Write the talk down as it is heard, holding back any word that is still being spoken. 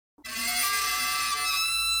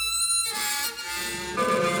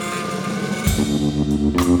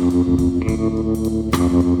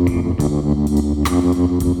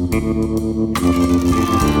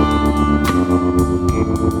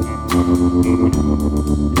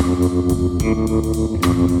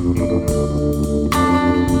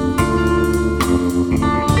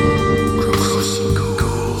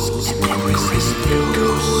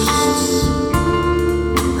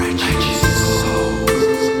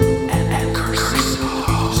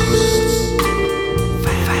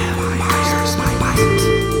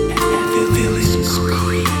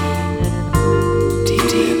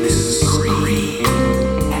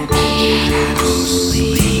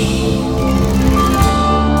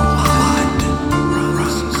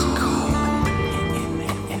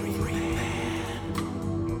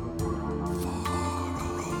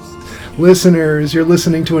Listeners, you're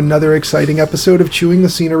listening to another exciting episode of Chewing the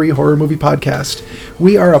Scenery Horror Movie Podcast.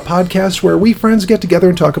 We are a podcast where we friends get together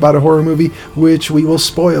and talk about a horror movie, which we will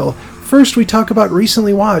spoil. First, we talk about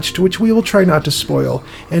recently watched, which we will try not to spoil.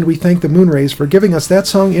 And we thank the Moonrays for giving us that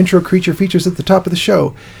song intro creature features at the top of the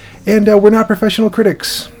show. And we're not professional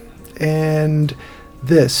critics. And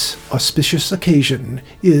this auspicious occasion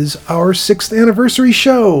is our 6th anniversary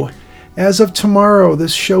show. As of tomorrow,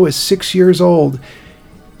 this show is 6 years old.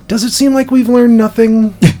 Does it seem like we've learned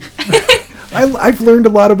nothing? I've learned a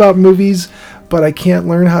lot about movies, but I can't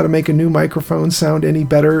learn how to make a new microphone sound any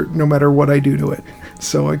better no matter what I do to it.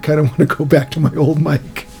 So I kind of want to go back to my old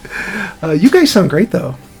mic. You guys sound great,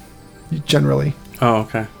 though, generally. Oh,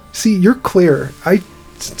 okay. See, you're clear. I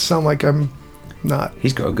sound like I'm not.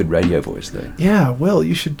 He's got a good radio voice, though. Yeah, well,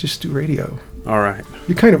 you should just do radio. All right.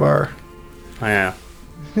 You kind of are. I am.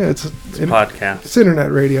 Yeah, it's a podcast. It's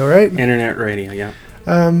internet radio, right? Internet radio, yeah.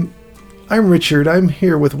 I'm Richard. I'm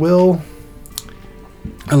here with Will.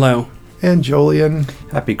 Hello. And Jolien.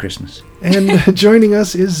 Happy Christmas. And joining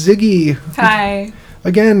us is Ziggy. Hi.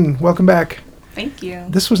 Again, welcome back. Thank you.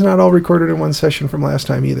 This was not all recorded in one session from last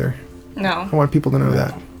time either. No. I want people to know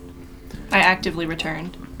that. I actively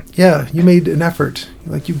returned. Yeah, you made an effort.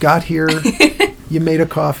 Like, you got here, you made a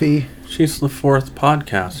coffee. She's the 4th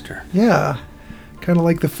podcaster. Yeah. Kind of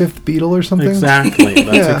like the 5th Beatle or something. Exactly.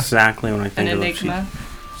 That's Yeah. exactly what I think An of. enigma.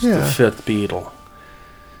 She's Yeah. the 5th Beatle.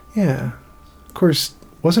 Yeah. Of course,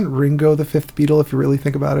 wasn't Ringo the 5th Beatle, if you really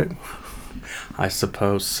think about it? I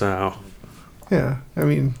suppose so. Yeah. I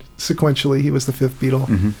mean, sequentially, he was the 5th Beatle.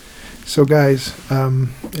 Mm-hmm. So, guys,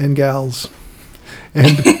 and gals,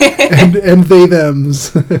 and they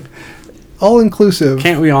thems, all inclusive.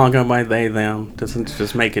 Can't we all go by they, them? Doesn't it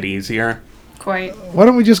just make it easier? Quite. Why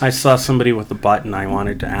don't we just? I saw somebody with a button. I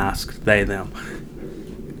wanted to ask they, them.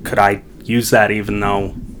 Could I use that even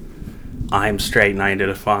though I'm straight and I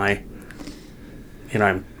identify,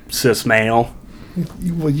 I'm cis male?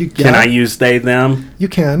 Well, Can I use they, them? You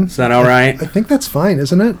can. Is that all right? I think that's fine,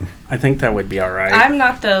 isn't it? I think that would be all right. I'm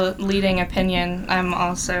not the leading opinion. I'm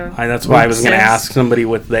also. That's why I was going to cis. ask somebody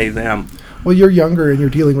with they, them. Well, you're younger and you're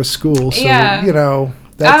dealing with school, so Yeah.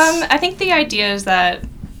 That's. I think the idea is that,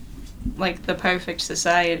 like, the perfect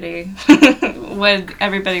society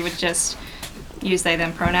everybody would just use they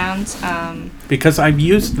them pronouns. Because I've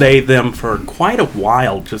used they, them for quite a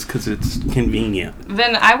while just because it's convenient.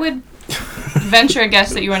 Then I would venture a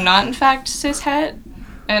guess that you are not in fact cishet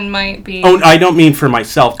and might be. Oh, I don't mean for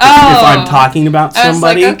myself. If I'm talking about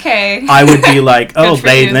somebody, I was like, okay. I would be like, oh, for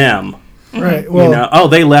they, you. them. Right. Well, Oh,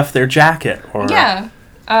 they left their jacket. Or Yeah.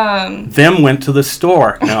 them went to the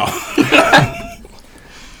store. No.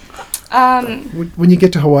 when you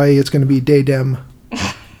get to Hawaii, it's going to be day dem.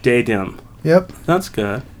 Day, them. Yep. That's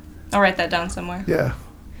good. I'll write that down somewhere. Yeah.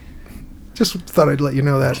 Just thought I'd let you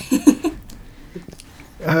know that.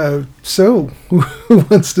 So, who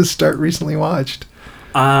wants to start recently watched?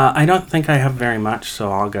 I don't think I have very much,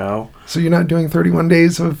 so I'll go. So you're not doing 31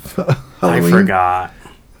 days of Halloween? I forgot.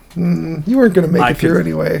 You weren't going to make it through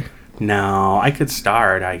anyway. No, I could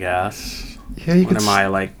start, I guess. Yeah, you What could. am I,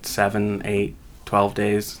 like 7, 8, 12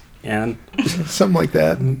 days in? Something like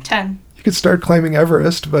that. And 10. you could start climbing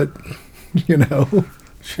Everest, but,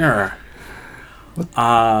 Sure.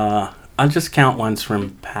 I'll just count ones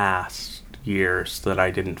from past years that I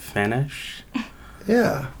didn't finish,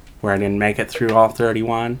 Yeah. where I didn't make it through all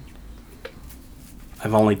 31.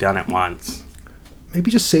 I've only done it once. Maybe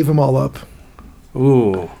just save them all up.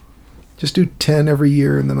 Ooh. Just do 10 every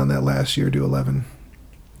year, and then on that last year, do 11.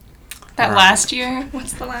 That Right. last year?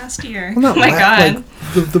 What's the last year? Well, not Oh my God.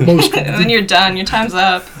 Like the most. When you're done, your time's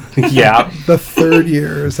up. Yeah. The 3rd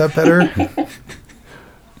year. Is that better?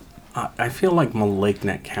 I feel like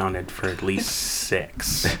Malignant counted for at least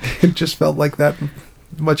 6. It just felt like that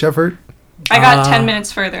much effort. I got 10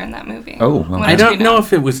 minutes further in that movie. Oh, well. When I was don't know done.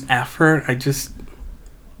 if it was effort. I'm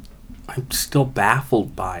still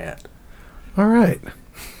baffled by it. All right.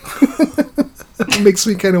 It makes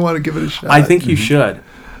me kind of want to give it a shot. I think you should.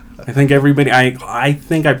 I think everybody. I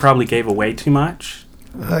think I probably gave away too much,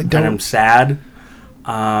 I and I'm don't. sad.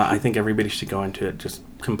 I think everybody should go into it just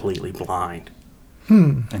completely blind.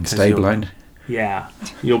 And stay you'll- blind. Yeah,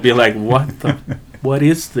 you'll be like, what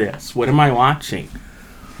is this? What am I watching?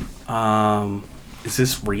 Is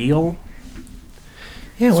this real?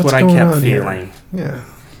 Yeah, That's what's what I going kept on here? feeling. Yeah.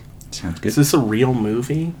 Sounds Is good. this a real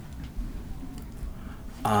movie?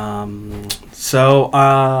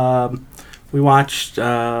 We watched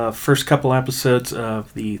first couple episodes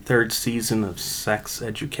of the third season of Sex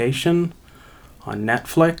Education on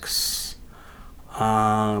Netflix.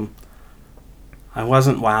 I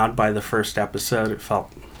wasn't wowed by the first episode. It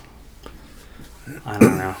felt, I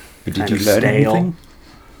don't know, But did kind you of learn stale. anything?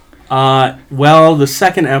 Well, the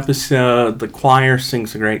second episode, the choir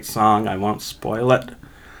sings a great song. I won't spoil it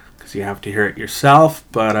because you have to hear it yourself.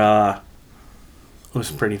 But it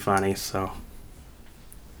was pretty funny, so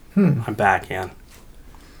I'm back in.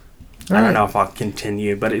 I don't know if I'll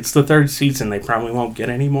continue, but it's the third season. They probably won't get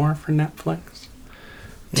any more for Netflix.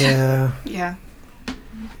 Yeah. Yeah.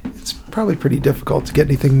 It's probably pretty difficult to get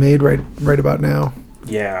anything made right about now.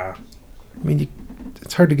 Yeah. I mean,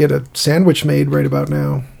 it's hard to get a sandwich made right about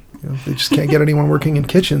now. You know, they just can't get anyone working in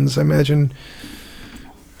kitchens. I imagine.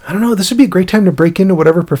 I don't know. This would be a great time to break into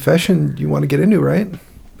whatever profession you want to get into, right?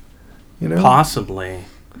 You know. Possibly.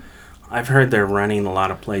 I've heard they're running a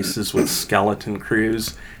lot of places with skeleton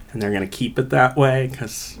crews, and they're going to keep it that way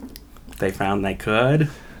because they found they could.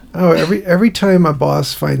 Oh, every time a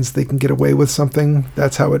boss finds they can get away with something,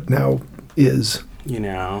 that's how it now is. You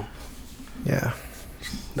know, Yeah.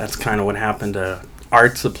 that's kind of what happened to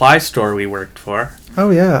art supply store we worked for. Oh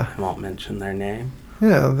yeah. I won't mention their name.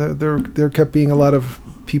 Yeah. There kept being a lot of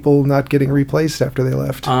people not getting replaced after they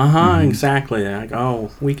left. Exactly. They're like,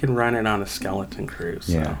 oh, we can run it on a skeleton crew.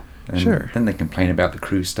 So. Yeah. And Sure. Then they complain about the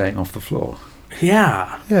crew staying off the floor.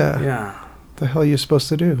 Yeah. Yeah. Yeah. The hell are you supposed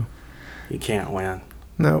to do? You can't win.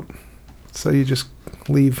 No. So you just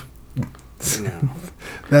leave. You know.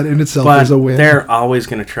 That in itself But is a win. they're always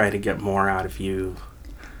going to try to get more out of you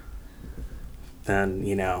than,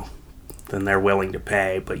 than they're willing to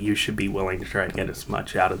pay. But you should be willing to try to get as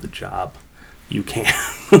much out of the job you can.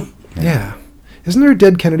 Yeah. Isn't there a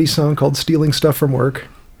Dead Kennedy song called Stealing Stuff from Work?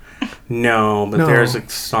 No, but No. there's a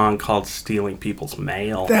song called Stealing People's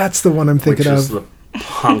Mail. That's the one I'm thinking which is of. the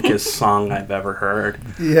punkest song I've ever heard.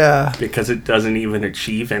 Yeah. Because it doesn't even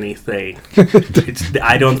achieve anything.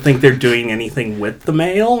 I don't think they're doing anything with the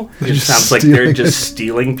mail. It Just sounds like they're stealing just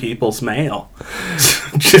stealing people's mail.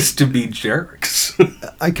 Just to be jerks.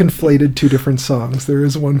 I conflated two different songs. There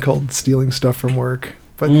is one called Stealing Stuff from Work.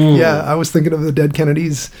 But yeah, I was thinking of the Dead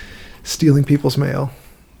Kennedys stealing people's mail.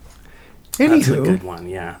 That's a Anywho, good one,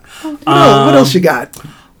 yeah. what else you got?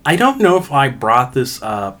 I don't know if I brought this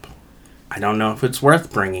up. I don't know if it's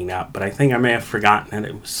worth bringing up, but I think I may have forgotten it.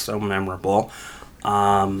 It was so memorable.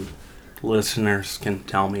 Listeners can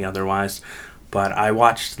tell me otherwise. But I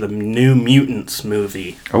watched the New Mutants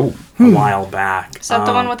movie Oh. a while back. Is that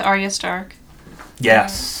the one with Arya Stark?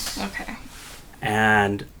 Yes. Okay.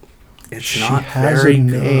 And it's She not has very a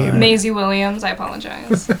good. name. Maisie Williams, I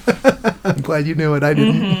apologize. I'm glad you knew it. I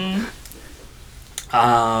didn't.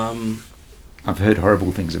 I've heard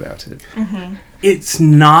horrible things about it. It's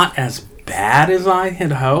not as bad as I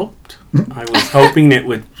had hoped. I was hoping it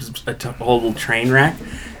would be a total train wreck,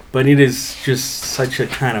 but it is just such a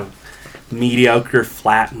kind of mediocre,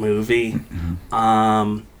 flat movie.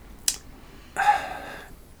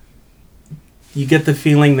 You get the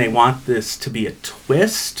feeling they want this to be a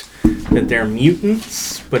twist, that they're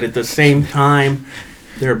mutants, but at the same time,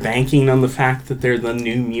 they're banking on the fact that they're the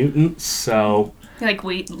New Mutants, so... Like,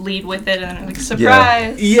 we lead with it and like,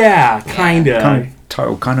 surprise! Yeah, kind of.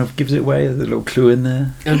 Title kind of gives it away. There's a little clue in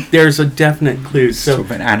there. There's a definite clue. Sort So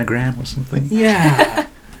of an anagram or something. yeah.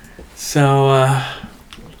 So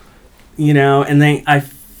and I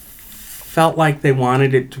felt like they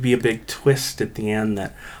wanted it to be a big twist at the end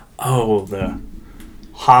that the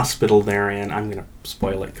hospital they're in. I'm gonna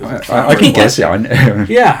spoil it because I can guess it. I know.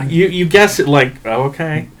 Yeah, you guess it like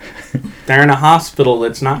okay. They're in a hospital.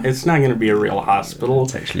 It's not going to be a real hospital.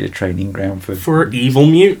 It's actually a training ground For evil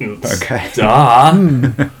mutants. Okay. Duh.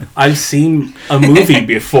 I've seen a movie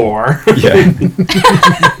before. Yeah.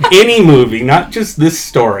 Any movie, not just this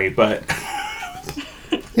story, but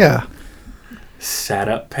Yeah.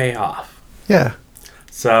 setup, payoff. Yeah.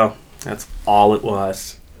 So that's all it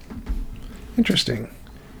was. Interesting.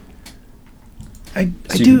 I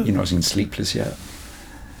So do. you're not seen Sleepless yet?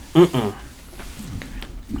 Mm-mm.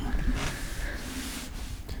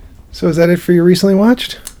 So is that it for your recently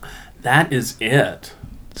watched? That is it.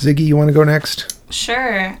 Ziggy, you want to go next?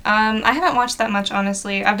 Sure. I haven't watched that much,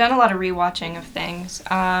 honestly. I've done a lot of rewatching of things.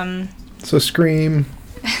 So Scream.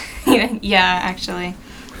 Yeah, actually.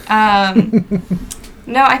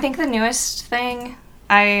 No, I think the newest thing,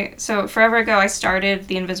 so forever ago I started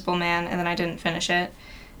The Invisible Man and then I didn't finish it.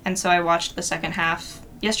 And so I watched the second half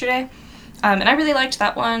yesterday. And I really liked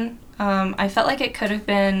that one. I felt like it could have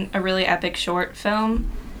been a really epic short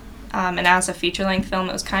film. And as a feature-length film,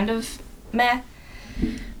 it was kind of meh.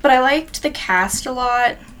 But I liked the cast a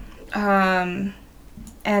lot. And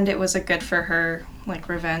it was a good for her, like,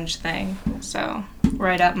 revenge thing. So,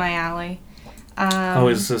 right up my alley.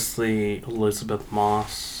 Is this the Elizabeth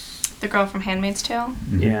Moss? The girl from Handmaid's Tale?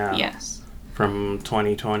 Mm-hmm. Yeah. Yes. From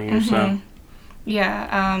 2020 or so.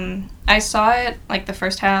 Yeah, I saw it, like, the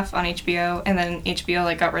first half on HBO, and then HBO,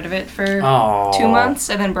 like, got rid of it for 2 months,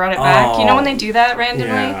 and then brought it back. You know when they do that randomly?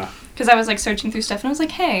 Yeah. Because I was, like, searching through stuff, and I was like,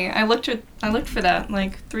 hey, I looked for that,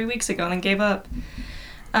 like, 3 weeks ago, and then gave up.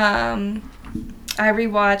 I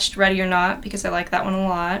rewatched Ready or Not, because I like that one a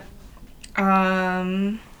lot.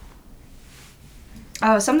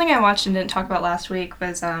 Something I watched and didn't talk about last week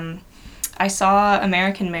was, I saw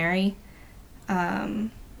American Mary.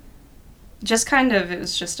 Just kind of,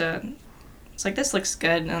 it's like, this looks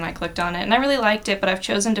good, and I clicked on it, and I really liked it, but I've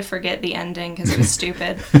chosen to forget the ending because it was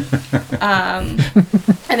stupid.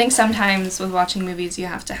 I think sometimes with watching movies you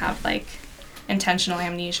have to have, like, intentional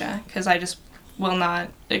amnesia, because I just will not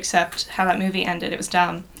accept how that movie ended. It was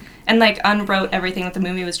dumb. And, like, unwrote everything that the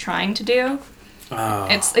movie was trying to do.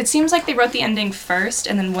 It seems like they wrote the ending first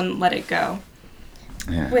and then wouldn't let it go,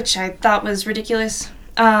 which I thought was ridiculous.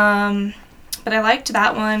 But I liked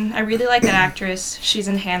that one. I really like that actress. She's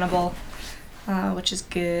in Hannibal, which is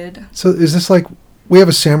good. So is this like, we have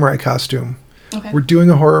a samurai costume. Okay. We're doing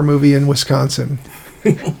a horror movie in Wisconsin.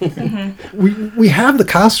 Mm-hmm. We have the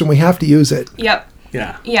costume. We have to use it. Yep.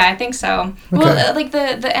 Yeah. Yeah, I think so. Okay. Well, like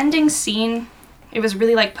the ending scene, it was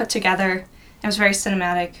really like put together. It was very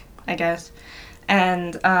cinematic, I guess.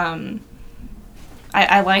 And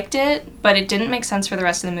I liked it, but it didn't make sense for the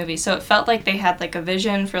rest of the movie. So it felt like they had like a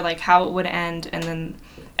vision for like how it would end, and then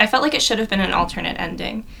I felt like it should have been an alternate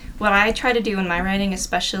ending. What I try to do in my writing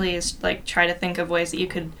especially is like try to think of ways that you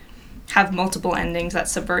could have multiple endings that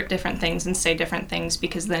subvert different things and say different things,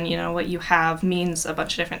 because then, you know, what you have means a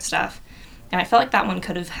bunch of different stuff. And I felt like that one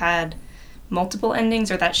could have had multiple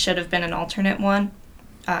endings, or that should have been an alternate one,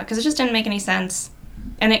 because it just didn't make any sense.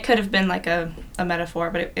 And it could have been like a metaphor,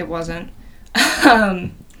 but it wasn't.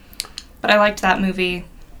 But I liked that movie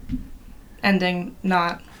ending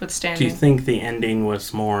notwithstanding. Do you think the ending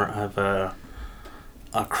was more of a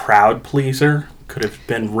crowd pleaser? Could have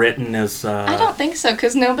been written as I don't think so,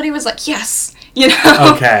 because nobody was like, yes, you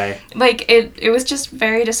know? Okay. Like, it was just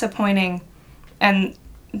very disappointing and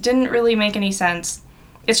didn't really make any sense.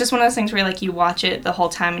 It's just one of those things where, like, you watch it the whole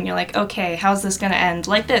time and you're like, okay, how's this gonna end?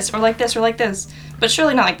 Like this, or like this, or like this. But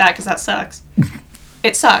surely not like that, because that sucks.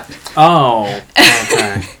 It sucked. Oh,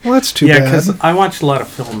 okay. Well, that's too Yeah, bad. because I watch a lot of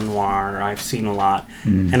film noir. I've seen a lot.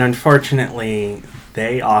 And unfortunately,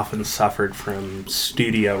 they often suffered from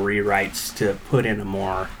studio rewrites to put in a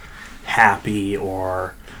more happy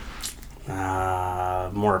or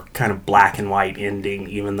more kind of black and white ending,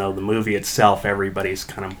 even though the movie itself, everybody's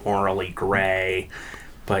kind of morally gray.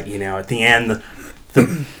 But, you know, at the end,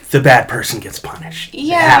 the bad person gets punished.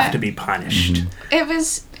 Yeah. They have to be punished. It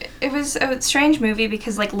was a strange movie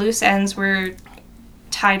because, like, loose ends were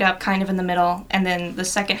tied up kind of in the middle, and then the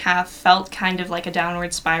second half felt kind of like a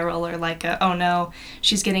downward spiral, or like a, oh no,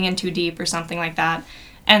 she's getting in too deep, or something like that.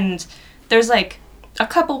 And there's, like, a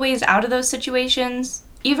couple ways out of those situations.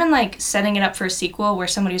 Even, like, setting it up for a sequel where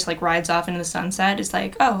somebody just, like, rides off into the sunset is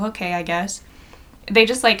like, oh, okay, I guess. They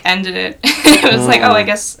just, like, ended it. It was like, oh, I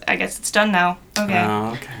guess it's done now. Okay.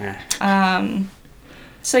 Oh, okay.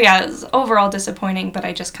 So yeah, it was overall disappointing, but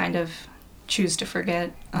I just kind of choose to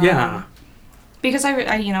forget. Yeah. Because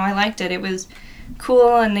I you know, I liked it. It was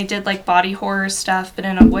cool, and they did, like, body horror stuff, but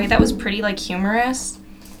in a way that was pretty, like, humorous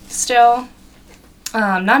still.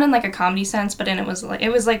 Not in, like, a comedy sense, but it was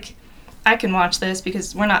like I can watch this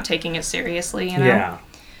because we're not taking it seriously, you know? Yeah.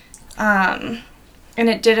 And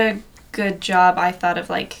it did a good job, I thought, of,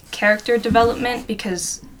 like, character development,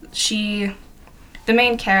 because the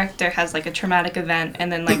main character has, like, a traumatic event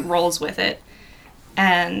and then, like, rolls with it.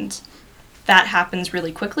 And that happens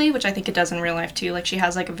really quickly, which I think it does in real life, too. Like, she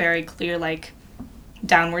has, like, a very clear, like,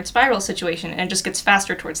 downward spiral situation, and it just gets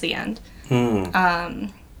faster towards the end.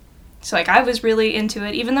 So, like, I was really into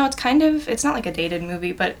it, even though it's not, like, a dated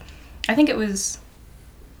movie, but I think it was,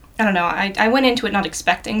 I don't know, I went into it not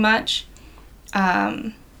expecting much,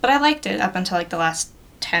 but I liked it up until, like, the last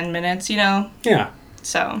 10 minutes, you know? Yeah.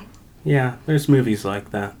 So, Yeah, there's movies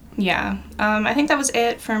like that. Yeah. I think that was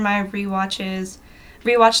it for my rewatches.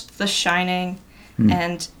 Rewatched The Shining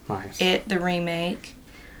and Nice. It, the remake.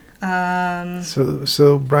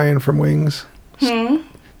 So Brian from Wings, Hmm?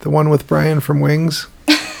 the one with Brian from Wings,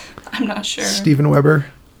 I'm not sure. Steven Weber.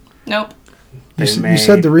 Nope. They You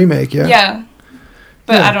said the remake, yeah? Yeah.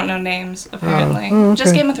 But Yeah. I don't know names, apparently. Oh, okay.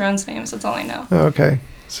 Just Game of Thrones names, that's all I know. Oh, okay.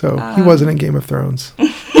 So he wasn't in Game of Thrones.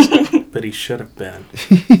 But he should have been.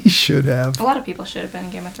 He should have. A lot of people should have been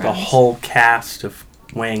in Game of The Thrones. whole cast of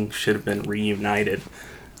Wings should have been reunited.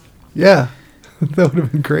 Yeah, that would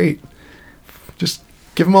have been great. Just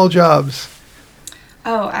give them all jobs.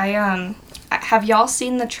 Oh, have y'all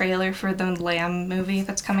seen the trailer for the Lamb movie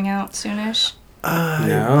that's coming out soonish?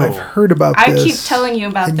 No. I've heard about I this. keep telling you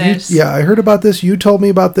about And this. yeah, I heard about this. You told me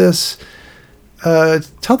about this.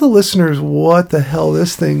 Tell the listeners what the hell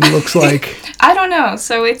this thing looks like. I don't know.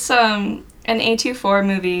 So it's an A24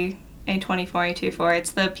 movie, A24.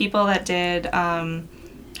 It's the people that did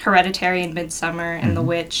Hereditary and Midsummer and The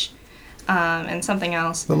Witch and something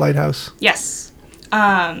else. The Lighthouse. Yes.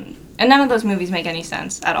 And none of those movies make any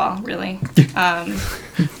sense at all, really.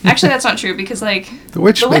 Actually, that's not true because, like, The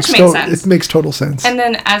Witch, The Witch makes makes sense. It makes total sense. And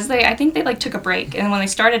then I think they, like, took a break. And when they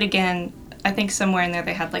started again, I think somewhere in there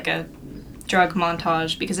they had, like, a drug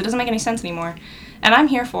montage because it doesn't make any sense anymore. And I'm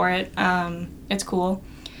here for it. It's cool.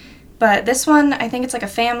 But this one, I think it's like a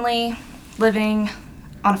family living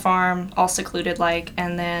on a farm, all secluded, like,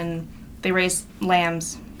 and then they raise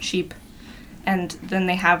lambs, sheep, and then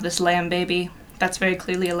they have this lamb baby that's very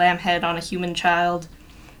clearly a lamb head on a human child,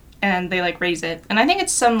 and they, like, raise it. And I think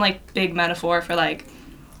it's some, like, big metaphor for, like,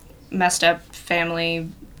 messed up family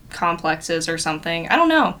complexes or something. I don't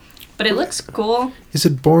know. But it looks cool. Is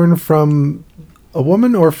it born from a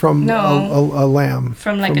woman or from No. a lamb?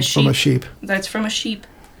 From, like, a sheep. From a sheep. That's from a sheep.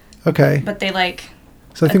 Okay. But they, like,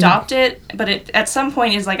 So I think adopt it, but it at some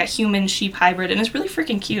point is like a human sheep hybrid, and it's really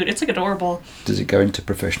freaking cute. It's, like, adorable. Does it go into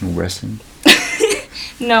professional wrestling?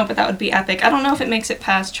 No, but that would be epic. I don't know if it makes it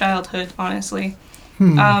past childhood, honestly.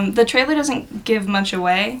 The trailer doesn't give much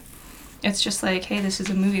away. It's just like, hey, this is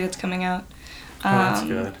a movie that's coming out. Oh, that's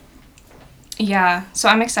good. Yeah, so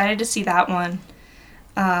I'm excited to see that one.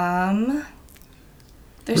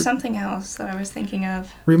 There's something else that I was thinking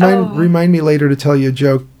of. remind me later to tell you a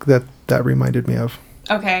joke that reminded me of.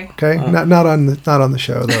 Okay. Okay, not on the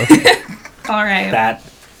show though. All right.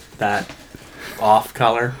 That off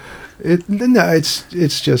color. No,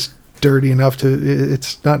 it's just dirty enough to.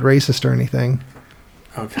 It's not racist or anything.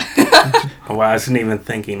 Okay. I wasn't even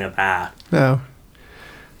thinking of that. No.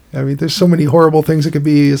 I mean, there's so many horrible things it could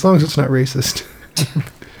be as long as it's not racist.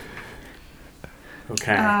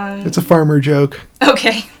 Okay. It's a farmer joke.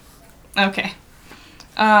 Okay.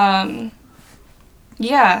 Yeah.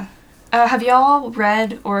 Have y'all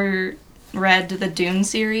read the Dune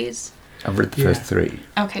series? I've read the first three.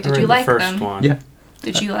 Okay. I Did read you the like first them? one. Yeah.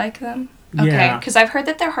 Did you like them? Yeah. Okay. Because I've heard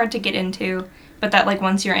that they're hard to get into, but that, like,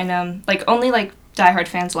 once you're in them, like, only, like, diehard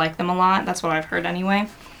fans like them a lot. That's what I've heard anyway.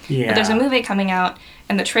 Yeah. But there's a movie coming out,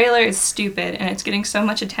 and the trailer is stupid, and it's getting so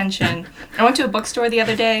much attention. I went to a bookstore the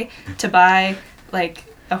other day to buy, like,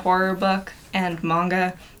 a horror book and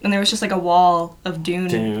manga, and there was just, like, a wall of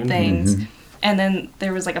Dune things. Mm-hmm. And then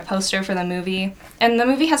there was, like, a poster for the movie. And the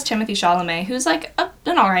movie has Timothée Chalamet, who's, like,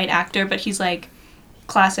 an alright actor, but he's, like,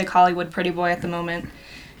 classic Hollywood pretty boy at the moment.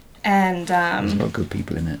 And, There's a lot of good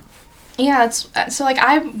people in it. yeah, it's so, like,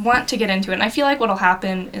 I want to get into it, and I feel like what'll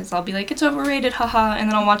happen is I'll be like, it's overrated, haha, and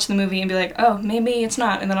then I'll watch the movie and be like, oh, maybe it's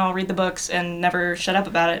not, and then I'll read the books and never shut up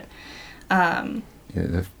about it. Yeah,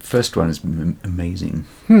 the first one is amazing.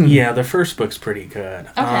 Yeah, the first book's pretty good.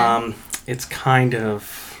 Okay. It's kind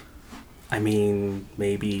of, I mean,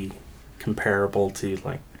 maybe comparable to,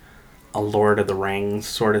 like, a Lord of the Rings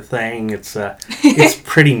sort of thing. It's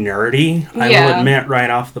pretty nerdy, I will Yeah. admit right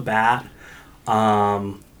off the bat.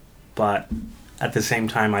 But at the same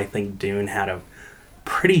time, I think Dune had a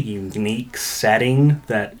pretty unique setting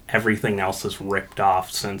that everything else has ripped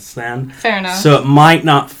off since then. Fair enough. So it might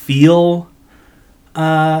not feel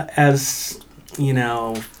as,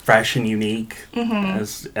 fresh and unique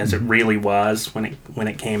as it really was when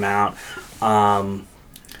it came out.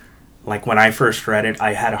 Like when I first read it,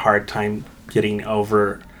 I had a hard time getting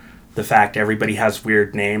over the fact everybody has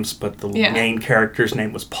weird names, but the main character's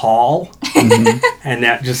name was Paul. And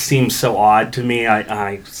that just seems so odd to me.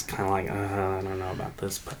 I was kind of like, I don't know about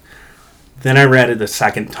this. But then I read it the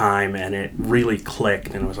second time, and it really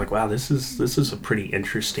clicked. And I was like, wow, this is a pretty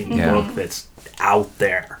interesting book that's out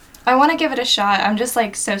there. I want to give it a shot. I'm just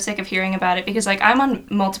like so sick of hearing about it because like I'm on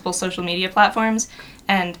multiple social media platforms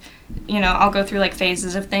and I'll go through like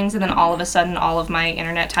phases of things and then all of a sudden all of my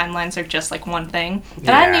internet timelines are just like one thing. And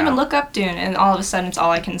I didn't even look up Dune and all of a sudden it's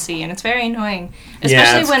all I can see and it's very annoying.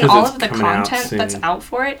 Especially when all of the content that's out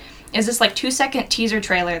for it is this like 2-second teaser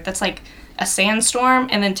trailer that's like a sandstorm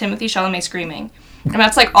and then Timothée Chalamet screaming. And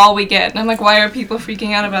that's like all we get. And I'm like, why are people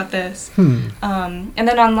freaking out about this? And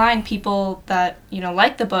then online, people that,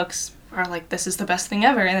 like the books are like, this is the best thing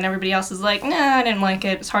ever. And then everybody else is like, nah, I didn't like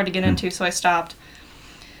it. It's hard to get into, so I stopped.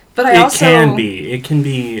 But It can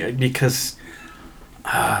be because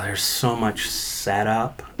there's so much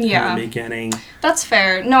setup in the beginning. That's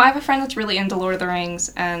fair. No, I have a friend that's really into Lord of the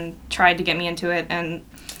Rings and tried to get me into it. And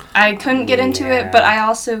I couldn't get into it, but I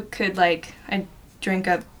also could, like, I drink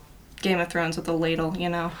up Game of Thrones with a ladle,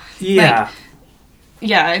 Yeah.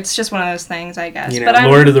 It's just one of those things, I guess. But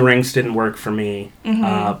Lord of the Rings didn't work for me,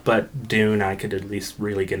 but Dune, I could at least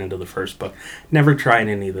really get into the first book. Never tried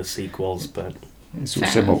any of the sequels, but... It's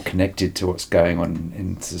also more connected to what's going on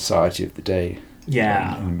in society of the day.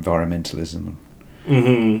 Yeah. Environmentalism.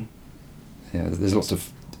 Mm-hmm. Yeah, there's lots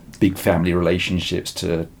of big family relationships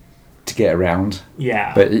to get around.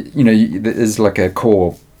 Yeah. But, there's like a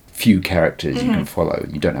core... few characters you can follow.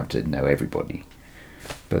 You don't have to know everybody,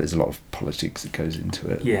 but there's a lot of politics that goes into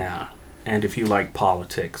it. Yeah, and if you like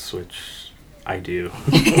politics, which I do,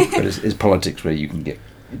 but it's politics where you can get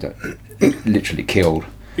literally killed.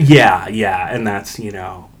 Yeah, and that's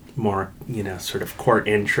more sort of court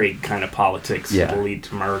intrigue kind of politics that will lead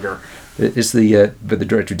to murder. But the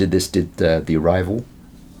director who did this did the Arrival.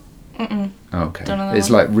 Mm-mm. Oh, okay. Don't know that it's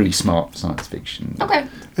one. like really smart science fiction. Okay.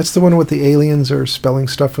 It's the one with the aliens are spelling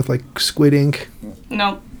stuff with like squid ink.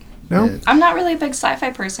 Nope. No? Yeah. I'm not really a big sci-fi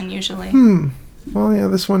person usually. Well, yeah,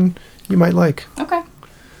 this one you might like. Okay.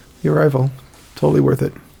 The Arrival. Totally worth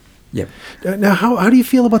it. Yep. Now, how do you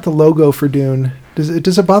feel about the logo for Dune?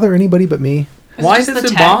 Does it bother anybody but me? Why does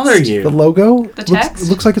it bother you? The logo? The text?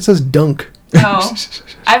 Looks like it says dunk. Oh.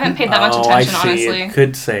 I haven't paid that much attention, I see. honestly. It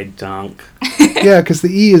could say dunk. Yeah, because the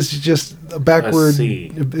E is just a backward. A C.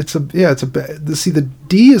 The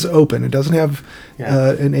D is open. It doesn't have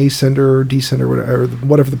an ascender or descender or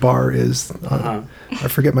whatever the bar is. I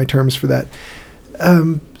forget my terms for that.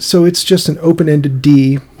 So it's just an open-ended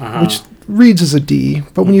D, which reads as a D.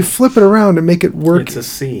 But when you flip it around and make it work, it's a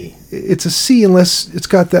C. It's a C unless it's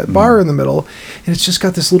got that bar in the middle, and it's just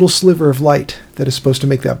got this little sliver of light that is supposed to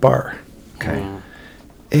make that bar. Okay.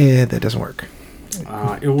 And that doesn't work.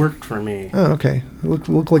 It worked for me. Oh, okay.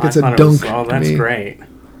 Look like it's I a thought it was- dunk. Oh, that's to me. great.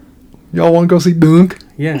 Y'all want to go see Dunk?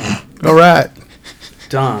 Yeah, All right.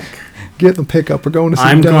 dunk. Get in the pickup. We're going to see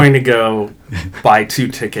I'm Dunk. going to go buy 2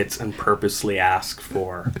 tickets and purposely ask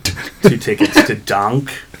for 2 tickets to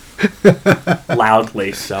dunk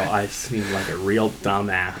loudly so I seem like a real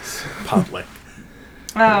dumbass in public.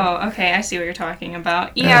 Oh, okay. I see what you're talking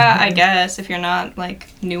about. Yeah, I guess if you're not like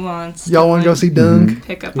nuanced. Y'all want to go see Dunk?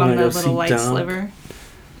 Pick up You on wanna the go little see light Dunk? sliver.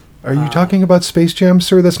 Are you talking about Space Jam,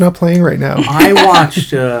 sir? That's not playing right now. I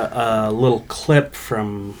watched a little clip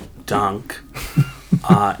from Dunk,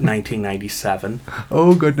 1997,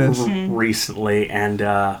 Oh, goodness. recently, and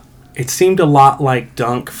it seemed a lot like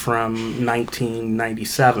Dunk from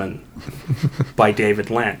 1997 by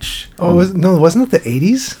David Lynch. Oh, wasn't it the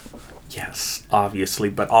 80s? Yes, obviously,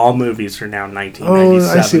 but all movies are now 1997.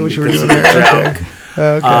 Oh, I see what you were because doing of the there. joke.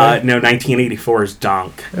 Okay. No, 1984 is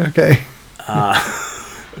Dunk. Okay.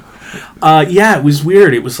 Yeah, it was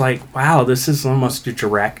weird. It was like, wow, this is almost a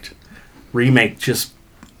direct remake, just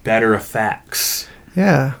better effects.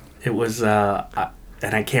 Yeah. It was, and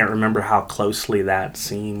I can't remember how closely that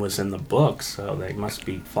scene was in the book, so they must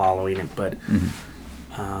be following it, but...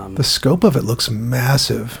 The scope of it looks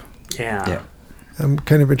massive. Yeah. I'm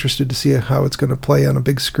kind of interested to see how it's going to play on a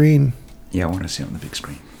big screen. Yeah, I want to see it on the big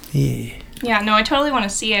screen. Yeah. Yeah, no, I totally want to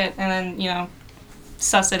see it and then,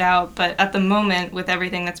 suss it out. But at the moment, with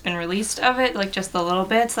everything that's been released of it, like just the little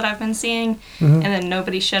bits that I've been seeing, and then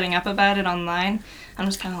nobody shutting up about it online, I'm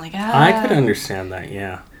just kind of like, I could understand that,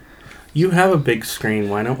 yeah. You have a big screen.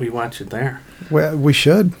 Why don't we watch it there? Well, we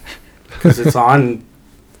should. Because it's on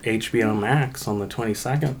HBO Max on the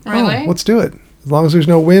 22nd. Really? Oh, let's do it. As long as there's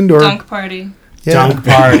no wind or... Dunk party. Yeah. Dunk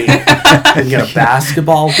party. We get a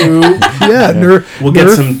basketball hoop. Yeah. We'll get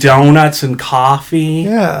some donuts and coffee.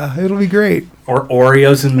 Yeah, it'll be great. Or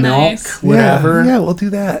Oreos and Nice. milk. Whatever. Yeah, we'll do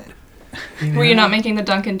that. Were you not making the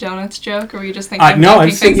Dunkin' Donuts joke, or were you just thinking of No, dunking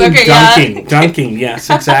I'm thinking things? Okay, dunking. yeah. Dunking, yes,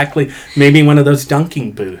 exactly. Maybe one of those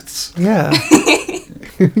dunking booths Yeah.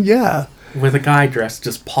 Yeah. with a guy dressed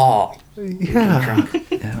as Paul. Yeah. Drunk.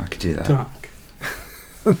 Yeah, I could do that. Dunk.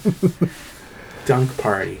 Dunk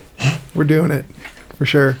party. We're doing it for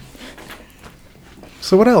sure.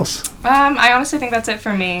 So what else? I honestly think that's it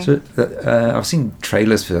for me. So I've seen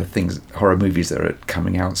trailers for horror movies that are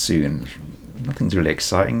coming out soon. Nothing's really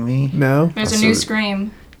exciting me. No. There's a new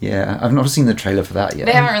Scream. Yeah, I've not seen the trailer for that yet.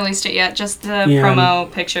 They haven't released it yet. Just the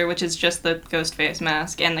promo picture, which is just the ghost face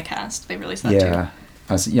mask and the cast. They released that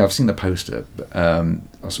too. I've seen the poster. But,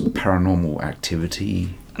 also Paranormal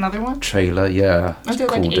Activity. Another one? Trailer, yeah. Aren't It's there,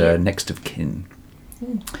 like, called 8? Next of Kin.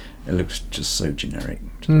 It looks just so generic.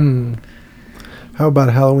 How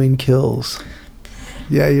about Halloween Kills?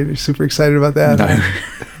 Yeah, you're super excited about that.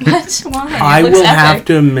 No. What? Why? I It looks will have epic.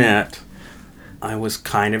 to admit, I was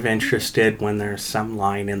kind of interested when there's some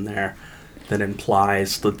line in there that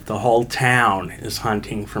implies that the whole town is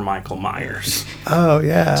hunting for Michael Myers. Oh,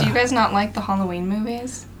 yeah. Do you guys not like the Halloween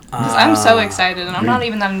movies? Because I'm so excited, and I'm not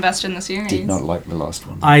even that invested in the series. Did not like the last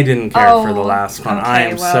one. I didn't care for the last one. I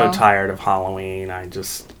okay, am well. so tired of Halloween. I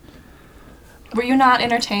just... Were you not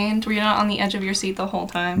entertained? Were you not on the edge of your seat the whole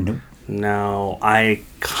time? Nope. No, I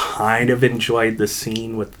kind of enjoyed the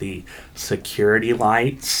scene with the security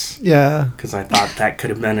lights. Yeah. Because I thought that could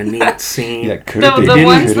have been a neat scene. Yeah, could The- have been. the Didn't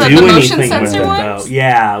ones that- do the motion anything with sensor it, ones? though.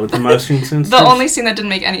 Yeah, with the motion sensor. The only scene that didn't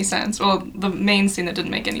make any sense. Well, the main scene that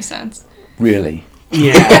didn't make any sense. Really?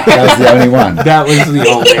 Yeah, That was the only one. that was the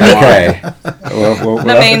only one. Okay. Well, The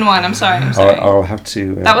main one, I'm sorry. I'll have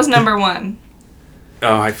to... That was number one.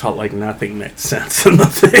 Oh, I felt like nothing made sense in the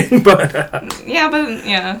thing, but...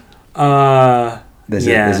 Yeah.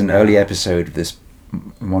 There's an early episode of this.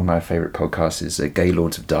 One of my favourite podcasts is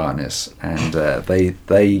Gaylords of Darkness, and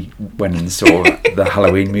they went and saw the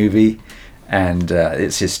Halloween movie, and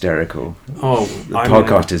it's hysterical. Oh, The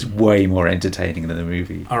podcast is way more entertaining than the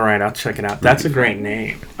movie. All right, I'll check it out. That's a great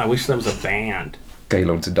name. I wish that was a band.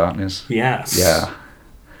 Gaylords of Darkness. Yes. Yeah.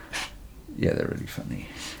 Yeah, they're really funny.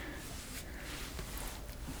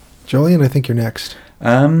 Jolien, I think you're next.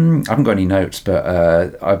 I haven't got any notes, but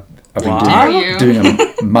I've What? been doing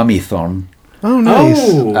a mummy-thon. Oh, nice.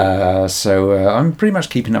 Oh. So I'm pretty much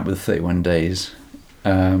keeping up with 31 Days.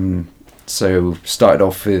 So started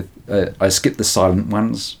off with I skipped the silent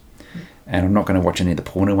ones, and I'm not going to watch any of the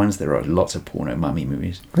porno ones. There are lots of porno mummy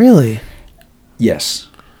movies. Really? Yes.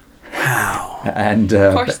 Wow. And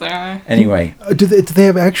Of course there are. anyway, Do they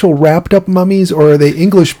have actual wrapped up mummies, or are they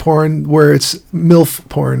English porn where it's MILF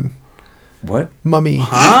porn? what? Mummy.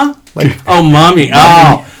 Huh? Like, Oh, Mommy.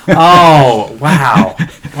 Oh, wow.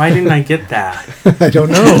 Why didn't I get that? I don't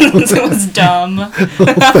know. It was dumb.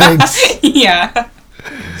 Thanks. Yeah.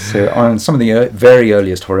 So on some of the very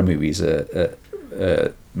earliest horror movies are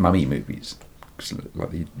mummy movies,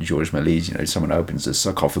 like the Georges Méliès. Someone opens a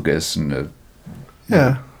sarcophagus and a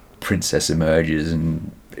Yeah. princess emerges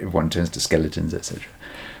and everyone turns to skeletons, etc.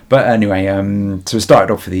 But anyway, so we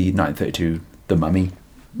started off with the 1932 The Mummy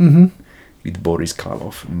Mm-hmm. with Boris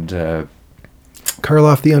Karloff, and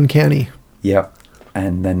Karloff the Uncanny. yeah,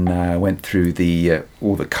 and then went through the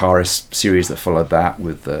all the Karis series that followed that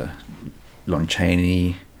with Lon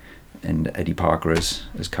Chaney and Eddie Parker as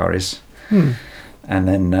Karis, and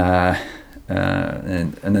then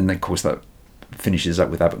and then of course that finishes up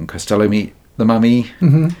with Abbott and Costello meet the Mummy,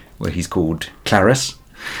 where he's called Clarice.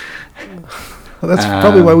 Well, that's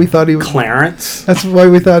probably why we thought he was. Clarence? That's why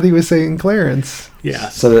we thought he was saying Clarence.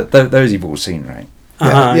 Yes. So those you've all seen, right?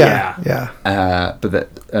 Yeah. But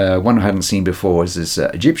that one I hadn't seen before was this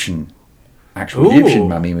Egyptian Ooh. Egyptian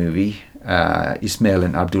mummy movie, Ismail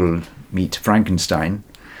and Abdul Meet Frankenstein,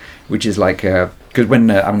 which is like because when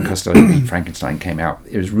Abbott and Costello Meet Frankenstein came out,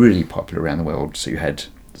 it was really popular around the world. So you had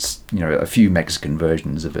a few Mexican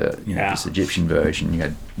versions of it, this Egyptian version. You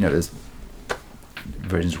had there's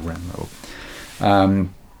versions around the world.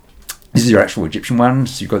 This is your actual Egyptian one.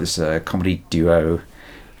 So you've got this comedy duo,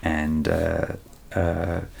 and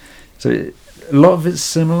so a lot of it's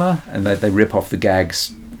similar, and they rip off the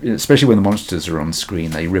gags, especially when the monsters are on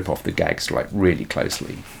screen. They rip off the gags like really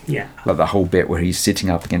closely. Yeah. Like the whole bit where he's sitting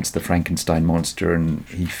up against the Frankenstein monster and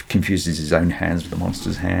he confuses his own hands with the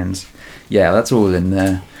monster's hands. Yeah, that's all in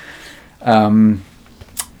there.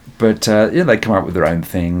 But they come up with their own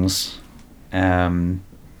things. And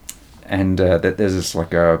there's this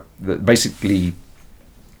basically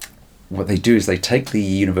what they do is they take the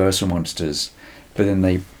Universal monsters, but then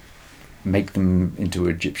they make them into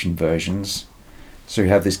Egyptian versions. So you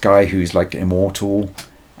have this guy who's like immortal,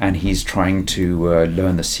 and he's trying to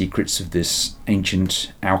learn the secrets of this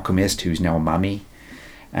ancient alchemist who's now a mummy.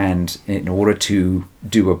 And in order to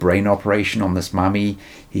do a brain operation on this mummy,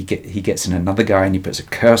 he gets in another guy and he puts a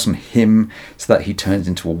curse on him so that he turns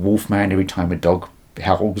into a wolf man every time a dog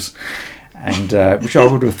howls. And which I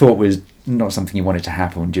would have thought was not something you wanted to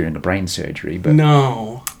happen during the brain surgery. But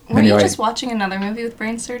No. Were Anyway. you just watching another movie with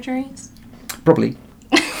brain surgeries? Probably.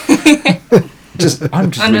 I'm just really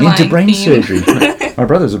Underlying into brain theme. surgery. My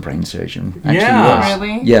brother's a brain surgeon. Actually, Yeah. was.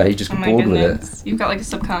 Really? Yeah, he just Oh got my bored with it. goodness. You've got like a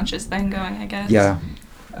subconscious thing going, I guess. Yeah.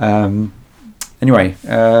 Anyway,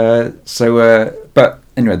 but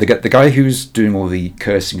anyway, the guy who's doing all the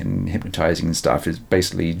cursing and hypnotizing and stuff is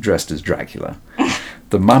basically dressed as Dracula.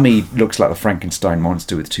 The mummy looks like the Frankenstein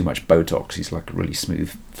monster with too much Botox. He's like a really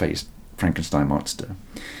smooth-faced Frankenstein monster.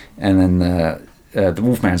 And then the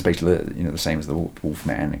Wolfman's basically the same as the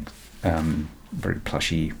Wolfman, very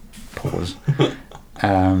plushy paws.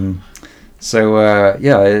 So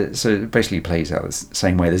it basically plays out the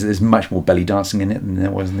same way. There's much more belly dancing in it than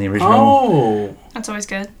there was in the original. Oh. That's always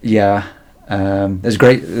good. Yeah. There's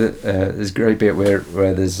a great bit where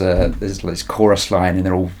there's this chorus line and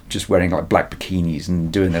they're all just wearing like black bikinis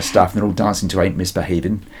and doing their stuff and they're all dancing to Ain't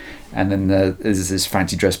Misbehaving, and then there's this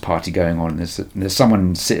fancy dress party going on. There's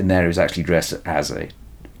someone sitting there who's actually dressed as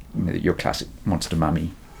your classic monster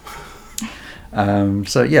mummy.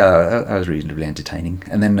 So yeah, that was reasonably entertaining.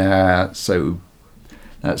 And then so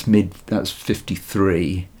that's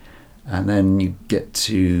 53, and then you get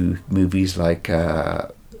to movies like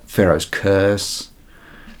Pharaoh's Curse,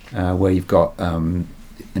 where you've got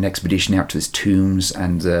an expedition out to his tombs,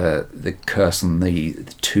 and the curse on the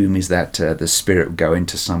tomb is that the spirit will go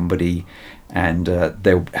into somebody, and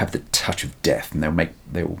they'll have the touch of death, and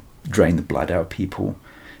they'll drain the blood out of people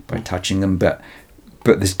by touching them. But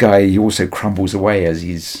this guy, he also crumbles away as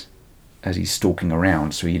he's stalking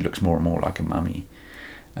around, so he looks more and more like a mummy,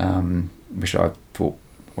 which I thought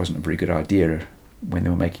wasn't a very good idea when they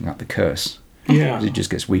were making up the curse. Yeah. He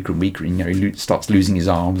just gets weaker and weaker, and he starts losing his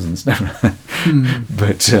arms and stuff.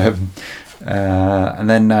 But and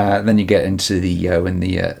then you get into when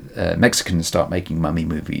the Mexicans start making mummy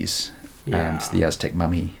movies. Yeah. And the Aztec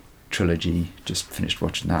Mummy trilogy. Just finished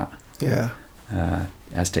watching that. Yeah.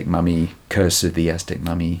 Aztec Mummy, Curse of the Aztec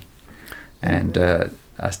Mummy, and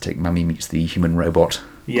Aztec Mummy meets the human robot.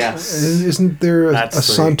 Yes. Isn't there a That's the-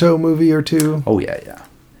 Santo movie or two? Oh yeah.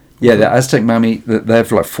 Yeah, the Aztec Mummy, they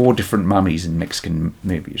have like 4 different mummies in Mexican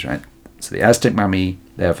movies, right? So the Aztec Mummy,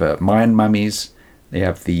 they have Mayan mummies, they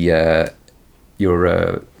have the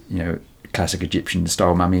your classic Egyptian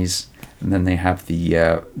style mummies, and then they have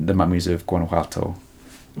the mummies of Guanajuato,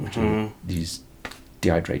 which are these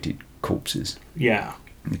dehydrated corpses. Yeah.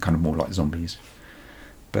 They're kind of more like zombies.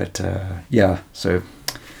 But so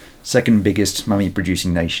second biggest mummy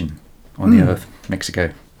producing nation on the earth,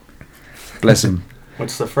 Mexico. Bless them.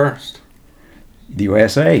 What's the first? The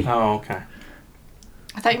USA. Oh, okay.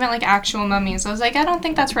 I thought you meant like actual mummies. I was like, I don't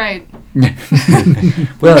think that's right.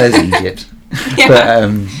 Well, there's Egypt. Yeah.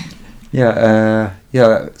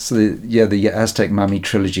 But So the Aztec Mummy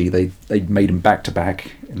trilogy, they made them back to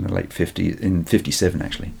back in the late 50s, in 57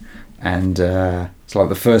 actually, and it's like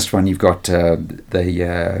the first one. You've got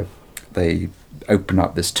they open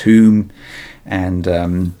up this tomb,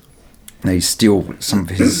 and they steal some of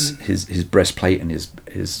his breastplate and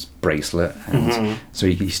his bracelet, and so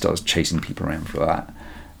he starts chasing people around for that.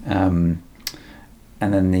 And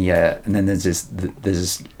then there's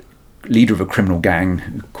this leader of a criminal gang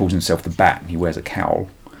who calls himself the Bat, and he wears a cowl.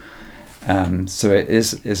 So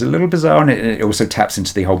it's a little bizarre, and it also taps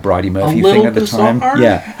into the whole Bridie Murphy thing at the time. bizarre?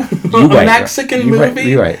 Yeah, A Mexican movie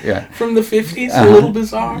You wait, yeah. from the 50s, a little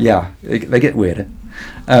bizarre. Yeah, they get weirder.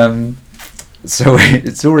 So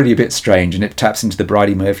it's already a bit strange, and it taps into the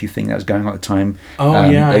Bridie Murphy thing that was going on at the time.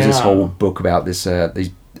 There's this whole book about this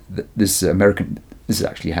American. This has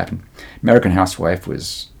actually happened. American housewife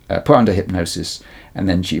was put under hypnosis, and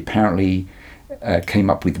then she apparently came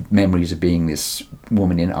up with memories of being this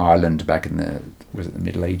woman in Ireland back in the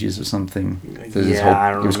Middle Ages or something. So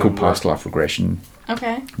I it was called remember. past life regression.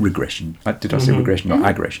 Okay. Regression. Did I say regression? Not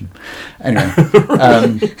aggression. Anyway.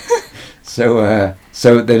 So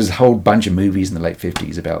there's a whole bunch of movies in the late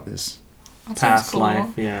 50s about this. That sounds Past cool.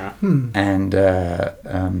 life, yeah. And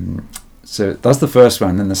so that's the first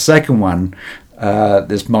one. Then the second one,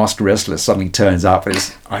 this masked wrestler suddenly turns up.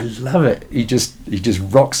 I love it. He just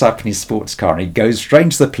rocks up in his sports car and he goes straight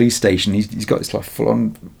into the police station. He's got this like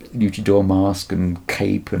full-on luchador mask and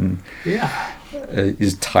cape and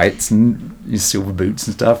his tights and his silver boots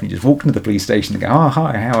and stuff. And he just walked into the police station and go, "Oh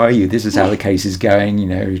hi, how are you? This is how the case is going."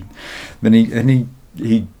 Then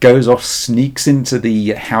he goes off, sneaks into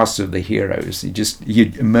the house of the heroes. He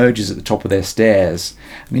emerges at the top of their stairs.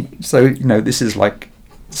 This is like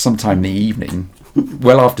sometime in the evening,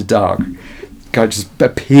 well after dark. Guy just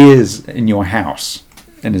appears in your house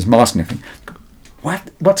in his mask and everything.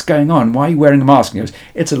 what's going on? Why are you wearing a mask? And he goes,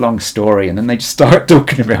 it's a long story. And then they just start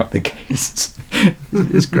talking about the case.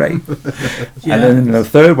 It's great. Yeah. And then in the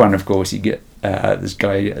third one, of course, you get this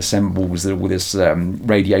guy assembles with this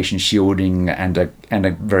radiation shielding and a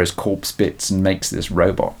various corpse bits and makes this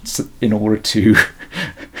robot in order to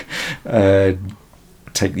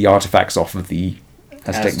take the artifacts off of the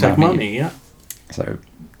Aztec mummy. Yeah. So,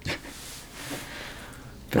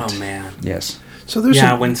 oh man. Yes. So there's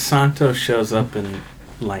when Santos shows up in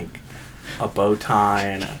like a bow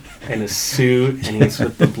tie and a suit, and he's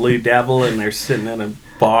with the Blue Devil, and they're sitting in a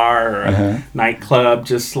bar or a nightclub,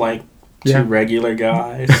 just like two regular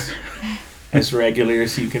guys, as regular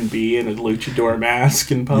as you can be in a luchador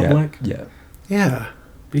mask in public. Yeah.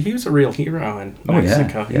 But he was a real hero in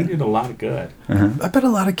Mexico. He did a lot of good. I bet a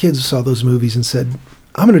lot of kids saw those movies and said,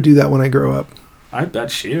 I'm going to do that when I grow up. I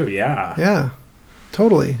bet you, yeah. Yeah,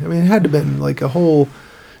 totally. I mean, it had to have been like a whole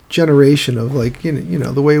generation of like, you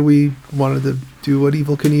know, the way we wanted to do what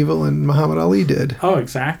Evel Knievel and Muhammad Ali did. Oh,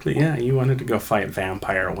 exactly, yeah. You wanted to go fight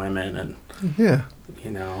vampire women and,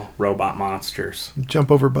 you know, robot monsters.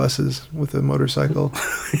 Jump over buses with a motorcycle.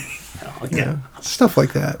 Stuff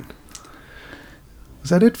like that. Is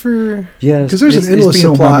that it for... Yeah, because there's an endless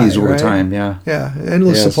supply, mummies all right? the time, yeah. Yeah,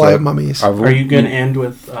 endless supply of mummies. Are you going to end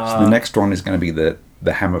with... so the next one is going to be the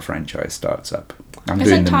Hammer franchise starts up. I'm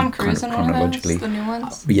Isn't Tom Cruise in one of those, the new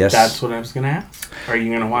ones? Yes. That's what I was going to ask. Are you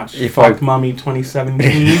going to watch Mummy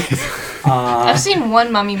 2017? I've seen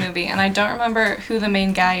one Mummy movie, and I don't remember who the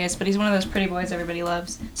main guy is, but he's one of those pretty boys everybody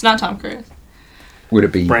loves. It's not Tom Cruise. Would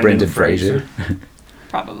it be Brendan Fraser?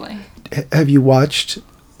 Probably. Have you watched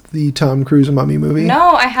the Tom Cruise Mummy movie?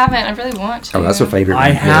 No, I haven't. I really want to. Oh, that's a favorite one. I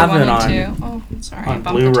have it on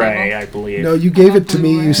Blu-ray, I believe. No, you gave it to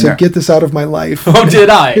me. You said, get this out of my life. Oh, did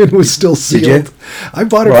I? It was still sealed. Did you? I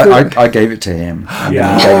bought it for... I gave it to him. And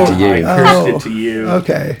Yeah. then he gave it to you. I cursed it to you.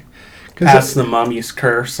 Okay. Pass the mummy's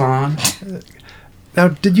curse on. Now,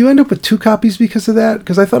 did you end up with 2 copies because of that?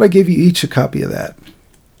 Because I thought I gave you each a copy of that.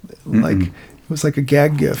 Like, it was like a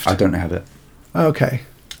gag gift. I don't have it. Okay.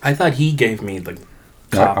 I thought he gave me the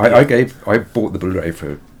copy. I bought the Blu-ray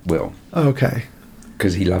for Will. Okay.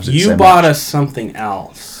 Because he loves it You so bought much. us something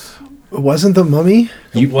else. It wasn't the Mummy?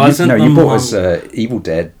 You bought us Evil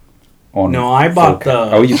Dead. No, I bought 4K.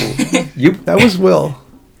 the... Oh, you That was Will.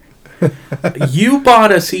 You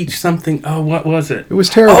bought us each something... Oh, what was it? It was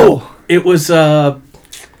terrible. Oh, it was... It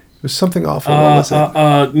was something awful. What was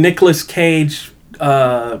it? Nicolas Cage...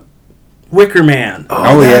 Wicker Man.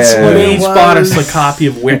 Oh, that's what We it each was. bought us a copy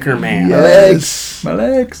of Wicker Man. Yes. My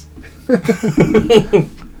legs.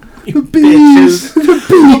 You bees.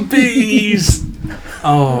 The bees.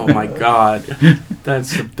 Oh my god.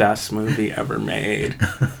 That's the best movie ever made.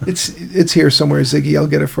 It's here somewhere, Ziggy. I'll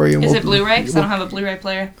get it for you. Is it Blu-ray? Because I don't have a Blu-ray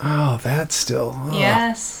player. Oh, that's still... Oh.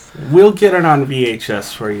 Yes. We'll get it on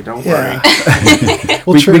VHS for you, don't worry.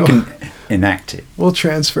 We'll we can enact it. We'll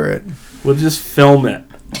transfer it. We'll just film it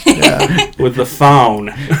Yeah. with the phone.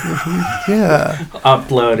 Yeah.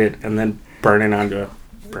 Upload it and then record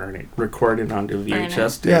it onto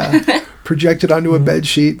VHS. Yeah. Project it onto a bed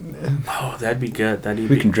sheet. Oh, that'd be good.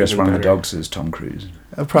 We can dress one of the dogs as Tom Cruise.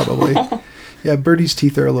 Probably. Yeah, Birdie's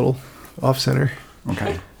teeth are a little off-center.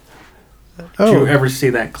 Okay. Did you ever see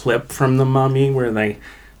that clip from The Mummy where they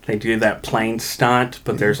do that plane stunt,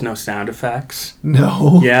 but there's no sound effects?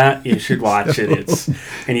 No. Yeah, you should watch it.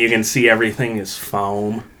 And you can see everything is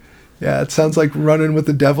foam. Yeah, it sounds like Running with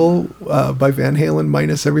the Devil by Van Halen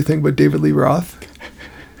minus everything but David Lee Roth.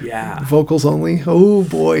 Yeah. Vocals only. Oh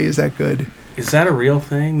boy, is that good. Is that a real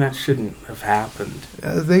thing? That shouldn't have happened.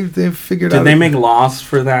 They've figured out... Did they make laws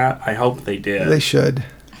for that? I hope they did. They should.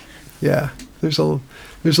 Yeah. There's a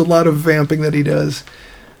lot of vamping that he does.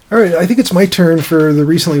 All right, I think it's my turn for the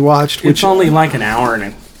recently watched. It's only like an hour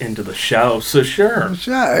into the show, so sure.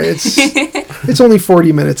 Yeah, it's only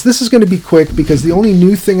 40 minutes. This is going to be quick because the only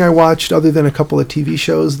new thing I watched, other than a couple of TV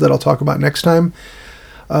shows that I'll talk about next time,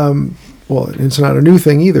 well, it's not a new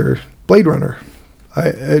thing either. Blade Runner.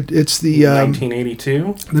 It's the 1982. The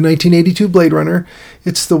 1982 Blade Runner.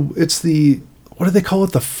 It's the what do they call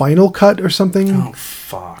it? The final cut or something? Oh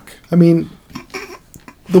fuck! I mean,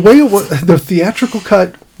 the way it was, the theatrical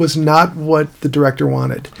cut was not what the director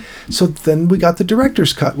wanted. So then we got the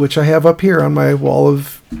director's cut, which I have up here on my wall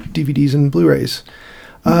of DVDs and Blu-rays.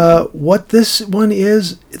 What this one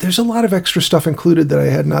is, there's a lot of extra stuff included that I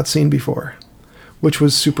had not seen before, which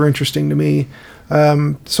was super interesting to me.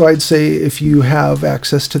 So I'd say if you have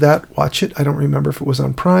access to that, watch it. I don't remember if it was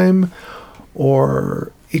on Prime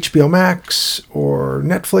or HBO Max or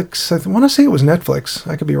Netflix. I want to say it was Netflix.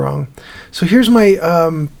 I could be wrong. So here's my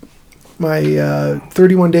my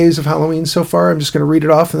 31 Days of Halloween so far. I'm just going to read it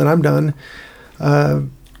off and then I'm done.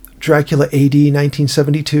 Dracula AD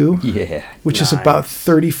 1972. Yeah. Which is Nice. about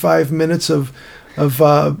 35 minutes of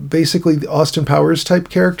basically the Austin Powers type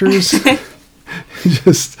characters.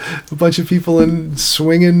 Just a bunch of people in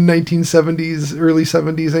swinging 1970s, early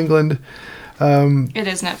 70s England. It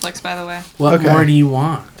is Netflix, by the way. What Okay. more do you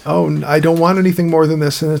want? Oh, I don't want anything more than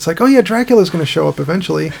this. And it's like, oh yeah, Dracula's going to show up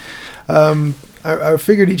eventually. I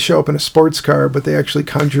figured he'd show up in a sports car, but they actually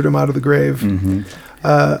conjured him out of the grave. Mm-hmm.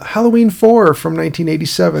 Halloween 4 from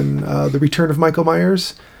 1987, The Return of Michael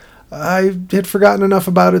Myers. I had forgotten enough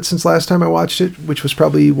about it since last time I watched it, which was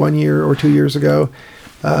probably 1 year or 2 years ago.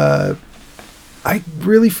 I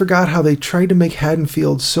really forgot how they tried to make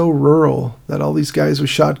Haddonfield so rural that all these guys with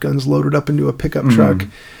shotguns loaded up into a pickup truck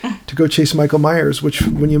to go chase Michael Myers, which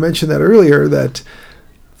when you mentioned that earlier, that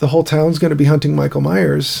the whole town's going to be hunting Michael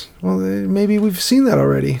Myers, well, maybe we've seen that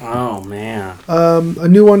already. Oh, man. A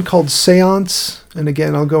new one called Seance, and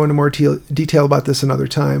again, I'll go into more detail about this another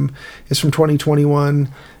time. It's from 2021.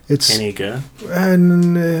 It's Any good? and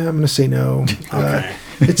I'm going to say no. Okay.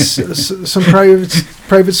 It's some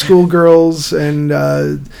private school girls and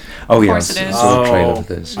Oh, Of yeah. course it is. I saw the trailer Oh,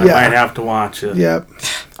 for this. I Yeah. might have to watch it. yeah.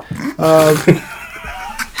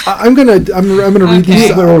 I'm gonna read Okay.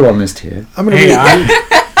 these. We're all honest here. I'm gonna Hey,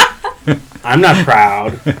 read. I'm not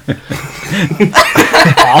proud.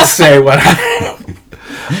 I'll say what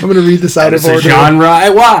I'm gonna read this out it's of a order. genre I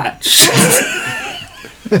watch.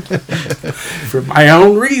 For my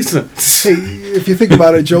own reasons. Hey, if you think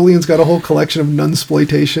about it, Jolene's got a whole collection of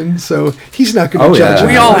nunsploitation, so he's not going to Oh, judge. yeah.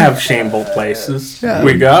 it. We all have shameful places. Yeah.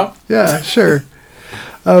 We go. Yeah, sure.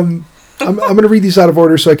 I'm going to read these out of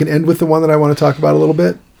order so I can end with the one that I want to talk about a little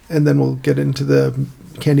bit, and then we'll get into the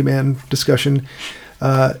Candyman discussion.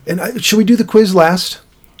 Should we do the quiz last,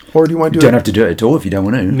 or do you want to You do don't it? have to do it at all if you don't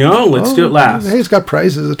want to. No, let's do it last. Hey, it's got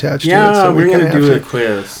prizes attached to it. Yeah, So we're we going kinda to do a have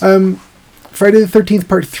quiz. Friday the 13th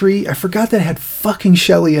Part 3. I forgot that it had fucking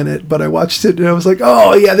Shelley in it, but I watched it and I was like,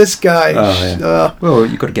 oh yeah, this guy. Oh, yeah. Well,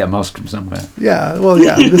 you've got to get a mask from somewhere. Yeah, well,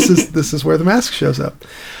 yeah, this is where the mask shows up.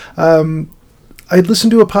 I'd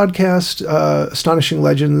listened to a podcast, Astonishing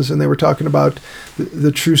Legends, and they were talking about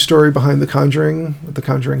the true story behind The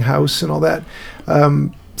Conjuring house and all that.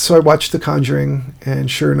 So I watched The Conjuring,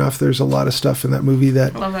 and sure enough, there's a lot of stuff in that movie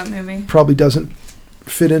that Love that movie. probably doesn't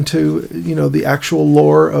fit into, the actual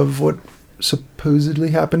lore of what supposedly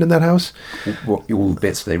happened in that house. What all the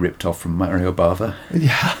bits they ripped off from Mario Bava.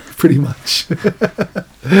 Yeah, pretty much.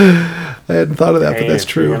 I hadn't thought of that, Hey, but that's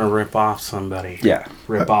if you're true. going to rip off somebody, Yeah.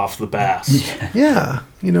 rip off the best. Yeah,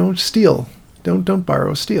 steal. Don't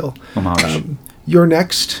borrow, steal. Homage. You're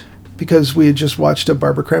Next, because we had just watched a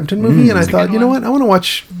Barbara Crampton movie, and I That's a thought, good you know one. what, I want to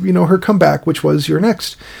watch, her comeback, which was You're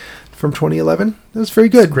Next from 2011. That was very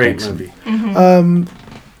good. Great Excellent. movie.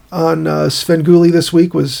 On Sven Gulli this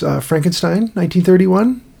week was Frankenstein,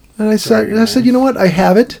 1931, and I said, Very nice. you know what, I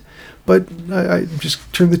have it, but I just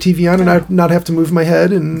turn the TV on and I not have to move my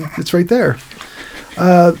head, and it's right there.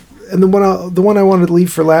 And the one I wanted to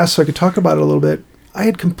leave for last, so I could talk about it a little bit. I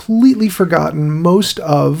had completely forgotten most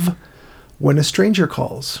of When a Stranger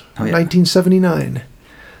Calls, Oh, yeah. 1979.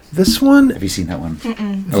 This one, Have you seen that one?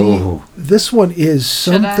 Oh. this one is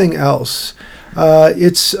Should I? something else.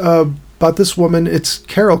 It's about this woman. It's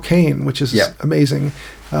Carol Kane, which is Yeah. amazing.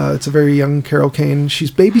 It's a very young Carol Kane.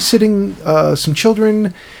 She's babysitting some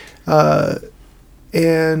children,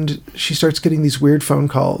 and she starts getting these weird phone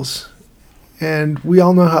calls. And we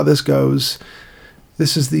all know how this goes.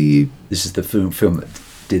 This is the film that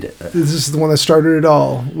did it. one that started it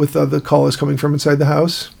all, with the callers coming from inside the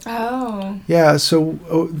house. Oh. Yeah, so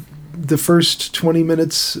the first 20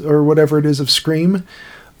 minutes or whatever it is of Scream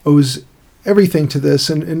owes everything to this,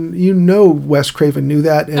 and Wes Craven knew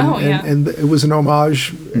that, and, Oh, yeah. and it was an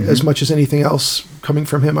homage as much as anything else coming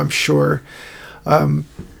from him, I'm sure.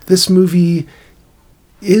 This movie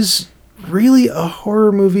is really a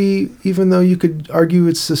horror movie, even though you could argue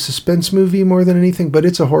it's a suspense movie more than anything, but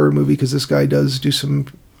it's a horror movie because this guy does do some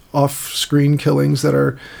off-screen killings that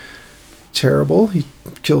are terrible. He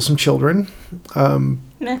kills some children.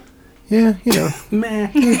 Meh. Yeah, Meh.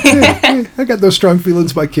 I got those strong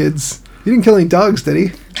feelings about kids. He didn't kill any dogs, did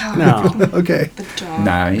he? No. Okay. The dog.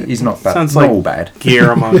 No, he's not that. Sounds not like all bad.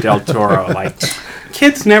 Guillermo del Toro. Like,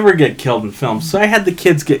 kids never get killed in films, so I had the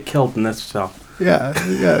kids get killed in this film. Yeah.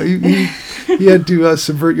 He had to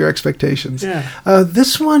subvert your expectations. Yeah.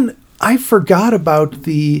 This one, I forgot about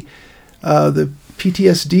the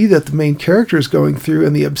PTSD that the main character is going through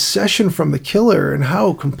and the obsession from the killer and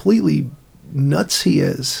how completely nuts he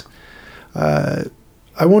is. I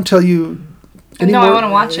won't tell you Any No, I more- wanna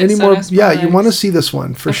watch it, Any so more? no Yeah, you spoilers. want to see this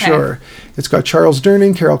one for Okay. sure. It's got Charles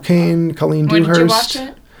Durning, Carol Kane, Colleen Where Dewhurst. did you watch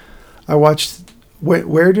it? I watched.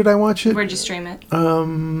 Where did I watch it? Where'd you stream it?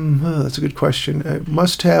 That's a good question. It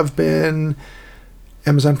must have been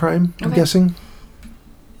Amazon Prime. I'm Okay. guessing.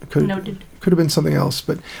 Could Noted. have been something else,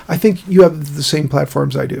 but I think you have the same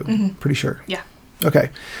platforms I do. Pretty sure. Yeah. Okay,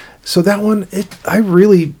 so that one, I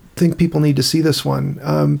really think people need to see this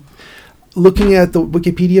one. Looking at the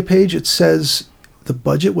Wikipedia page, it says the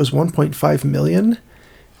budget was 1.5 million,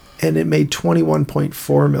 and it made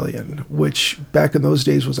 21.4 million, which back in those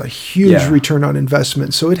days was a huge Yeah. return on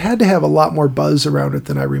investment. So it had to have a lot more buzz around it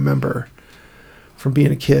than I remember from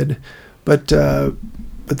being a kid. But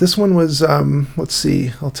this one was, let's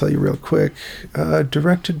see, I'll tell you real quick.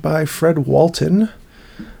 Directed by Fred Walton.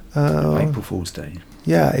 April Fool's Day.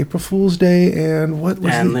 Yeah, April Fool's Day, and what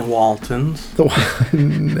was And the Waltons. the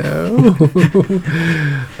one? No.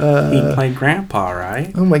 He played Grandpa,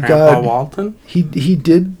 right? Oh my Grandpa God. Walton? He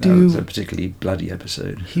did That was a do. particularly bloody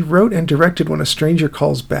episode. He wrote and directed When a Stranger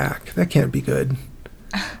Calls Back. That can't be good.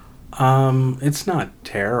 It's not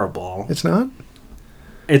terrible. It's not.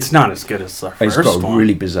 It's not as good as the It's first got a one.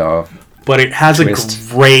 really bizarre. But it has twist.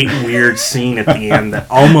 a great weird scene at the end that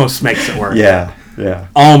almost makes it work. Yeah.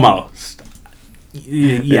 Almost.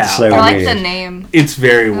 Yeah. It's so I like weird. the name. It's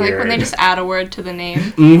very I like weird. when they just add a word to the name.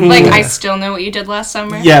 Mhm. Like, I still know what you did last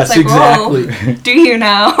summer. Yes, It's like, exactly. whoa, do you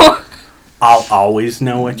now? I'll always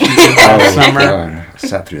know what you did last Oh, summer. God. I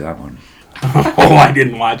sat through that one. Oh, I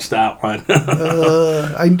didn't watch that one.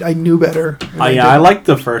 I knew better. Oh, yeah, I liked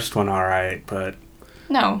the first one all right, but...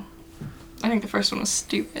 No. I think the first one was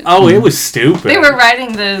stupid. Oh, it was stupid. They were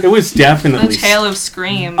writing It the was definitely... tale of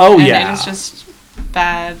Scream. Oh, and yeah. it was just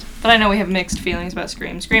bad. But I know we have mixed feelings about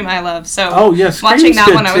Scream. Scream I love, so Oh, yeah, Scream's watching that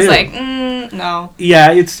good, one I was too. like, no.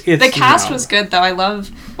 Yeah, it's The cast no. was good though. I love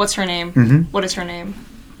what's her name? Mhm. What is her name?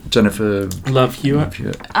 Jennifer Love Hewitt. Love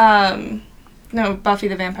Hewitt. No, Buffy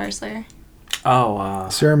the Vampire Slayer. Oh,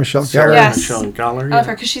 Sarah Michelle Sarah Gellar. Yes. Michelle Gellar. I love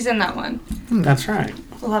her Yeah. because she's in that one. That's right.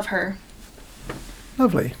 Love her.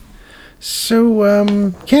 Lovely. So,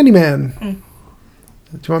 Candyman. Mm.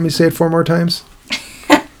 Do you want me to say it 4 more times?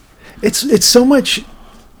 It's so much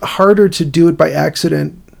harder to do it by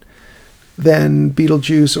accident than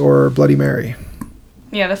Beetlejuice or Bloody Mary.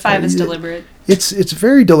 Yeah, the 5 is yeah. deliberate. It's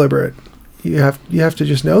very deliberate. You have to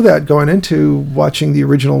just know that going into watching the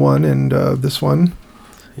original one and this one.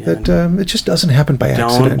 Yeah. That it just doesn't happen by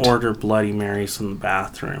accident. Don't order Bloody Marys in the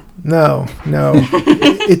bathroom. No.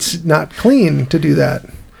 It's not clean to do that.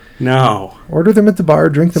 No. Order them at the bar,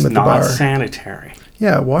 drink them It's at the not bar. sanitary.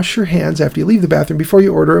 Yeah, wash your hands after you leave the bathroom before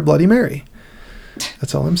you order a Bloody Mary.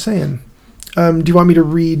 That's all I'm saying. Do you want me to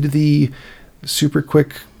read the super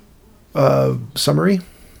quick summary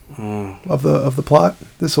of the plot?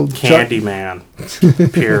 This will Candyman.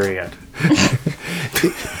 Period.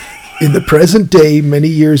 In the present day, many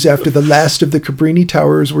years after the last of the Cabrini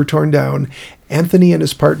Towers were torn down, Anthony and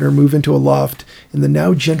his partner move into a loft in the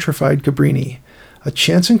now gentrified Cabrini. A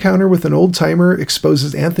chance encounter with an old-timer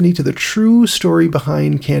exposes Anthony to the true story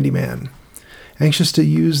behind Candyman. Anxious to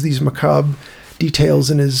use these macabre details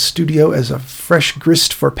in his studio as a fresh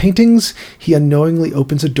grist for paintings, he unknowingly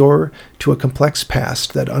opens a door to a complex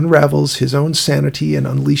past that unravels his own sanity and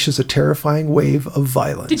unleashes a terrifying wave of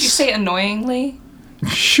violence. Did you say annoyingly?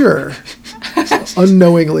 Sure.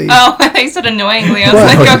 Unknowingly. Oh, I thought you said annoyingly. I was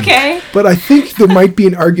Well, like, okay. But I think there might be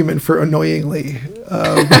an argument for annoyingly.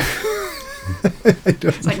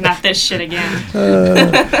 It's like, not this shit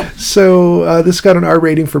again. So this got an R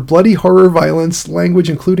rating for bloody horror, violence, language,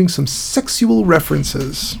 including some sexual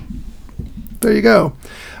references. There you go.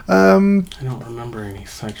 I don't remember any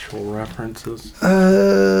sexual references.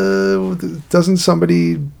 Doesn't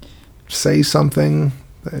somebody say something?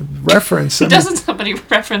 Reference. I mean, Doesn't somebody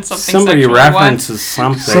reference something Somebody sexual references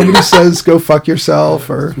something. somebody says "go fuck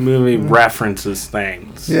yourself" or This movie references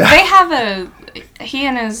things. yeah. They have he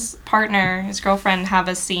and his partner, his girlfriend, have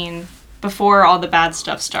a scene before all the bad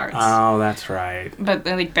stuff starts. Oh, that's right. But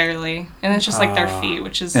they, like, barely. And it's just like their feet,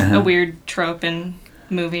 which is Uh-huh. a weird trope in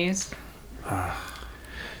movies.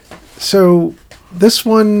 So this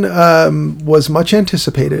one was much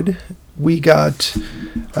anticipated. We got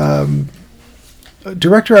a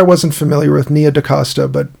director I wasn't familiar with, Nia DaCosta,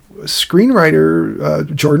 but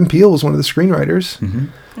screenwriter Jordan Peele was one of the screenwriters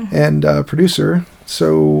and producer.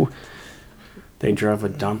 So They drove a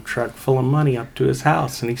dump truck full of money up to his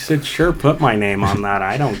house, and he said, "Sure, put my name on that.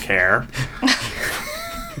 I don't care."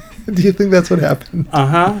 do you think that's what happened?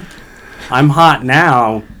 I'm hot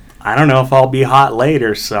now. I don't know if I'll be hot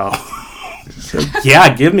later, so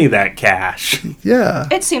Yeah, give me that cash. Yeah.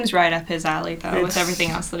 It seems right up his alley, though, with It's- everything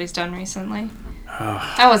else that he's done recently.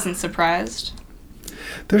 I wasn't surprised.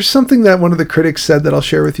 There's something that one of the critics said that I'll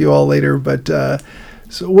share with you all later, but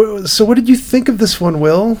so what did you think of this one,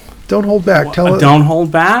 Will? Don't hold back. Tell us. Don't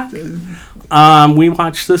hold back. We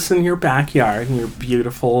watched this in your backyard, in your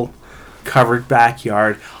beautiful covered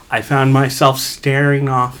backyard. I found myself staring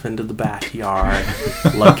off into the backyard,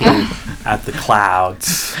 looking at the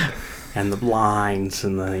clouds and the blinds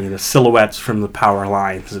and the silhouettes from the power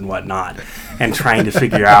lines and whatnot, and trying to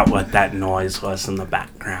figure out what that noise was in the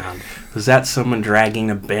background. Was that someone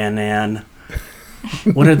dragging a bin in?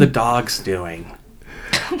 What are the dogs doing?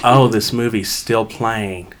 Oh, this movie's still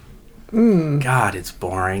playing. God, it's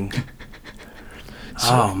boring.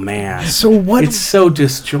 Oh man. So what? It's so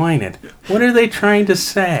disjointed. What are they trying to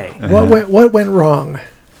say? What went wrong?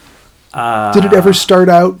 Did it ever start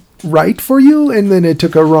out right for you, and then it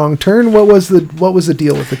took a wrong turn? What was the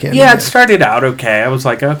deal with the Candyman? Yeah, it started out okay. I was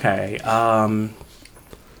like, okay.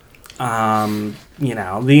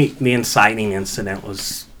 The inciting incident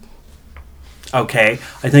was okay.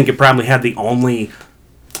 I think it probably had the only.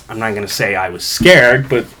 I'm not going to say I was scared,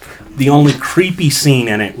 but the only creepy scene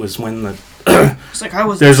in it was when It's like I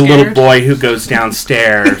was. there's a little boy who goes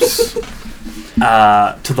downstairs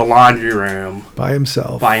to the laundry room by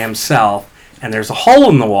himself. And there's a hole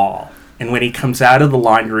in the wall. And when he comes out of the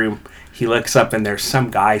laundry room, he looks up and there's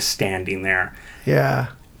some guy standing there. Yeah.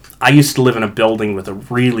 I used to live in a building with a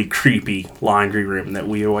really creepy laundry room that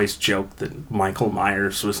we always joked that Michael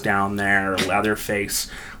Myers was down there, or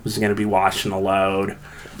Leatherface was going to be washing a load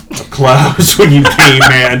of clothes when you came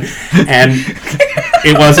in, and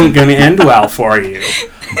it wasn't going to end well for you.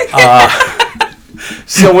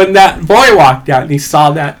 So when that boy walked out and he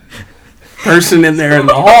saw that person in there in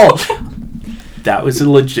the hall, that was a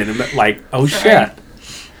legitimate, like, oh shit.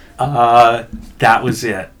 That was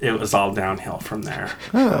it. It was all downhill from there.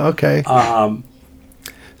 Oh, okay.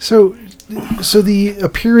 So the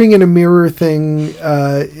appearing in a mirror thing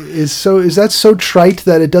is that so trite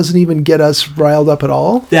that it doesn't even get us riled up at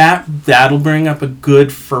all? That'll bring up a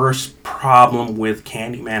good first problem with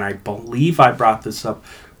Candyman. I believe I brought this up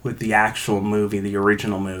with the actual movie, the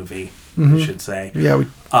original movie, I should say. Yeah, we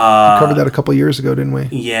covered that a couple years ago, didn't we?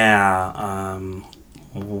 Yeah,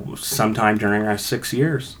 sometime during our 6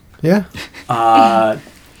 years. Yeah.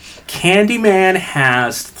 Candyman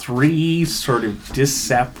has three sort of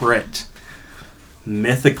disseparate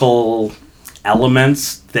mythical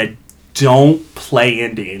elements that don't play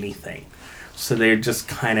into anything. So they're just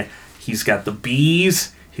kind of, he's got the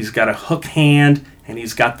bees, he's got a hook hand, and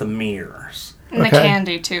he's got the mirrors. And Okay. the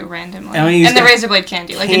candy, too, randomly. I mean, and the got razor blade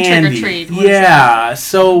candy, like in Trick or Treat. Yeah,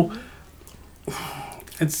 so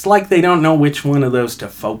it's like they don't know which one of those to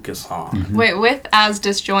focus on. Wait, with as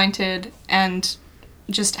disjointed and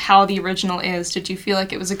just how the original is, did you feel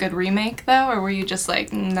like it was a good remake, though? Or were you just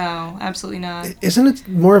like, no, absolutely not? Isn't it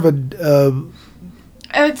more of a...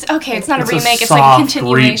 It's okay, it's not It's a a remake, it's like a soft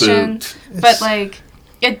continuation. reboot. But, like,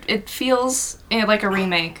 it feels like a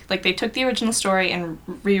remake. Like, they took the original story and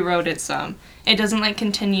rewrote it some. It doesn't, like,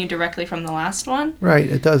 continue directly from the last one. Right,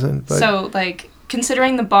 it doesn't. But So, like,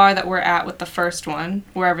 considering the bar that we're at with the first one,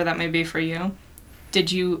 wherever that may be for you,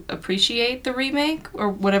 did you appreciate the remake or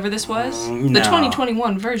whatever this was? The No.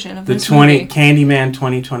 2021 version of The this movie. Candyman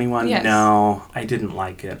 2021. Yes. No, I didn't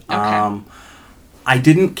like it. Okay. I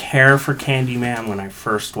didn't care for Candyman when I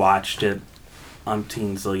first watched it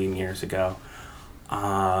umpteen zillion years ago,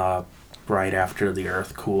 right after the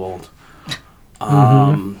Earth cooled.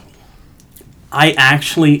 I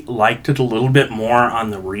actually liked it a little bit more on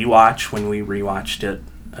the rewatch when we rewatched it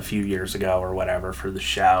a few years ago or whatever for the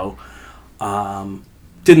show.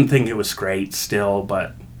 Didn't think it was great still,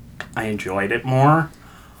 but I enjoyed it more.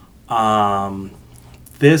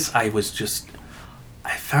 This, I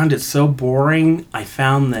found it so boring. I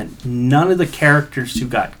found that none of the characters who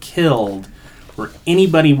got killed were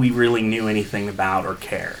anybody we really knew anything about or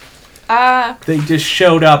cared. They just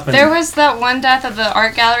showed up and... There was that one death of the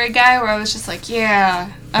art gallery guy where I was just like,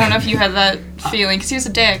 yeah. I don't know if you had that feeling, because he was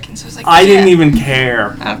a dick. And so I was like, I yeah. didn't even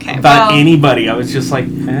care Okay, about well- anybody. I was just like,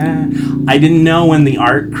 I didn't know when the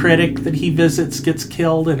art critic that he visits gets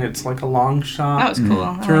killed and it's like a long shot That was cool.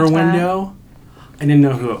 I through a liked that. window. I didn't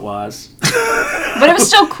know who it was. But it was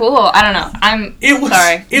still cool. I don't know. It was,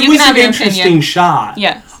 sorry. It You was can have an your interesting opinion. shot.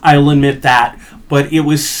 Yes. I'll admit that. But it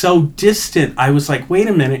was so distant. I was like, wait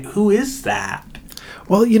a minute, who is that?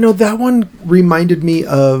 well, that one reminded me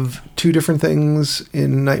of two different things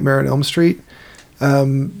in Nightmare on Elm Street,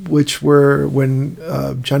 which were when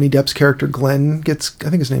Johnny Depp's character Glenn I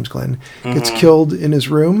think his name's Glenn, gets killed in his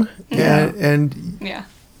room, Yeah. and Yeah.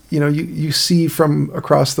 you see from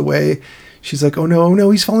across the way, she's like, oh no,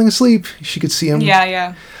 he's falling asleep. She could see him.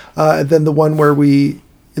 Yeah. And then the one where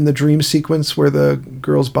in the dream sequence where the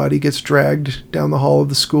girl's body gets dragged down the hall of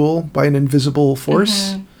the school by an invisible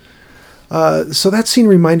force. So that scene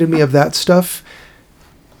reminded me of that stuff.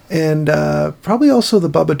 And probably also the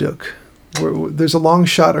Babadook, where there's a long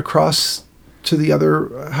shot across to the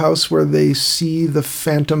other house where they see the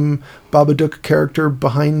phantom Babadook character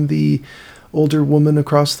behind the older woman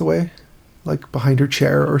across the way, like behind her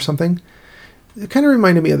chair or something. It kind of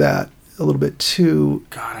reminded me of that a little bit too.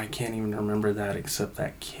 God, I can't even remember that except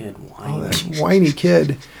that kid whining. Oh, that whiny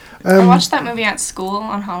kid. I watched that movie at school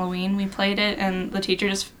on Halloween. We played it, and the teacher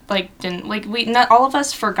just didn't not all of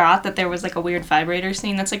us forgot that there was like a weird vibrator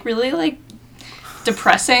scene that's like really like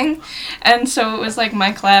depressing, and so it was like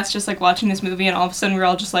my class just like watching this movie, and all of a sudden we were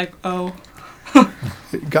all just like, oh.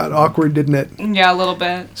 It got awkward, didn't it? Yeah, a little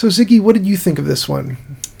bit. So Ziggy, what did you think of this one?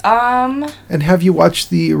 And have you watched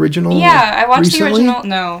the original? Yeah, I watched recently? the original.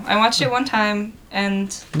 No, I watched it one time, and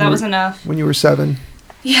that was enough. When you were 7.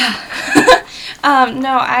 Yeah.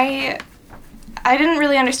 No, I didn't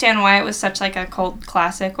really understand why it was such like a cult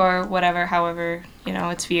classic or whatever, however,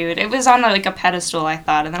 it's viewed. It was on like a pedestal, I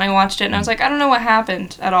thought, and then I watched it and I was like, I don't know what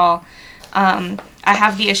happened at all. I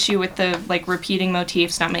have the issue with the like repeating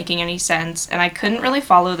motifs not making any sense, and I couldn't really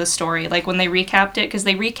follow the story. Like when they recapped it, because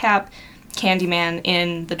they recap Candyman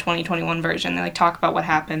in the 2021 version, they like talk about what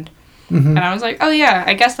happened. And I was like, oh yeah,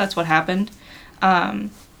 I guess that's what happened.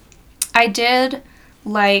 I did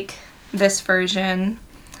like this version.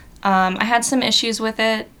 I had some issues with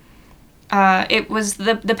it. It was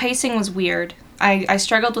the pacing was weird. I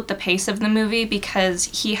struggled with the pace of the movie because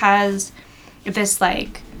he has this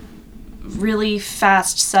like really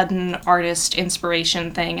fast, sudden artist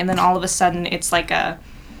inspiration thing, and then all of a sudden it's like a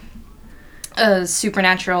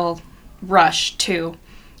supernatural rush too,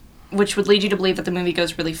 which would lead you to believe that the movie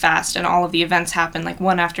goes really fast and all of the events happen like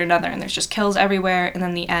one after another, and there's just kills everywhere, and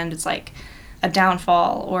then the end it's like a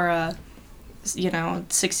downfall or a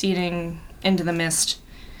succeeding into the mist.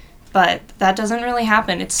 But that doesn't really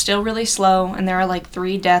happen. It's still really slow, and there are like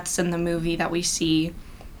 3 deaths in the movie that we see.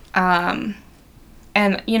 And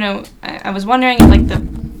I was wondering if like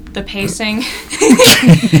the pacing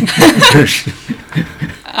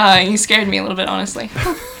you scared me a little bit, honestly.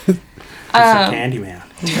 It's a Candyman.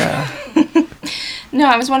 Yeah. No,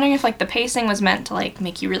 I was wondering if like the pacing was meant to like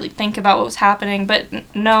make you really think about what was happening, but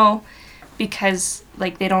no, because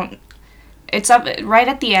like they don't. It's up right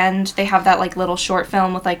at the end. They have that like little short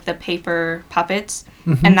film with like the paper puppets,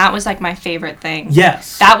 and that was like my favorite thing.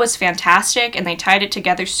 Yes, that was fantastic, and they tied it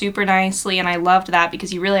together super nicely, and I loved that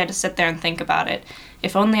because you really had to sit there and think about it.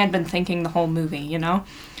 If only I'd been thinking the whole movie,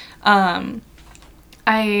 I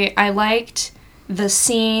liked the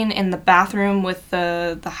scene in the bathroom with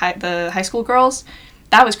the high school girls.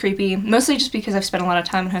 That was creepy, mostly just because I've spent a lot of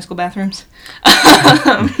time in high school bathrooms.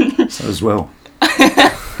 So as well.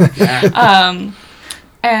 Yeah.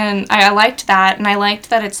 And I liked that, and I liked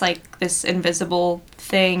that it's like this invisible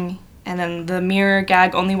thing, and then the mirror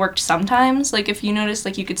gag only worked sometimes. Like if you notice,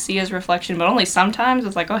 like you could see his reflection, but only sometimes.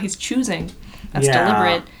 It's like, oh, he's choosing. That's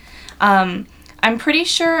deliberate. I'm pretty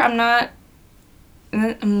sure I'm not.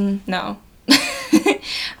 No.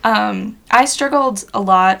 I struggled a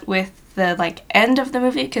lot with the like end of the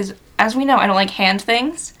movie because, as we know, I don't like hand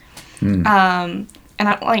things, and I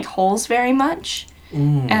don't like holes very much.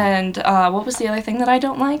 And what was the other thing that I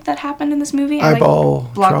don't like that happened in this movie? Eyeball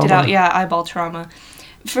I blocked trauma. it out. Yeah, eyeball trauma.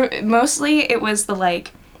 For mostly, it was the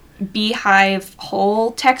like beehive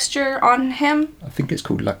hole texture on him. I think it's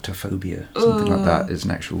called lactophobia. Something like that is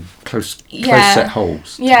an actual close Yeah. set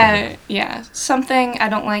holes. Yeah. Something I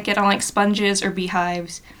don't like it. I don't like sponges or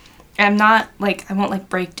beehives. I'm not like I won't like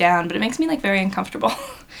break down, but it makes me like very uncomfortable.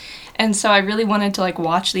 And so I really wanted to like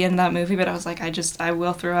watch the end of that movie, but I was like, I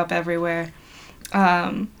will throw up everywhere.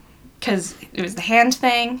 Because it was the hand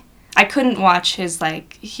thing. I couldn't watch his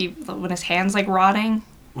like when his hand's like rotting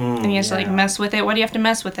and he has to like mess with it. Why do you have to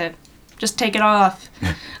mess with it? Just take it off.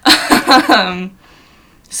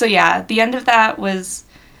 So yeah, the end of that was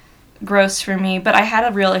gross for me, but I had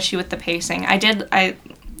a real issue with the pacing. I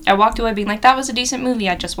walked away being like, that was a decent movie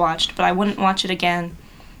I just watched, but I wouldn't watch it again.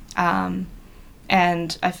 And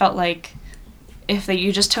I felt like if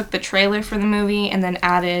you just took the trailer for the movie and then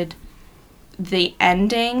added the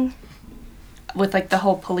ending with like the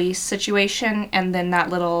whole police situation and then that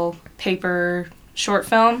little paper short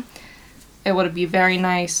film, it would be a very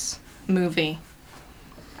nice movie.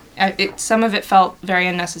 Some of it felt very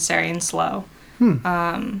unnecessary and slow. But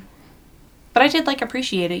I did like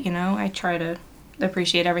appreciate it, I try to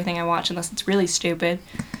appreciate everything I watch unless it's really stupid.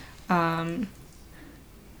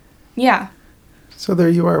 Yeah. So there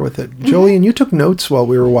you are with it. Jolien, you took notes while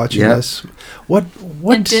we were watching Yeah. this. What?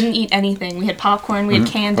 And didn't eat anything. We had popcorn. We had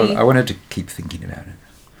candy. Well, I wanted to keep thinking about it.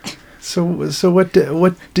 So what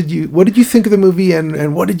did you think of the movie,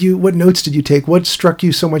 and what notes did you take? What struck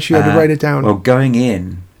you so much you had to write it down? Well, going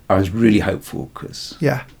in, I was really hopeful because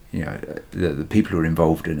Yeah. the people who were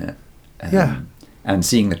involved in it. Yeah. And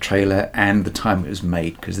seeing the trailer and the time it was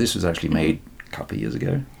made, because this was actually made a couple of years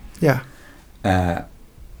ago. Yeah.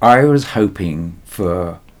 I was hoping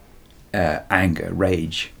for anger,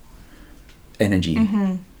 rage, energy.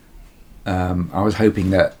 I was hoping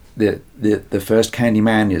that the first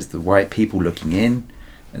Candyman is the white people looking in,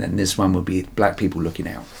 and then this one will be black people looking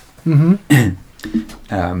out.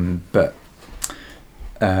 But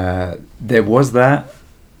there was that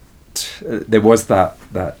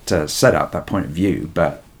setup, that point of view,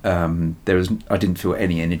 but I didn't feel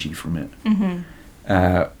any energy from it.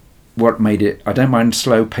 What made it, I don't mind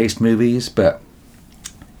slow-paced movies, but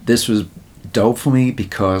this was dull for me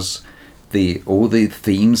because all the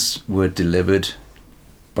themes were delivered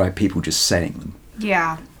by people just saying them.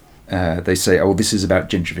 Yeah. They say, oh, this is about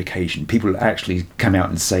gentrification. People actually come out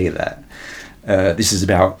and say that. This is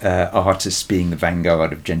about artists being the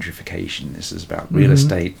vanguard of gentrification. This is about real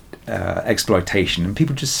estate exploitation. And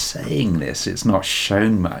people just saying this. It's not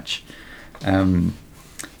shown much.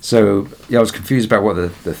 So I was confused about what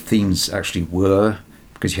the themes actually were,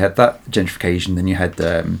 because you had that gentrification, then you had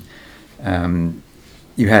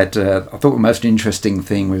I thought the most interesting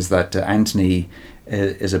thing was that Anthony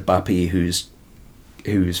is a Buppy who's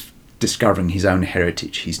discovering his own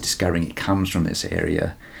heritage. He's discovering it comes from this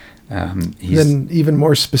area. Then even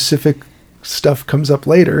more specific stuff comes up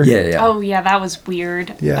later. Yeah. Oh yeah, that was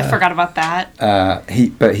weird. Yeah. I forgot about that.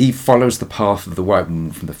 He follows the path of the white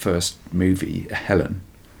woman from the first movie, Helen.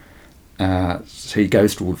 So he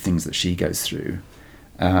goes through all the things that she goes through.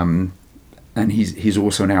 And he's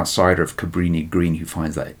also an outsider of Cabrini Green, who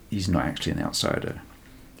finds that he's not actually an outsider.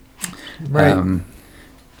 Right.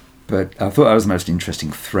 But I thought that was the most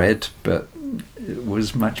interesting thread, but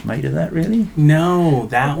was much made of that, really? No,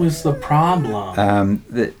 that was the problem.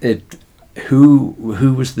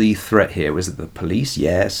 Who was the threat here? Was it the police?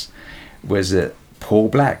 Yes. Was it poor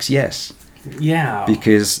blacks? Yes. Yeah.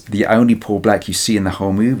 Because the only poor black you see in the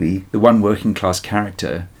whole movie, the one working class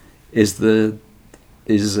character, is Burke,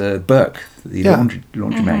 the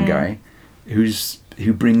laundryman guy,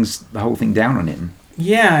 who brings the whole thing down on him.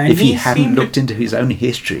 Yeah. And If he hadn't looked into his own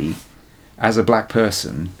history as a black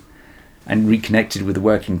person and reconnected with the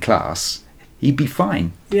working class, he'd be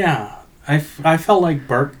fine. Yeah. I felt like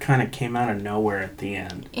Burke kind of came out of nowhere at the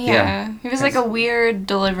end. Yeah. It was like a weird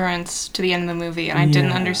deliverance to the end of the movie, and I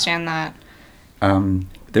didn't understand that.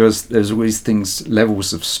 There's always things,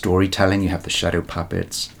 levels of storytelling. You have the shadow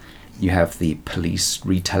puppets. You have the police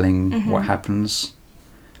retelling what happens.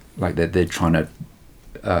 Like they're trying to,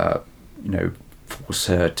 force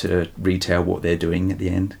her to retell what they're doing at the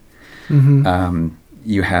end.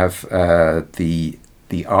 You have the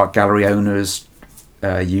art gallery owners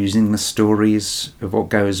using the stories of what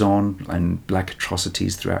goes on and black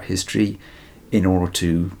atrocities throughout history in order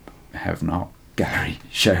to have an art gallery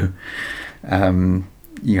show.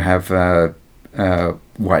 You have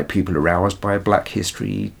white people aroused by black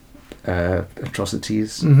history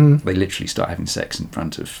atrocities. They literally start having sex in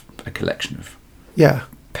front of a collection of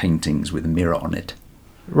paintings with a mirror on it.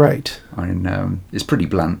 Right. And it's pretty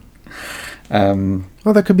blunt.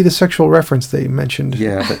 Well, that could be the sexual reference they mentioned.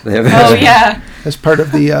 Yeah, but they have as part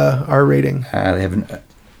of the R rating. They have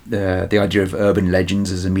the idea of urban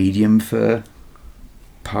legends as a medium for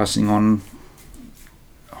passing on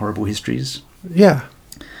horrible histories. Yeah.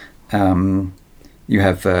 You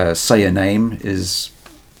have Say Your Name is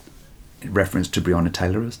in reference to Breonna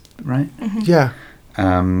Taylor, right? Yeah.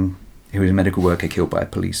 Who was a medical worker killed by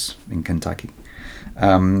police in Kentucky.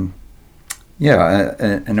 And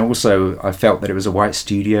also I felt that it was a white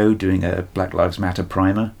studio doing a Black Lives Matter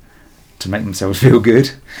primer to make themselves feel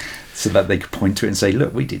good, so that they could point to it and say,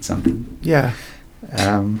 "Look, we did something." Yeah.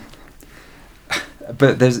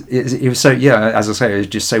 But it was so, as I say, it was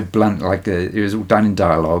just so blunt. Like it was all done in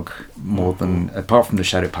dialogue more than, apart from the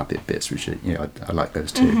shadow puppet bits, which I like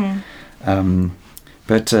those too.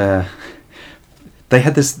 But they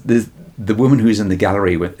had the woman who's in the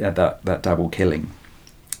gallery with that double killing.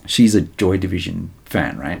 She's a Joy Division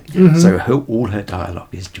fan, right? So all her dialogue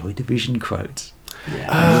is Joy Division quotes.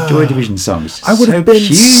 Yeah. Joy Division songs. I would have been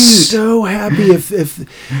cute. so happy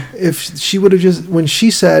if she would have just, when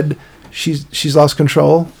she said she's lost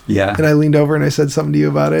control. Yeah. And I leaned over and I said something to you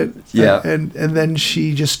about it. Yeah. And then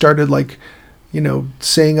she just started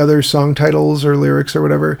saying other song titles or lyrics or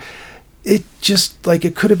whatever. it just, like,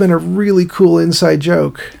 it could have been a really cool inside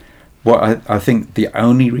joke. Well, I think the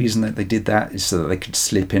only reason that they did that is so that they could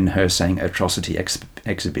slip in her saying atrocity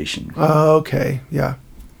exhibition. Oh, okay, yeah.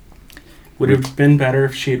 Would it have been better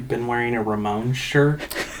if she had been wearing a Ramones shirt?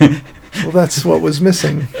 Well, that's what was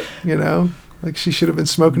missing, you know? Like, she should have been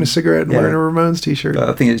smoking a cigarette and wearing a Ramones t-shirt. But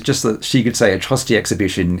I think it's just that she could say atrocity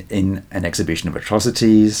exhibition in an exhibition of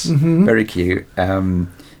atrocities. Mm-hmm. Very cute.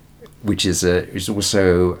 Which is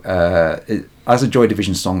also as a Joy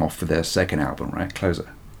Division song off for their second album, right? Closer.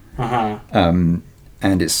 Uh-huh.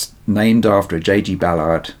 And it's named after a J.G.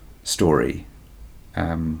 Ballard story,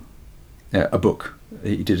 a book.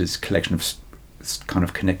 He did his collection of kind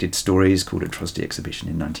of connected stories called Atrocity Exhibition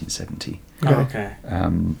in 1970. Okay.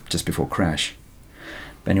 Just before Crash.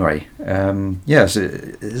 But anyway, so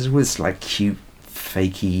it was like cute,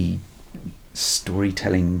 fakey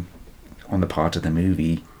storytelling on the part of the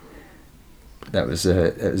movie. It was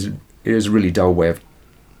a really dull way of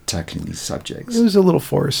tackling these subjects. It was a little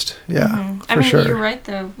forced, yeah, I for mean, sure. you're right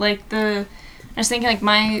though. Like I was thinking, like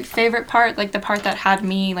my favorite part, like the part that had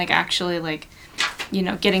me like actually like, you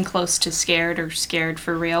know, getting close to scared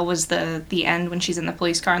for real was the end when she's in the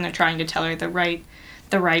police car and they're trying to tell her the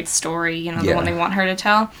right story, you know, the one they want her to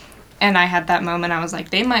tell. And I had that moment. I was like,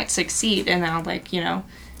 they might succeed, and now like, you know.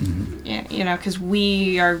 Mm-hmm. Yeah, you know, because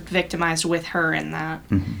we are victimized with her in that.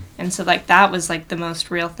 Mm-hmm. And so, like, that was, like, the most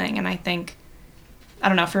real thing. And I think, I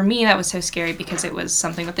don't know, for me, that was so scary because it was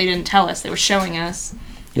something that they didn't tell us. They were showing us.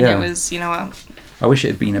 Yeah. And it was, you know... I wish it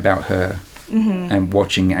had been about her and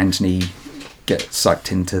watching Anthony get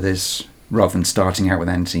sucked into this rather than starting out with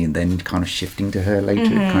Anthony and then kind of shifting to her later.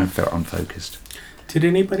 It kind of felt unfocused. Did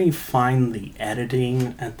anybody find the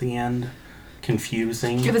editing at the end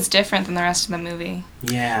confusing? It was different than the rest of the movie.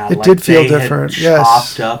 Yeah, It like did feel they had different,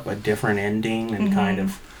 yes. chopped up a different ending and kind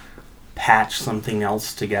of patched something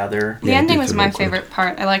else together. The Yeah, it ending did was feel my awkward. favorite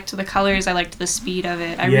part. I liked the colors. I liked the speed of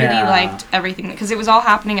it. I Yeah. really liked everything because it was all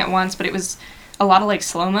happening at once, but it was a lot of like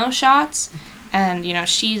slow-mo shots. And, you know,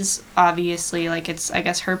 she's obviously, like, it's, I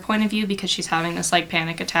guess, her point of view because she's having this, like,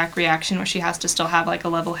 panic attack reaction where she has to still have, like, a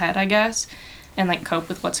level head, I guess, and, like, cope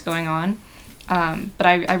with what's going on. But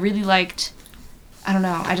I really liked, I don't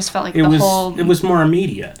know, I just felt like It whole... was more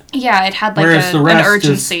immediate. Yeah, it had, like, Whereas the an rest,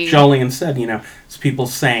 urgency. as Jolien said, you know, it's people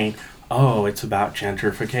saying, oh, it's about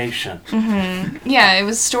gentrification. Yeah, it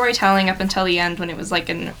was storytelling up until the end when it was, like,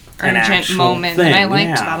 an An urgent actual moment, thing. and I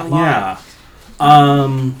liked Yeah, that a lot.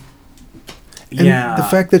 Yeah. And Yeah. the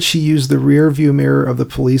fact that she used the rear view mirror of the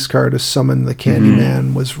police car to summon the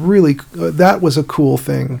Candyman was really, that was a cool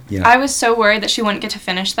thing. Yeah. I was so worried that she wouldn't get to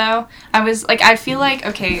finish, though. I was, like, I feel like,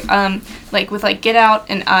 okay, like, with, like, Get Out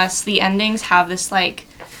and Us, the endings have this, like,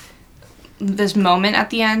 this moment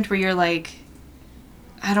at the end where you're, like,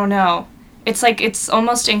 I don't know. It's, like, it's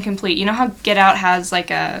almost incomplete. You know how Get Out has, like,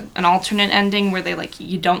 an alternate ending where they, like,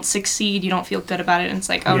 you don't succeed, you don't feel good about it, and it's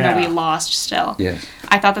like, oh, Yeah. no, we lost still. Yeah.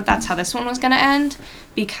 I thought that that's how this one was going to end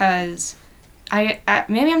because I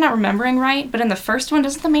maybe I'm not remembering right, but in the first one,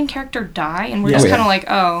 doesn't the main character die? And we're Yeah. just Oh, yeah. kind of like,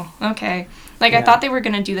 oh, okay. Like, I Yeah. thought they were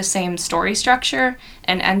going to do the same story structure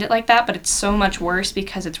and end it like that, but it's so much worse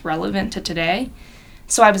because it's relevant to today.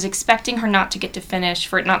 So I was expecting her not to get to finish,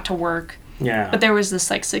 for it not to work. Yeah. But there was this,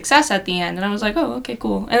 like, success at the end, and I was like, oh, okay,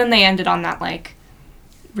 cool. And then they ended on that, like,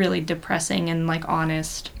 really depressing and, like,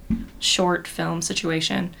 honest short film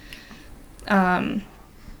situation.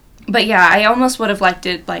 But yeah, I almost would have liked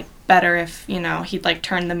it, like, better if, you know, he'd, like,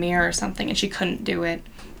 turned the mirror or something and she couldn't do it.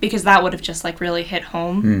 Because that would have just, like, really hit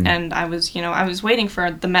home. And I was, you know, I was waiting for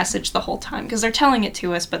the message the whole time. Because they're telling it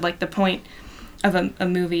to us, but, like, the point of a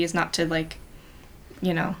movie is not to, like,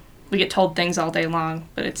 you know, we get told things all day long.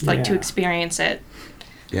 But it's, like, to Yeah. experience it.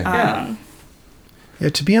 Yeah. Yeah,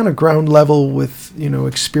 to be on a ground level with, you know,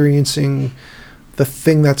 experiencing the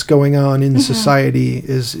thing that's going on in society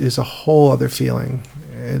is a whole other feeling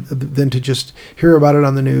than to just hear about it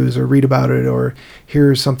on the news or read about it or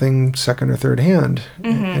hear something second or third hand.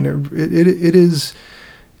 And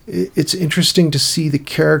it's interesting to see the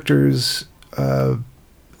characters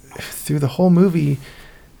through the whole movie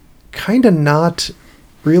kind of not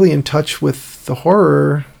really in touch with the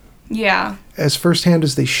horror Yeah. as firsthand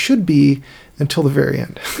as they should be until the very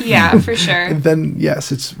end. Yeah, for sure. And then,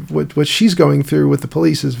 yes, it's what she's going through with the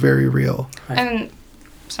police is very real. And,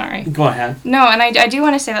 sorry. Go ahead. No, and I do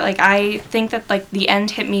want to say that, like, I think that, like, the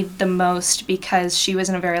end hit me the most because she was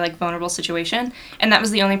in a very, like, vulnerable situation, and that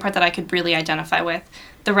was the only part that I could really identify with.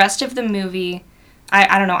 The rest of the movie,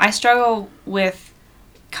 I don't know, I struggle with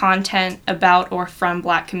content about or from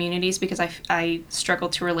Black communities because I struggle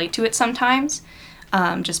to relate to it sometimes,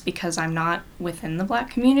 just because I'm not within the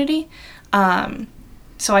Black community.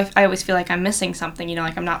 so I always feel like I'm missing something, you know,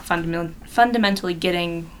 like I'm not fundamentally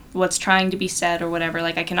getting what's trying to be said or whatever.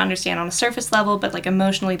 Like I can understand on a surface level, but like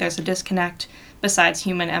emotionally there's a disconnect besides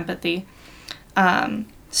human empathy.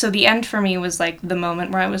 So the end for me was like the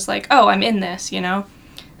moment where I was like, oh, I'm in this, you know?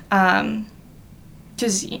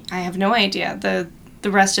 Because I have no idea.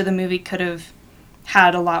 The rest of the movie could have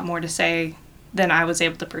had a lot more to say than I was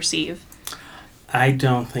able to perceive. I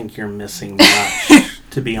don't think you're missing much,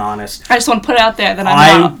 to be honest. I just want to put it out there that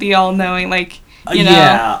I'm not the all-knowing, like, you know.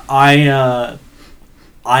 Yeah,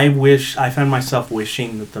 I found myself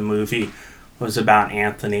wishing that the movie was about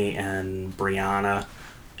Anthony and Brianna,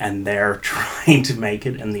 and they're trying to make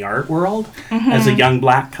it in the art world as a young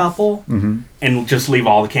black couple, and just leave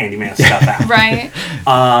all the Candyman stuff out. Right.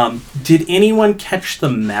 Did anyone catch the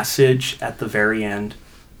message at the very end?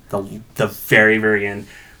 The very, very end?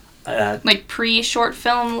 Like pre-short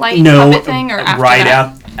film light puppet thing, or after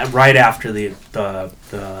that? Right after the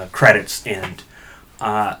credits end.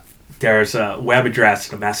 There's a web address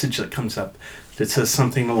and a message that comes up that says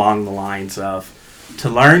something along the lines of, to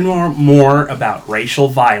learn more about racial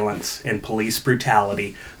violence and police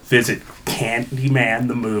brutality, visit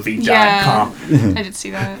CandymanTheMovie.com. Yeah, I did see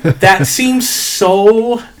that. That seems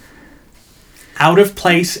so out of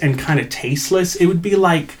place and kind of tasteless. It would be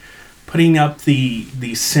like putting up the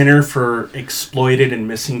Center for Exploited and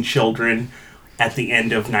Missing Children at the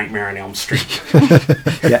end of Nightmare on Elm Street.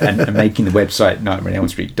 Yeah, and making the website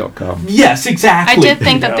nightmareonelmstreet.com. Yes, exactly. I did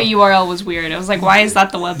think that the URL was weird. I was like, why is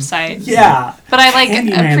that the website? Yeah. But I like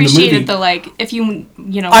Candyman, appreciated the like, if you want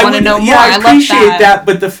to know more, I I love appreciate that.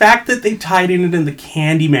 but the fact that they tied in the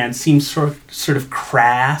Candyman seems sort of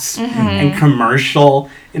crass and commercial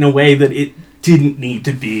in a way that it didn't need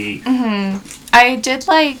to be. I did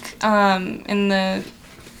like in the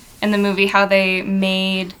movie how they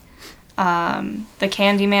made the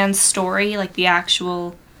Candyman story, like the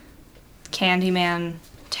actual Candyman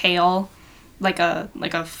tale, like a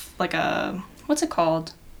what's it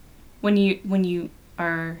called when you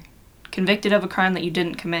are convicted of a crime that you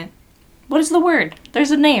didn't commit? What is the word?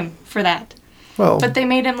 There's a name for that. Well, But they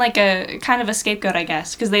made him like a kind of a scapegoat, I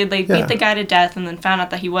guess, because they beat the guy to death and then found out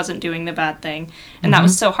that he wasn't doing the bad thing, and that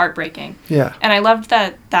was so heartbreaking. Yeah. And I loved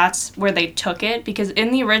that that's where they took it, because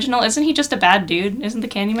in the original, isn't he just a bad dude? Isn't the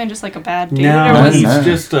Candyman just like a bad dude? No, Or he's No.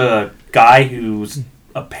 just a guy who's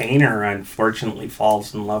a painter, unfortunately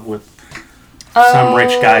falls in love with some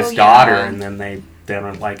rich guy's daughter, and then they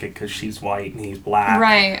don't like it because she's white and he's black.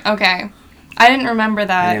 Right, okay. I didn't remember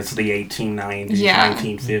that. And it's the 1890s, Yeah.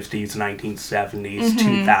 1950s, 1970s,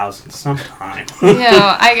 2000s, sometime.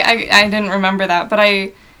 I didn't remember that, but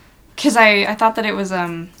because I thought that it was,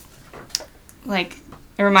 like,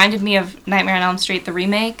 it reminded me of Nightmare on Elm Street, the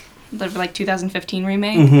remake, the, like, 2015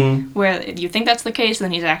 remake, where you think that's the case, and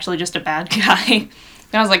then he's actually just a bad guy. And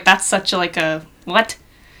I was like, that's such a what?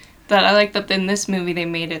 But I like that in this movie they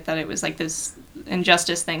made it that it was, like, this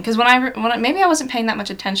injustice thing. Because when maybe I wasn't paying that much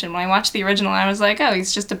attention. When I watched the original, I was like, oh,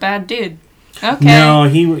 he's just a bad dude. Okay. No,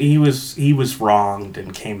 he was wronged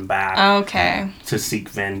and came back Okay. to seek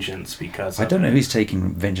vengeance because I of don't know it. who he's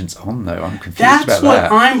taking vengeance on, though. I'm confused That's about what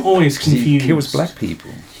that. I'm always 'Cause he confused. kills black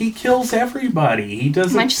people. He kills everybody. He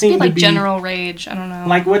doesn't Might just seem be like to be general rage. I don't know.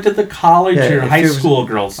 like, what did the college Yeah, or if high it was- school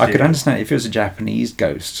girls do? I could understand if it was a Japanese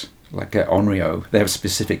ghost, like Onryo. They have a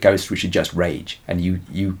specific ghost which is just rage, and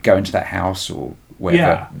you go into that house or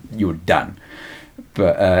wherever, you're done.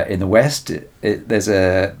 But in the West, they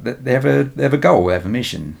have a goal, they have a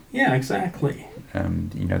mission. Yeah, exactly.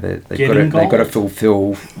 They've got Getting to gold.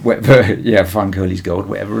 fulfill whatever, find Curly's gold,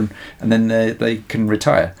 whatever, and then they can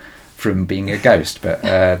retire from being a ghost. But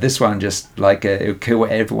this one just like it'll kill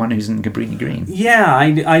everyone who's in Cabrini Green. Yeah,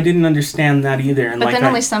 I didn't understand that either. And but like then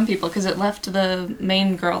only some people, because it left the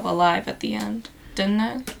main girl alive at the end, didn't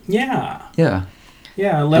it? yeah,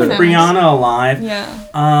 Yeah, it left But- Brianna alive. Yeah.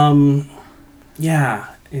 Yeah,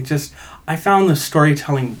 I found the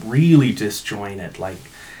storytelling really disjointed. Like,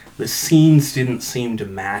 the scenes didn't seem to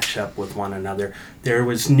match up with one another. There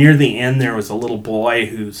was, near the end, there was a little boy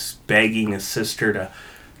who's begging his sister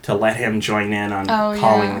to let him join in on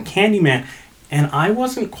calling the Candyman. And I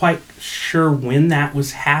wasn't quite sure when that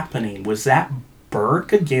was happening. Was that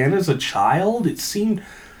Burke again as a child? It seemed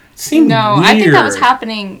No, weird. I think that was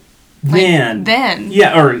happening then.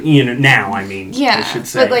 Yeah, or now, I mean, I should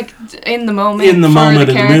say. but like in the moment, In the for moment the of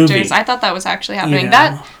the characters, movie. I thought that was actually happening. Yeah.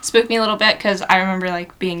 That spooked me a little bit because I remember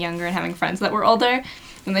like being younger and having friends that were older,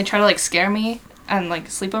 and they try to like scare me and like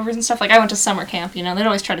sleepovers and stuff. Like I went to summer camp, they'd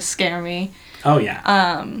always try to scare me. Oh,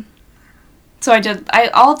 yeah. So I did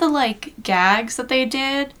all the like gags that they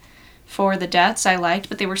did for the deaths I liked,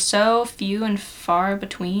 but they were so few and far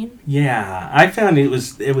between. Yeah, I found it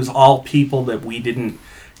was all people that we didn't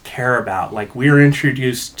care about. Like, we were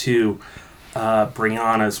introduced to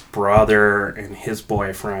Brianna's brother and his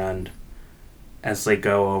boyfriend as they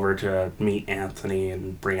go over to meet Anthony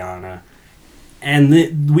and Brianna.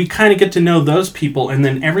 And we kind of get to know those people, and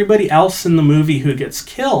then everybody else in the movie who gets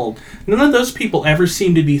killed, none of those people ever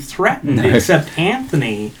seem to be threatened except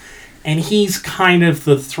Anthony. And he's kind of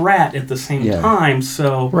the threat at the same time,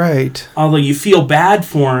 so... Right. Although you feel bad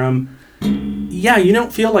for him, yeah, you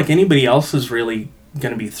don't feel like anybody else is really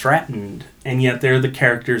going to be threatened. And yet they're the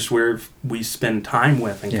characters where we spend time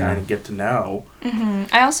with and kind of get to know. Mm-hmm.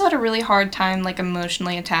 I also had a really hard time, like,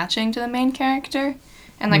 emotionally attaching to the main character.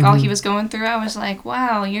 And, like, all he was going through, I was like,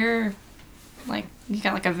 wow, you're... Like, you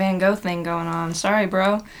got, like, a Van Gogh thing going on. Sorry,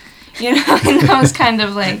 bro. You know? And I was kind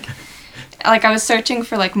of, like... Like, I was searching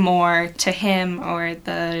for, like, more to him or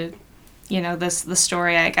the, you know, the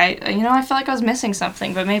story. Like, I felt like I was missing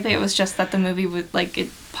something, but maybe it was just that the movie would, like, it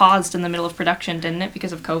paused in the middle of production, didn't it,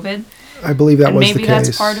 because of COVID? I believe that was the case. Maybe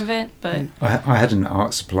that's part of it, but... I had an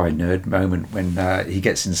art supply nerd moment when he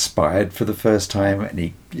gets inspired for the first time, and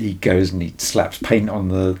he goes and he slaps paint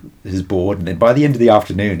on his board, and then by the end of the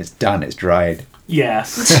afternoon, it's done, it's dried.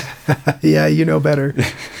 Yes. Yeah, you know better.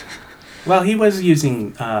 Well, he was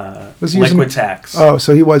using Liquitex. Oh,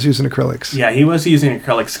 so he was using acrylics. Yeah, he was using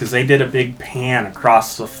acrylics because they did a big pan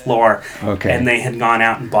across the floor. Okay. And they had gone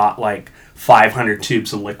out and bought like 500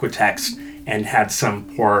 tubes of Liquitex and had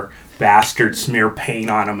some poor bastard smear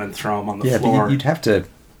paint on them and throw them on the floor. But you'd have to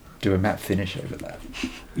do a matte finish over that.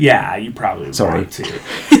 Yeah, you probably would want to.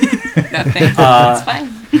 Nothing. It's fine.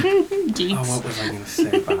 Oh, what was I going to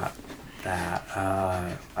say about that?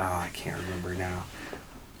 I can't remember now.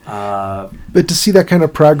 But to see that kind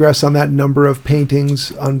of progress on that number of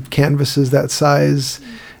paintings on canvases that size,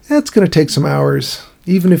 that's going to take some hours.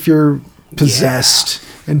 Even if you're possessed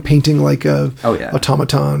and painting like a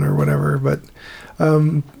automaton or whatever. But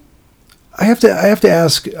I have to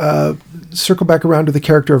ask, circle back around to the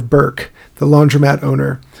character of Burke, the laundromat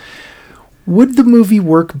owner. Would the movie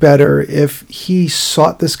work better if he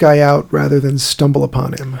sought this guy out rather than stumble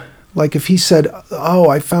upon him? Like if he said, oh,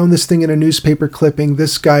 I found this thing in a newspaper clipping.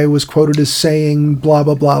 This guy was quoted as saying blah,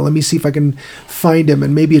 blah, blah. Let me see if I can find him.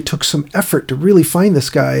 And maybe it took some effort to really find this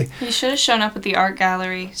guy. He should have shown up at the art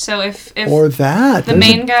gallery. So if or that. The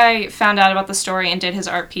main guy found out about the story and did his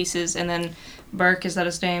art pieces, and then Burke, is that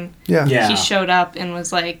his name? Yeah. He showed up and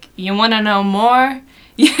was like, you want to know more?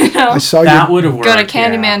 You know, I saw that would have worked. Go to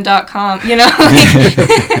candyman.com, you know?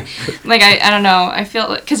 Like, I don't know. I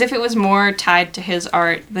feel, because if it was more tied to his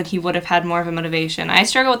art, then he would have had more of a motivation. I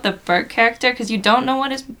struggle with the Burke character because you don't know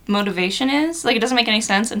what his motivation is. Like, it doesn't make any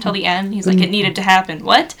sense until the end. He's like, it needed to happen.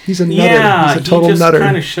 What? He's a nutter. Yeah, he's a total he just nutter.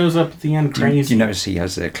 kind of shows up at the end crazy. Do you notice he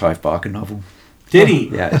has a Clive Barker novel? Did he?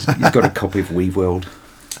 Yeah, he's got a copy of Weave World.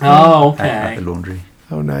 Oh, okay. At the laundry.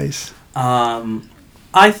 Oh, nice.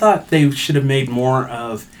 I thought they should have made more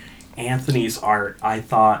of Anthony's art. I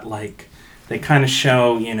thought, like, they kind of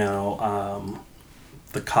show, you know,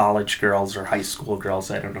 the college girls or high school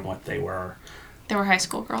girls. I don't know what they were. They were high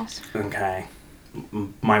school girls. Okay.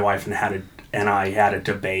 My wife and I had a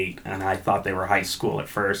debate, and I thought they were high school at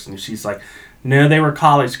first, and she's like, no, they were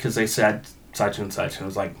college because they said such and such. And I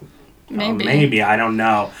was like, maybe, I don't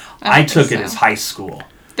know. I took it as high school.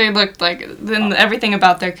 They looked like, then everything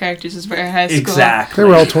about their characters is very high school. Exactly. They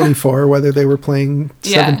were all 24, whether they were playing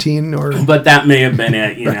 17 or... But that may have been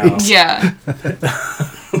it, you know. Yeah.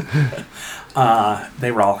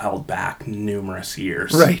 They were all held back numerous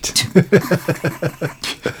years. Right.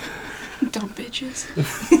 Dumb bitches.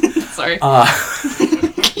 Sorry.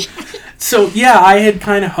 So, yeah, I had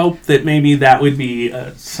kind of hoped that maybe that would be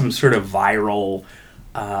some sort of viral,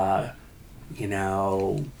 you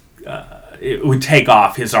know... it would take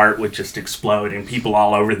off, his art would just explode, and people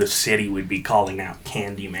all over the city would be calling out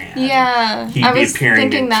Candyman. Yeah. He'd be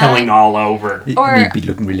appearing and killing all over. Or he'd be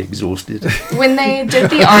looking really exhausted. When they did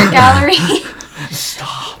the art gallery...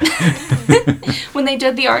 Stop. When they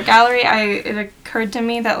did the art gallery, it occurred to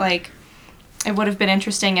me that, like, it would have been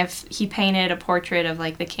interesting if he painted a portrait of,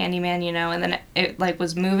 like, the Candyman, you know, and then it like,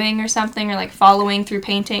 was moving or something, or, like, following through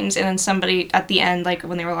paintings, and then somebody at the end, like,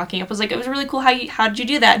 when they were locking up, was like, it was really cool, how did you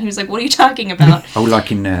do that? And he was like, what are you talking about? Oh,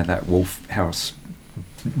 like in that Wolf House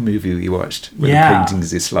movie we watched, where the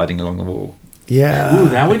paintings is sliding along the wall. Yeah. Ooh,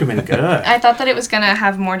 that would have been good. I thought that it was going to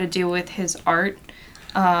have more to do with his art.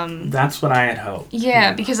 That's what I had hoped.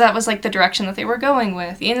 Yeah, because that was, like, the direction that they were going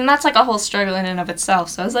with. And that's, like, a whole struggle in and of itself.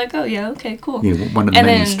 So I was like, oh, yeah, okay, cool. Yeah, one of the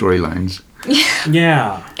main storylines.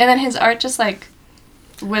 Yeah. And then his art just, like,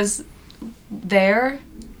 was there.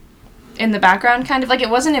 in the background, kind of. Like, it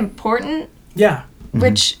wasn't important, Yeah.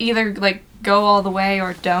 which either, like, go all the way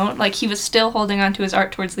or don't. Like, he was still holding on to his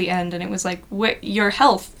art towards the end, and it was like, your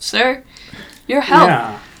health, sir. Your health.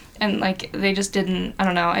 Yeah. And, like, they just didn't, I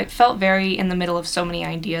don't know, it felt very in the middle of so many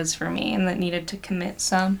ideas for me, and that needed to commit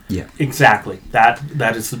some. Yeah. Exactly. That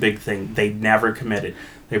is the big thing. They never committed.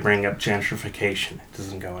 They bring up gentrification. It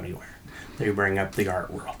doesn't go anywhere. They bring up the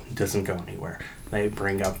art world. It doesn't go anywhere. They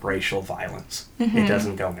bring up racial violence. It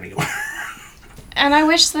doesn't go anywhere. And I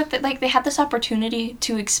wish that they had this opportunity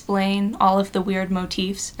to explain all of the weird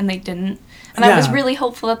motifs, and they didn't. And I was Yeah. really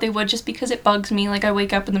hopeful that they would, just because it bugs me. Like, I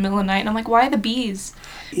wake up in the middle of the night, and I'm like, why are the bees?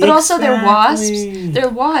 But also, they're wasps. Exactly. They're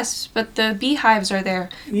wasps, but the beehives are there.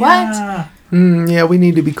 What? Yeah. Yeah, we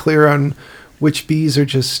need to be clear on which bees are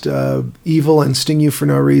just evil and sting you for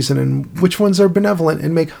no reason, and which ones are benevolent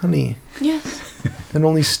and make honey Yes. and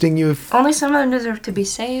only sting you if... Only some of them deserve to be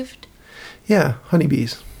saved. Yeah,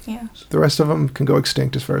 honeybees. Yeah. The rest of them can go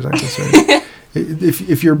extinct as far as I'm concerned.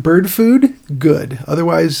 If you're bird food, good.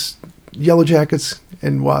 Otherwise, yellow jackets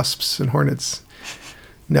and wasps and hornets,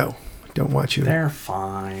 no, don't want you. They're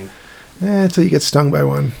fine. Until you get stung by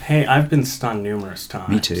one. Hey, I've been stung numerous times.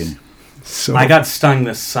 Me too. So I got stung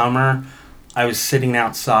this summer. I was sitting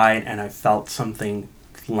outside and I felt something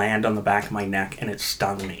land on the back of my neck and it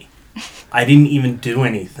stung me. I didn't even do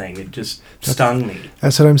anything. It just stung me.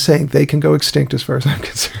 That's what I'm saying. They can go extinct as far as I'm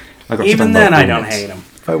concerned. I got Even stung then, by I don't hornets. hate them.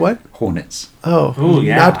 By what? Hornets. Oh, Ooh,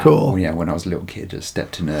 yeah. not Oh cool. yeah, when I was a little kid, I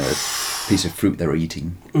stepped in a piece of fruit they were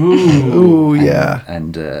eating. Ooh. Ooh, yeah.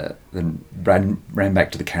 And then ran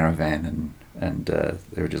back to the caravan and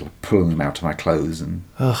they were just like pulling them out of my clothes, and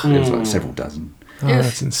Ugh. there was like several dozen. Oh,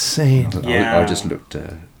 that's insane. Yeah. I just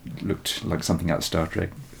looked like something out of Star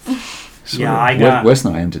Trek. Yeah, I got. Worse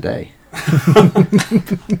than I am today.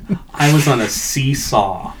 I was on a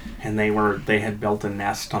seesaw, and they had built a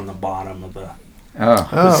nest on the bottom of the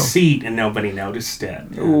Oh. seat, and nobody noticed it.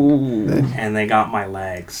 Ooh. And they got my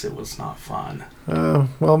legs. It was not fun. Well,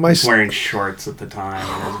 I was wearing shorts at the time.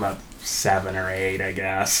 And I was about 7 or 8, I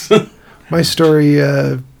guess. my story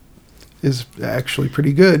is actually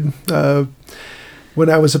pretty good. When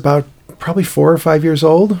I was about probably 4 or 5 years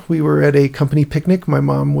old, we were at a company picnic. My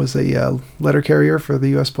mom was a letter carrier for the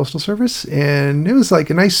U.S. Postal Service, and it was like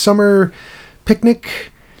a nice summer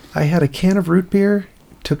picnic. I had a can of root beer,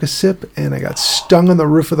 took a sip, and I got stung on the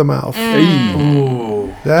roof of the mouth.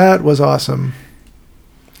 Ooh. That was awesome.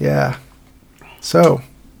 Yeah. So,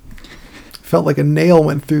 felt like a nail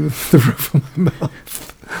went through the roof of my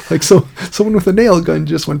mouth. Like someone with a nail gun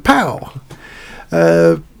just went pow.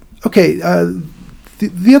 Okay.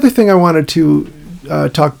 The other thing I wanted to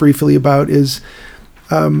talk briefly about is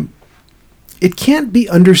it can't be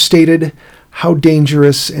understated how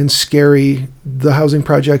dangerous and scary the housing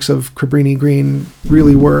projects of Cabrini Green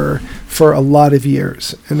really were for a lot of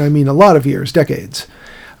years. And I mean a lot of years, decades.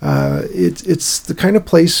 It's the kind of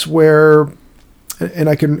place where, and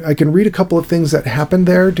I can read a couple of things that happened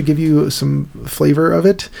there to give you some flavor of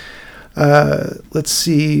it. Let's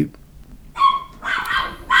see.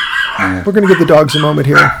 We're going to give the dogs a moment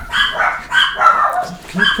here.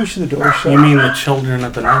 Can you push the door shut? You mean the children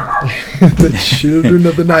of the night? The children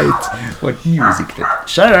of the night. What music?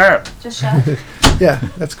 Shut up! Just shut. Yeah,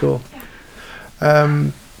 that's cool.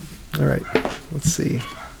 All right, let's see.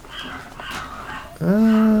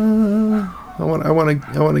 I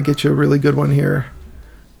want to get you a really good one here.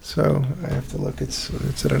 So I have to look.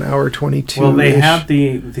 It's at an hour 22. Well, they have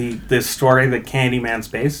the story that Candyman's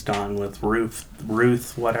based on with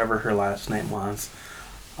Ruth, whatever her last name was,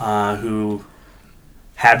 who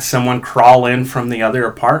had someone crawl in from the other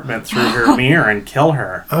apartment through her mirror and kill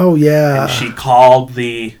her. Oh yeah. And she called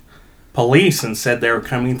the police and said they were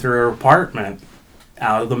coming through her apartment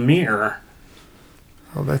out of the mirror.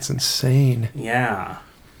 Oh, that's insane. Yeah.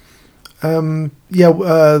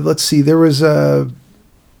 Let's see. There was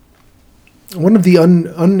one of the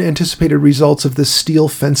unanticipated results of this steel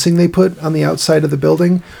fencing they put on the outside of the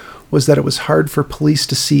building was that it was hard for police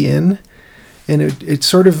to see in. And it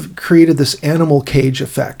sort of created this animal cage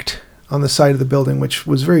effect on the side of the building, which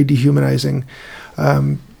was very dehumanizing.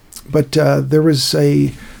 But there was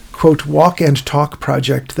a, quote, walk and talk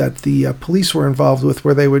project that the police were involved with,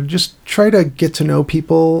 where they would just try to get to know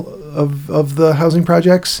people of the housing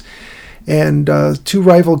projects. And 2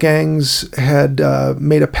 rival gangs had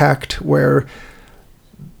made a pact where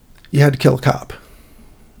you had to kill a cop,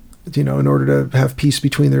 in order to have peace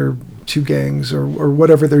between their 2 gangs or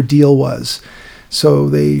whatever their deal was. So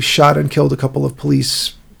they shot and killed a couple of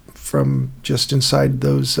police from just inside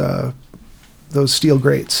those steel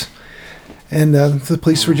grates. And the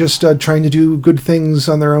police were just trying to do good things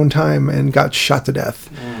on their own time and got shot to death.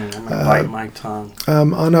 I'm Bite my tongue.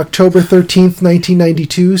 On October 13th,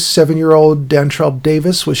 1992, 7-year-old Dantrell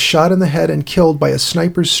Davis was shot in the head and killed by a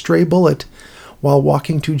sniper's stray bullet while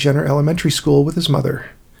walking to Jenner Elementary School with his mother.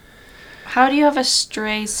 How do you have a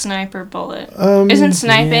stray sniper bullet? Isn't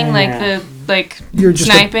sniping You're just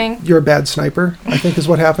sniping? you're a bad sniper, I think is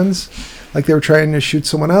what happens. Like they were trying to shoot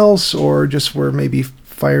someone else, or just were maybe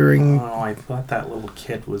firing. Oh, I thought that little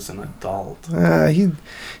kid was an adult.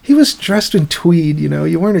 He was dressed in tweed. You know,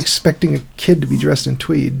 you weren't expecting a kid to be dressed in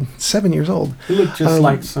tweed. 7 years old. He looked just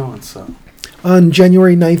like so and so. On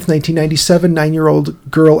January 9th, 1997, 9-year-old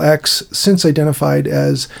girl X, since identified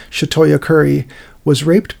as Shatoya Curry, was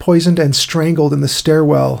raped, poisoned, and strangled in the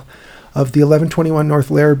stairwell of the 1121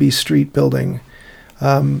 North Larrabee Street building,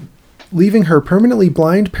 leaving her permanently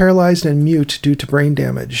blind, paralyzed, and mute due to brain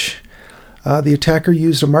damage. The attacker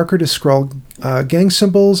used a marker to scrawl gang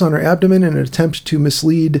symbols on her abdomen in an attempt to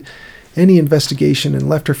mislead any investigation and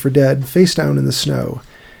left her for dead, face down in the snow.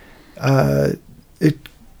 It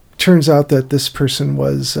turns out that this person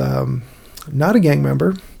was not a gang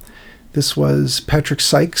member. This was Patrick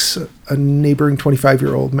Sykes, a neighboring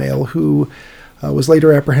 25-year-old male who was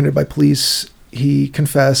later apprehended by police. He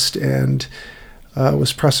confessed and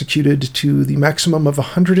was prosecuted to the maximum of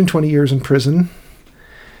 120 years in prison.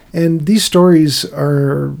 And these stories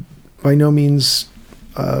are by no means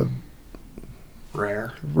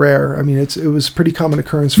rare. I mean, it was a pretty common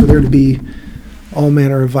occurrence for there to be all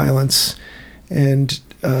manner of violence. And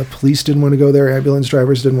police didn't want to go there. Ambulance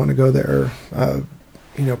drivers didn't want to go there.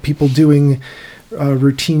 People doing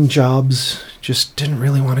routine jobs just didn't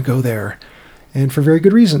really want to go there. And for very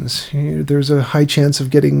good reasons. There's a high chance of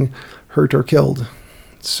getting hurt or killed.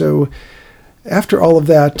 So after all of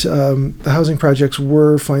that, the housing projects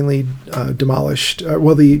were finally demolished.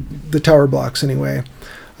 The tower blocks, anyway,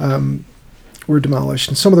 were demolished.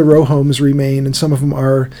 And some of the row homes remain, and some of them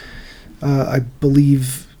are, I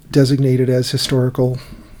believe, designated as historical,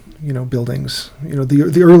 buildings.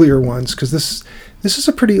 The earlier ones, because this is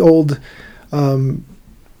a pretty old.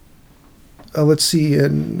 Let's see,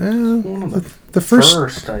 the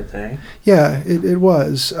first, I think. Yeah, it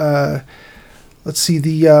was. Let's see,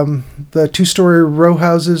 the two-story row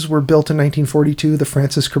houses were built in 1942, the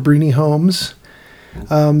Francis Cabrini homes.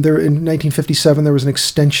 There in 1957, there was an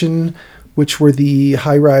extension, which were the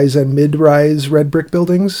high-rise and mid-rise red brick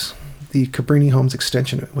buildings. The Cabrini Homes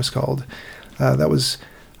extension, it was called. That was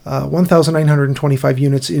 1,925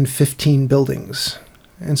 units in 15 buildings.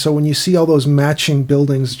 And so when you see all those matching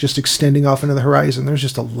buildings just extending off into the horizon, there's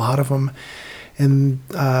just a lot of them. And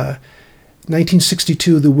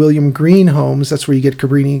 1962, the William Green homes, that's where you get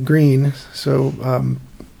Cabrini Green. So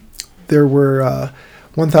there were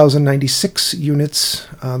 1,096 units.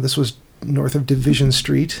 This was north of Division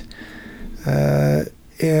Street.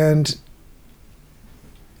 And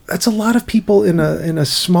that's a lot of people in a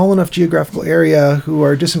small enough geographical area who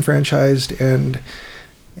are disenfranchised. And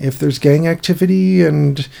if there's gang activity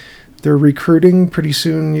and they're recruiting, pretty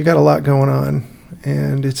soon you got a lot going on.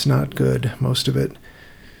 And it's not good, most of it.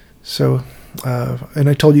 So, and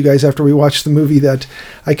I told you guys after we watched the movie that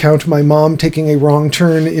I count my mom taking a wrong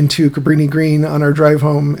turn into Cabrini Green on our drive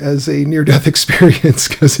home as a near-death experience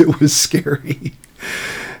because it was scary.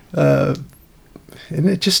 And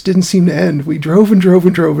it just didn't seem to end. We drove and drove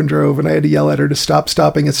and drove and drove, and I had to yell at her to stop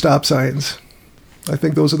stopping at stop signs. I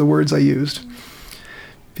think those are the words I used.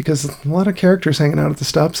 Because a lot of characters hanging out at the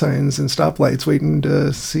stop signs and stoplights waiting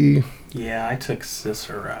to see. Yeah, I took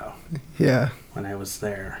Cicero. Yeah. When I was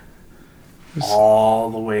there. All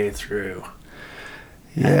the way through.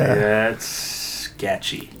 Yeah. And it's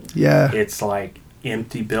sketchy. Yeah. It's like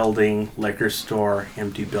empty building, liquor store,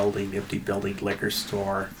 empty building, liquor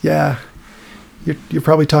store. Yeah. You're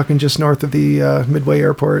probably talking just north of the Midway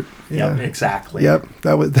Airport. Yeah. Yep, exactly. Yep,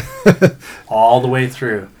 that was all the way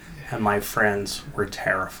through, and my friends were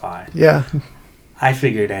terrified. Yeah. I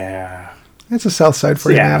figured, it's a South Side for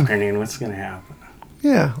you, man. Afternoon. What's gonna happen?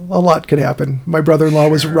 Yeah, a lot could happen. My brother-in-law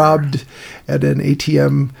was robbed at an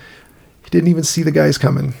ATM. He didn't even see the guys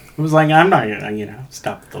coming. It was like, I'm not gonna,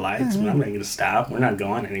 stop at the lights. I'm not gonna stop. We're not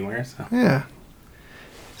going anywhere. So. Yeah.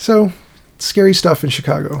 So, scary stuff in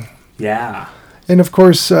Chicago. Yeah. And of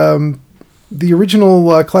course, the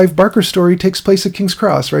original Clive Barker story takes place at King's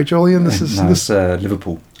Cross, right, Jolien? It's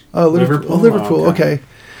Liverpool. Oh, Liverpool. Okay.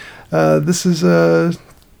 This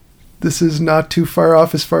is not too far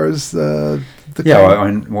off as far as the.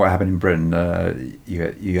 What happened in Britain?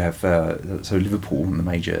 You have so Liverpool, the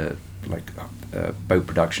major boat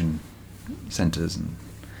production centres,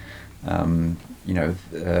 and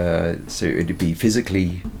so it'd be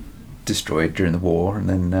physically destroyed during the war, and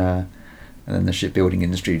then the shipbuilding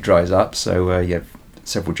industry dries up. So you have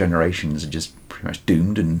several generations are just pretty much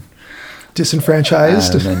doomed and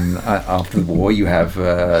Disenfranchised. And then after the war, you have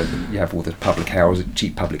all the public housing,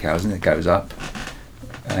 cheap public housing that goes up.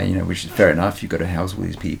 Which is fair enough. You've got to house all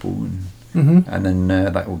these people, and then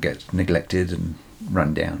that will get neglected and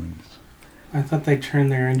run down. I thought they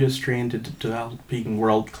turned their industry into developing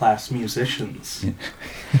world-class musicians.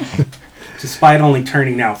 Yeah. Despite only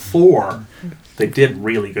turning out 4, they did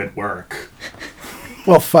really good work.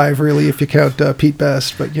 Well, 5 really, if you count Pete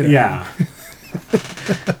Best, but Yeah.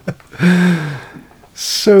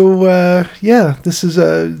 So this is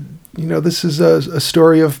a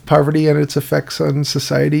story of poverty and its effects on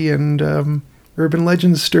society, and urban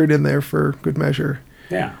legends stirred in there for good measure.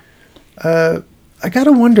 Yeah. I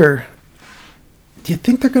gotta wonder, do you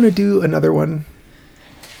think they're gonna do another one?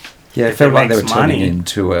 Yeah, it If felt it like they were makes turning money.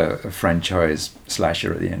 into a franchise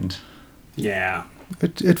slasher at the end. Yeah.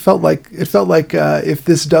 It felt like if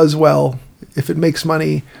this does well, if it makes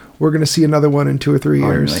money, we're gonna see another one in 2 or 3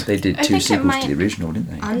 years. Like they did I 2 think it sequels might to the original,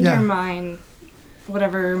 didn't they? Undermine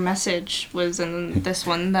whatever message was in this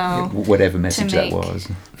one, though. Whatever message that make- was.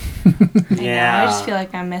 Yeah. I just feel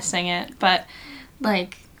like I'm missing it, but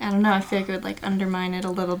like I don't know. I feel like it would like undermine it a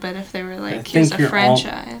little bit if they were like, here's think a you're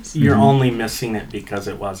franchise. You're only missing it because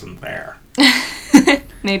it wasn't there.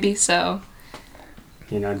 Maybe so.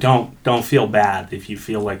 Don't feel bad if you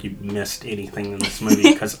feel like you missed anything in this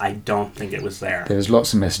movie, because I don't think it was there. There was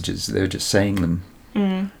lots of messages. They were just saying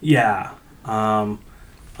them. Yeah.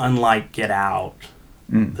 Unlike Get Out,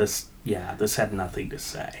 Mm. this had nothing to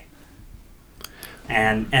say.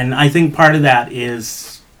 And I think part of that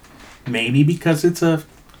is maybe because it's a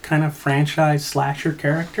kind of franchise slasher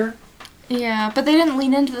character. Yeah, but they didn't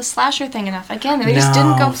lean into the slasher thing enough. Again, they just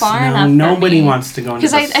didn't go far enough. Nobody wants to go into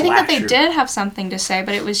because the I think that they slasher. did have something to say,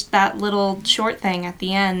 but it was that little short thing at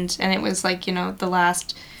the end, and it was like the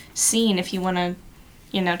last scene. If you want to,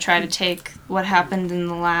 try to take what happened in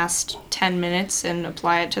the last 10 minutes and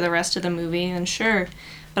apply it to the rest of the movie, then sure.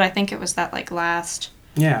 But I think it was that like last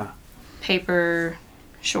Yeah. paper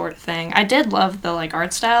short thing. I did love the like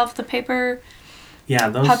art style of the paper Yeah,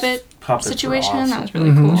 those puppet puppets were situation. awesome. That was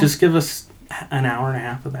really cool. Just give us an hour and a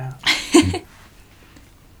half of that.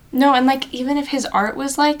 No, and like even if his art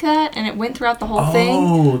was like that and it went throughout the whole thing.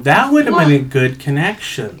 Oh, that would have What? been a good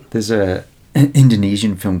connection. There's an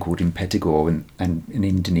Indonesian film called Impetigore, and in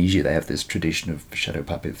Indonesia they have this tradition of shadow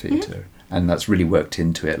puppet theatre, and that's really worked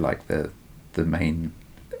into it. Like the main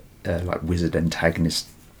like wizard antagonist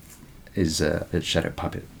is a shadow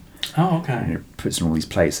puppet, Oh, and okay. it puts in all these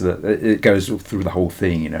plays so that it goes all through the whole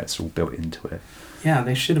thing. It's all built into it. Yeah,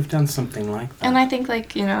 they should have done something like that. And I think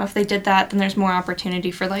like, if they did that, then there's more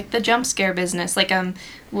opportunity for like the jump scare business. Like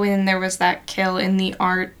when there was that kill in the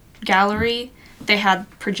art gallery, they had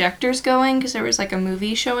projectors going because there was like a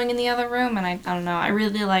movie showing in the other room, and I don't know. I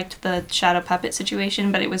really liked the shadow puppet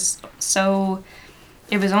situation, but it was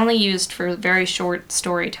only used for very short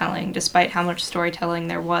storytelling, despite how much storytelling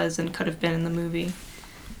there was and could have been in the movie.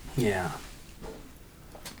 Yeah.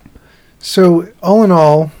 So all in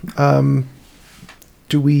all,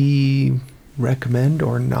 do we recommend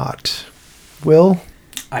or not? Will?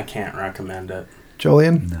 I can't recommend it.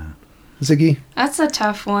 Jolien? No. Ziggy? That's a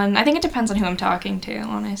tough one. I think it depends on who I'm talking to,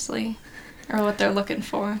 honestly, or what they're looking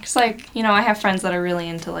for. Because, I have friends that are really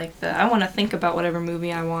into, I want to think about whatever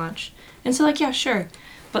movie I watch. And so, yeah, sure.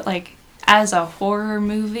 But, as a horror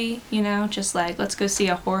movie, just, let's go see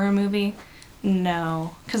a horror movie,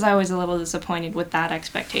 no. Because I was a little disappointed with that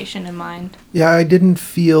expectation in mind. Yeah, I didn't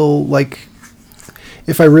feel like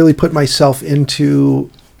if I really put myself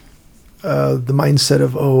into the mindset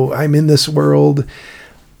of, I'm in this world,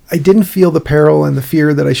 I didn't feel the peril and the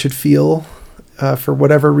fear that I should feel for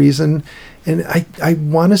whatever reason. And I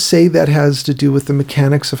want to say that has to do with the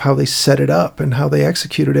mechanics of how they set it up and how they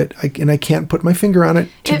executed it. I can't put my finger on it,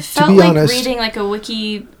 It felt to be like honest. reading, a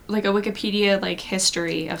Wikipedia,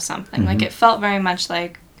 history of something. Mm-hmm. It felt very much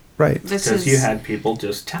like, right. this Because is... you had people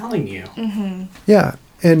just telling you. Mm-hmm. Yeah,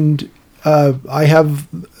 and I have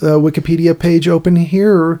a Wikipedia page open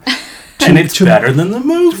here. And it's better than the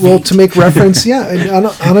movie. Well, to make reference, yeah, and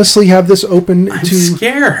honestly have this open I'm to...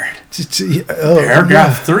 scared.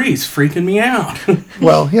 Paragraph 3 is freaking me out.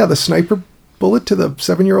 Well, yeah, the sniper bullet to the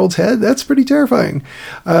 7-year-old's head, that's pretty terrifying.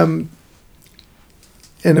 And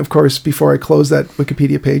of course, before I close that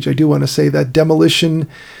Wikipedia page, I do want to say that demolition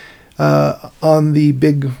on the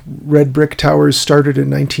big red brick towers started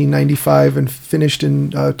in 1995 and finished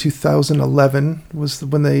in 2011 was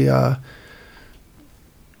when they... or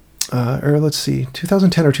let's see,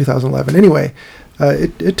 2010 or 2011. Anyway,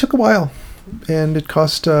 it took a while, and it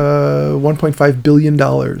cost $1.5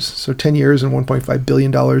 billion. So 10 years and $1.5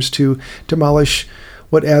 billion to demolish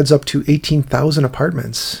what adds up to 18,000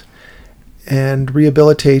 apartments and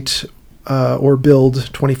rehabilitate or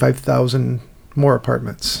build 25,000 more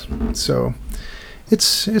apartments. So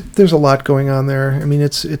there's a lot going on there. I mean,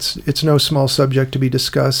 it's no small subject to be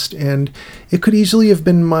discussed, and it could easily have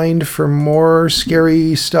been mined for more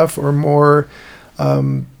scary stuff or more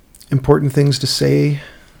important things to say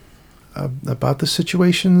about the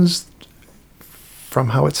situations, from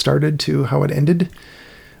how it started to how it ended,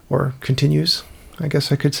 or continues, I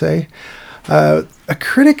guess I could say. A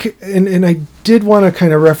critic, and I did want to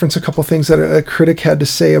kind of reference a couple things that a critic had to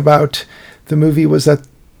say about the movie, was that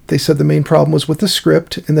they said the main problem was with the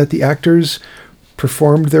script and that the actors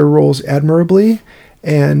performed their roles admirably,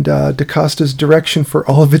 and DaCosta's direction for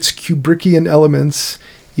all of its Kubrickian elements,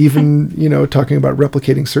 even, talking about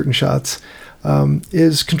replicating certain shots,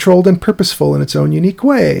 is controlled and purposeful in its own unique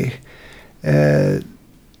way. The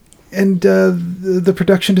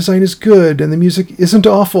production design is good, and the music isn't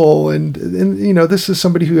awful, and this is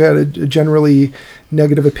somebody who had a generally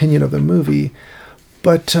negative opinion of the movie.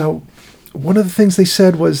 But one of the things they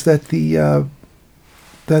said was that the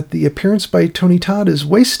appearance by Tony Todd is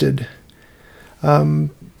wasted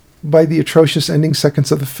by the atrocious ending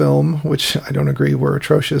seconds of the film, which I don't agree were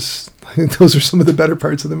atrocious. I think those are some of the better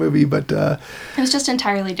parts of the movie, but it was just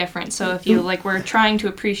entirely different. So if you were trying to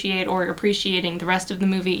appreciate or appreciating the rest of the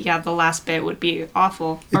movie, the last bit would be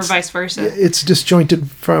awful, or vice versa. It's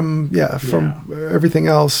disjointed from everything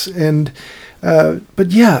else, and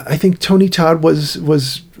but I think Tony Todd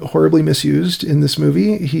was horribly misused in this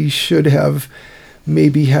movie. He should have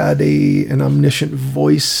maybe had an omniscient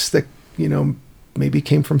voice that maybe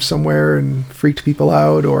came from somewhere and freaked people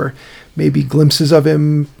out, or maybe glimpses of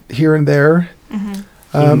him here and there.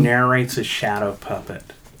 Mm-hmm. He narrates a shadow puppet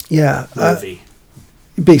movie.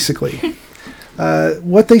 Basically.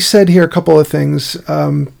 What they said here, a couple of things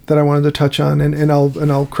that I wanted to touch on, and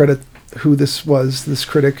I'll credit who this was. This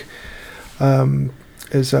critic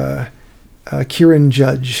is Kieran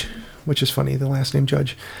Judge, which is funny, the last name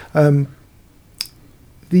Judge.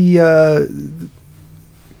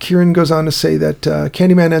 Kieran goes on to say that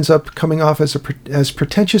Candyman ends up coming off as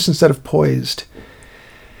pretentious instead of poised,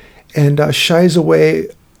 and shies away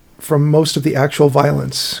from most of the actual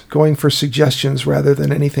violence, going for suggestions rather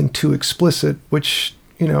than anything too explicit, which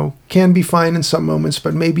can be fine in some moments,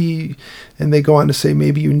 but maybe, and they go on to say,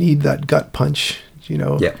 maybe you need that gut punch,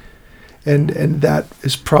 Yeah. And that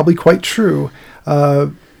is probably quite true,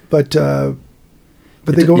 but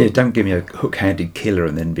they go. Yeah, don't give me a hook-handed killer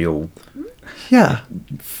and then be all. Yeah,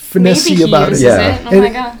 finessey about it. Yeah. Oh my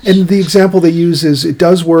gosh. And the example they use is, it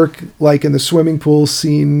does work like in the swimming pool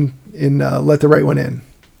scene in Let the Right One In.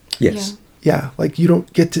 Yes. Yeah, like you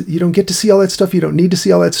don't get to see all that stuff. You don't need to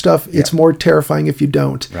see all that stuff. It's more terrifying if you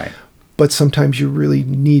don't. Right. But sometimes you really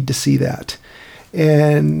need to see that.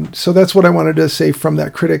 And so that's what I wanted to say from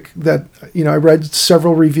that critic. That I read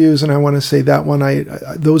several reviews, and I want to say that one.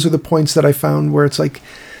 Those are the points that I found where it's like,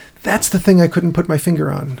 that's the thing I couldn't put my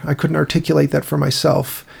finger on. I couldn't articulate that for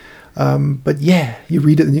myself. But you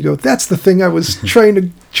read it and you go, that's the thing I was trying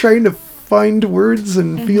to find words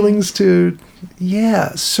and feelings to.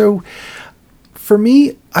 Yeah. So for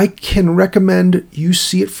me, I can recommend you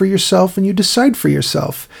see it for yourself and you decide for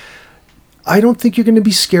yourself. I don't think you're going to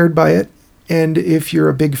be scared by it. And if you're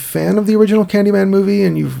a big fan of the original Candyman movie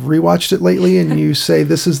and you've rewatched it lately and you say,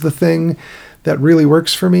 this is the thing that really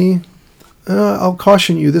works for me, I'll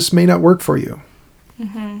caution you, this may not work for you.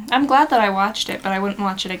 Mm-hmm. I'm glad that I watched it, but I wouldn't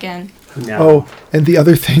watch it again. No. Oh, and the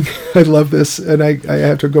other thing, I love this, and I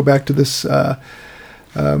have to go back to this, if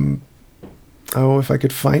I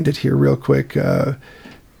could find it here real quick.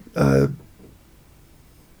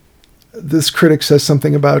 This critic says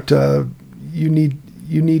something about you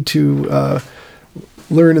need to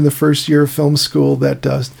learn in the first year of film school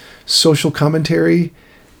that social commentary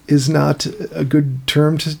is not a good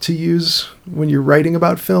term to use when you're writing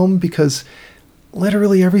about film, because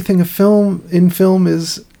literally everything in film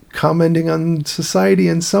is commenting on society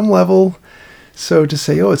in some level. So to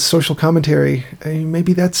say, it's social commentary,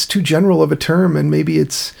 maybe that's too general of a term, and maybe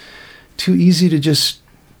it's too easy to just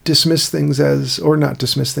dismiss things as, or not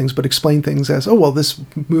dismiss things, but explain things as, this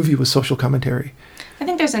movie was social commentary. I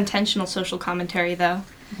think there's intentional social commentary, though.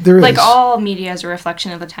 There is. Like, all media is a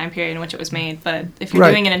reflection of the time period in which it was made, but if you're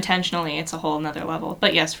doing it intentionally, it's a whole nother level.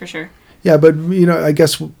 But yes, for sure. Yeah, but I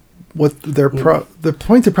guess what the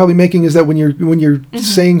point they're probably making is that when you're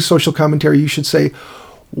saying social commentary, you should say,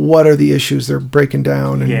 what are the issues they're breaking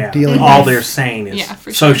down and dealing with? All they're saying is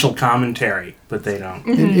social sure. commentary, but they don't.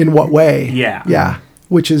 In what way? Yeah. Yeah.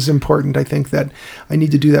 Which is important. I think that I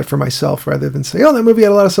need to do that for myself rather than say, that movie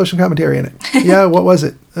had a lot of social commentary in it. Yeah, what was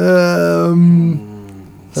it?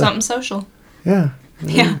 Something social. Yeah.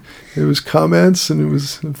 Yeah. It was comments and it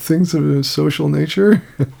was things of a social nature.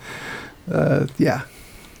 Yeah.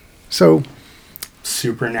 So,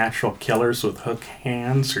 Supernatural killers with hook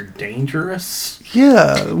hands are dangerous.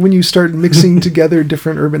 yeah, when you start mixing together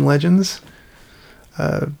different urban legends.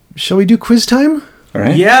 Shall we do quiz time? All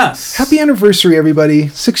right. Yes. Happy anniversary, everybody.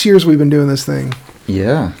 6 years we've been doing this thing.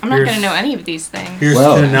 Yeah. I'm not Here's- going to know any of these things. Here's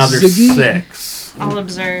Well, to another Ziggy. 6. I'll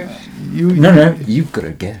observe. No, you've got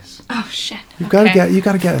to guess. Oh, shit. You've got to get. You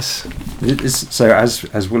got to guess. So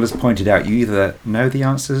as Will has pointed out, you either know the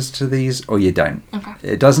answers to these or you don't. Okay.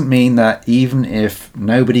 It doesn't mean that even if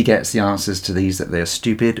nobody gets the answers to these that they're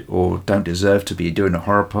stupid or don't deserve to be doing a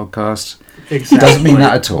horror podcast. Exactly. It doesn't mean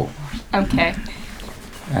that at all. Okay.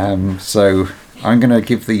 So I'm going to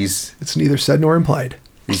give these It's neither said nor implied.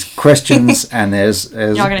 questions, and there's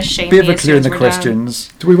Y'all gonna shame a bit of me a as clue soon in as the we're done.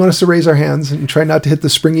 questions. Do we want us to raise our hands and try not to hit the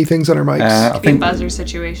springy things on our mics? I Big think buzzer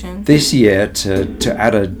situation. this year, to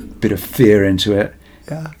add a bit of fear into it,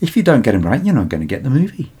 Yeah. if you don't get them right, you're not going to get the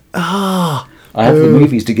movie. Ah. I have the Boo.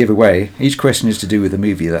 movies to give away. Each question is to do with the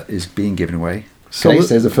movie that is being given away. So Okay, li-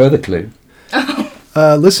 so there's a further clue.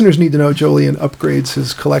 Listeners need to know Jolien upgrades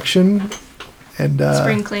his collection, and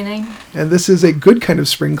Spring cleaning. and this is a good kind of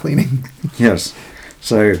spring cleaning. Yes.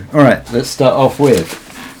 So, all right, let's start off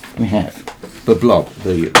with, we have The Blob,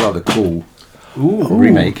 the rather cool Ooh.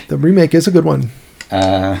 remake. The remake is a good one.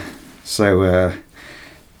 So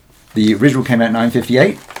the original came out in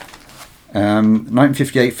 1958.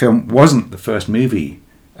 1958 film wasn't the first movie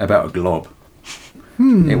about a glob.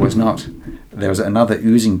 It was not. There was another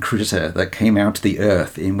oozing critter that came out of the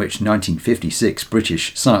earth in which 1956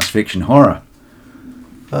 British science fiction horror.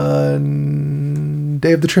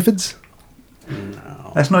 Day of the Triffids?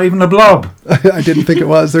 That's not even a blob. I didn't think it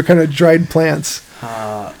was. They're kind of dried plants.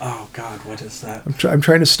 Oh, God, what is that? I'm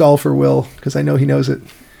trying to stall for Will because I know he knows it.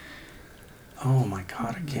 Oh, my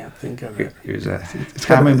God, I can't think of it. It was a It's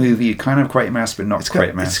got Hammer a- movie, kind of Quatermass, but not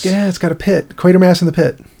Quatermass. It's got a pit. Quatermass in the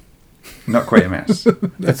pit. Not Quatermass.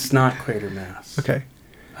 It's not Quatermass. Okay.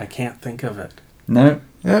 I can't think of it. No?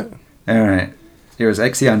 Yeah. All right. It was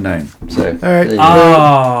X the Unknown. So, All right. there you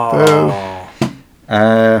go.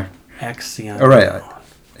 Oh. Exion. All right.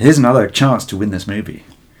 Here's another chance to win this movie.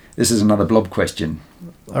 This is another blob question.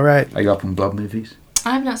 All right. Are you up on blob movies?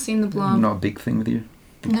 I have not seen the Blob. Not a big thing with you?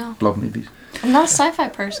 No. Blob movies? I'm not a sci-fi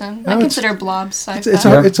person. No, I it's- consider blobs sci-fi.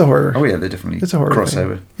 It's a horror. Oh, yeah, they're definitely It's a horror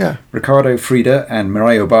crossover. thing. Yeah. Ricardo Frida and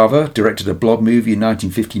Mario Bava directed a blob movie in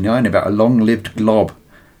 1959 about a long-lived glob.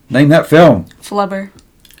 Name that film. Flubber.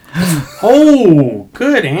 Oh,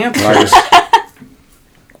 good answer. I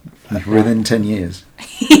was within 10 years.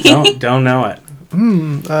 don't know it.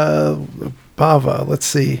 Bava. Let's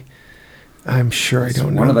see. I'm sure I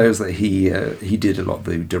don't know. One of those that he did a lot of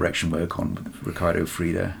the direction work on with Ricardo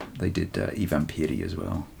Frida. They did I Vampiri as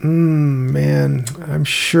well. Man, I'm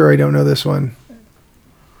sure I don't know this one.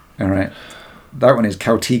 All right. That one is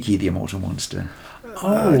Kautiki, the Immortal Monster.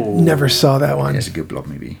 Oh. Never saw that one. It's a good blob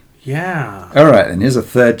movie. Yeah. All right, and here's a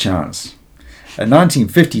third chance. A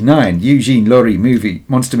 1959 Eugene Laurie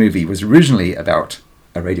monster movie was originally about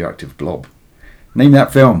a radioactive blob. Name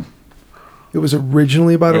that film. It was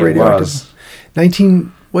originally about a It radioactive. was.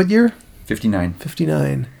 What year? 59.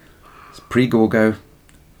 59. It's pre-Gorgo.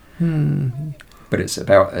 But it's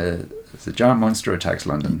about it's a giant monster attacks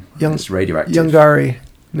London. It's radioactive. Yungari.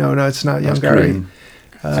 No, it's not That's Yungari. Korean.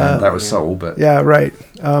 That was Seoul, but Yeah, right.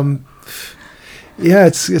 Yeah,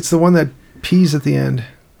 it's the one that pees at the end.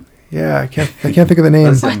 Yeah, I can't think of the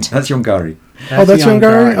name. that's Yongari. Oh, that's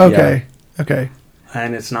Yungari? Yungari, Okay. Okay.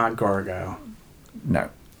 And it's not Gorgo. No.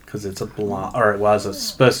 Because it's a blob. Or it was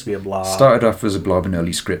supposed to be a blob. Started off as a blob in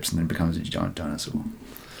early scripts and then becomes a giant dinosaur.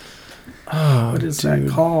 Oh, What is dude.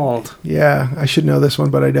 that called? Yeah, I should know this one,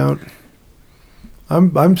 but I don't.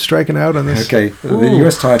 I'm striking out on this. Okay, the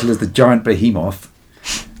US title is The Giant Behemoth.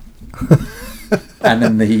 And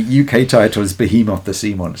then the UK title is Behemoth the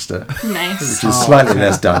Sea Monster, Nice. which is slightly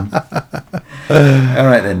less done. All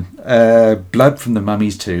right then. Blood from the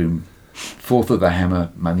Mummy's Tomb. Fourth of the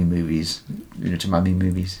Hammer mummy movies. You know, to mummy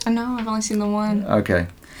movies. I know, I've only seen the one. Okay.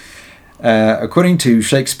 According to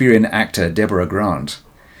Shakespearean actor Deborah Grant,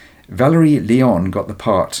 Valerie Leon got the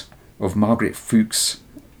part of Margaret Fuchs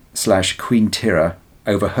 / Queen Tira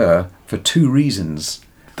over her for two reasons.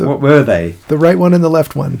 What were they? The right one and the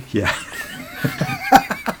left one. Yeah.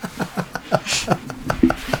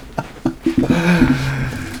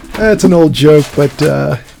 That's an old joke, but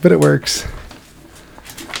it works.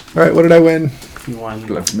 All right, what did I win? You won.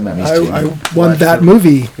 Blood from the Mummy's I Tomb. won that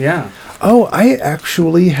movie. Yeah. Oh, I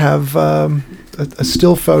actually have a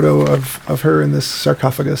still photo of her in this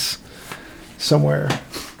sarcophagus somewhere.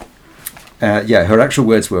 Yeah, her actual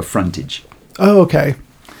words were frontage. Oh, okay.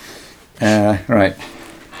 Right.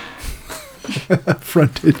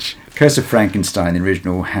 Frontage. Curse of Frankenstein, the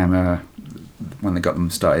original Hammer, one that got them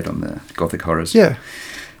started on the Gothic horrors. Yeah.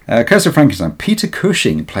 Curse of Frankenstein. Peter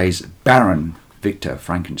Cushing plays Baron Victor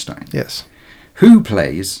Frankenstein. Yes. Who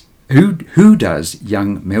does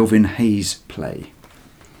young Melvin Hayes play?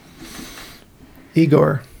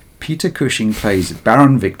 Igor. Peter Cushing plays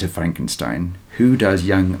Baron Victor Frankenstein. Who does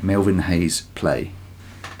young Melvin Hayes play?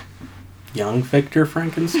 Young Victor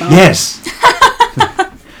Frankenstein? Yes!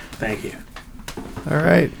 Thank you. All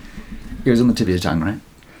right. It was on the tip of your tongue, right?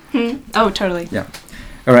 Oh, totally. Yeah.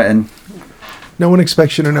 All right, and No one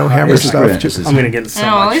expects you to know Hammer this is stuff. brilliant. Just, This is- I'm going to get in so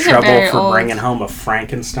No, much these are trouble very for old. bringing home a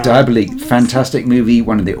Frankenstein. Diabolique, fantastic movie,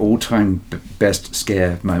 one of the all-time best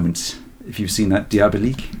scare moments. If you've seen that,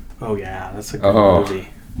 Diabolique. Oh, yeah. That's a good Oh. movie.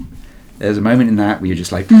 There's a moment in that where you're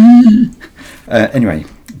just like... anyway,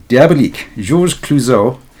 Diabolique. Georges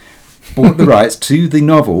Clouzot bought the rights to the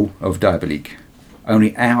novel of Diabolique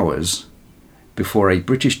only hours before a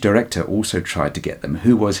British director also tried to get them.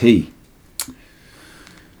 Who was he?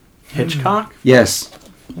 Hitchcock? Yes.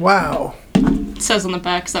 wow. It says on the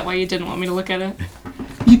back, is that why you didn't want me to look at it?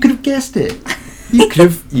 You could have guessed it. You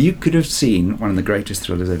could have seen one of the greatest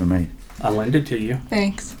thrillers ever made. I'll lend it to you.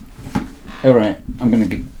 Thanks. All right, I'm going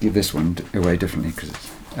to give this one away differently because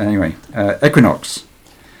anyway, Equinox.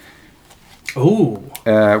 Ooh.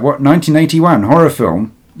 What 1981 horror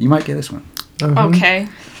film? You might get this one. Okay.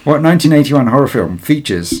 What 1981 horror film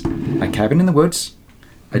features a cabin in the woods,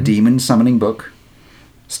 a demon summoning book,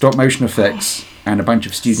 stop motion effects, and a bunch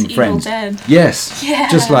of student It's friends? Evil Dead. Yes, Yeah.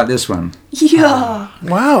 just like this one. Yeah.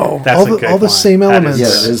 Wow. That's all a the, good all the one. same That elements.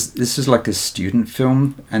 is- Yeah, this is like a student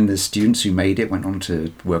film, and the students who made it went on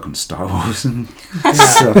to work on Star Wars and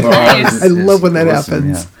stuff. Nice. I love when that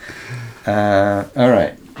happens. Yeah. All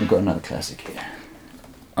right, we've got another classic here.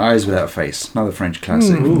 Eyes Without Face, another French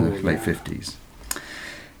classic from the Ooh, late yeah. 50s.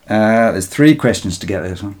 There's 3 questions to get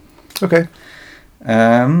this one. Okay.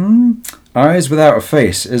 Eyes Without a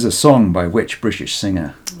Face is a song by which British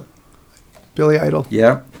singer? Billy Idol.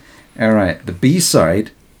 Yeah. All right. The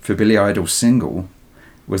B-side for Billy Idol's single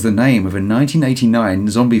was the name of a 1989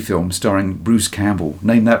 zombie film starring Bruce Campbell.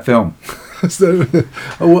 Name that film. So,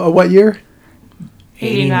 what year?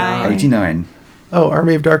 89. 89. Oh,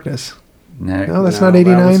 Army of Darkness. No, No, that's No, not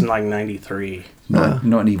 89. That was in like 93. not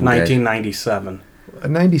an Evil Dead. 1997.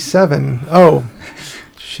 97. Oh,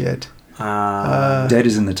 shit. Dead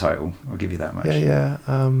is in the title. I'll give you that much. Yeah.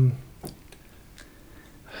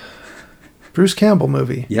 Bruce Campbell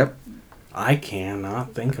movie. Yep. I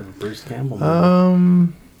cannot think of a Bruce Campbell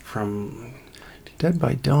movie from... Dead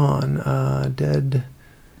by Dawn. Dead.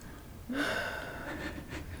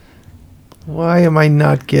 Why am I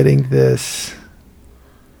not getting this?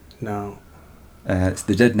 No. It's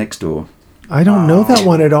The Dead Next Door. I don't know that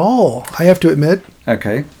one at all. I have to admit.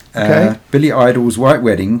 Okay. Okay. Billy Idol's White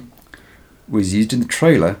Wedding was used in the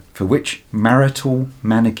trailer for which marital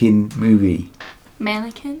mannequin movie?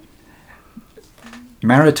 Mannequin?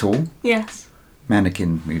 Marital Yes.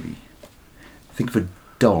 mannequin movie. Think of a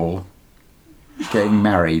doll getting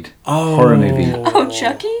married. Oh. Horror movie. Oh,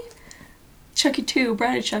 Chucky? Chucky 2,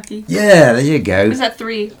 Bride of Chucky. Yeah, there you go. Was that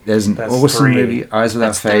 3? There's an That's awesome 3. movie, Eyes Without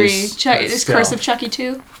That's Face. 3. But Is still. Curse of Chucky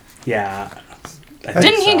 2? Yeah. I think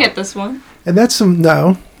Didn't he so. get this one? And that's some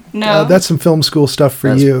No. that's some film school stuff for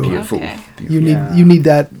That's you. beautiful. Okay. Beautiful. You need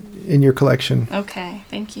that in your collection. Okay,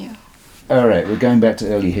 thank you. All right, we're going back to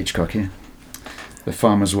early Hitchcock here. The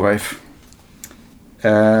Farmer's Wife.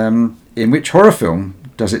 In which horror film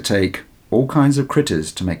does it take all kinds of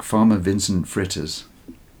critters to make Farmer Vincent fritters?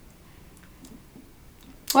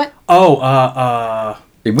 What? Oh,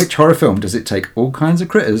 In which horror film does it take all kinds of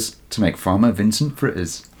critters to make Farmer Vincent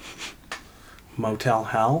fritters? Motel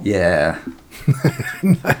Hell? Yeah.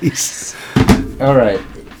 Nice. All right,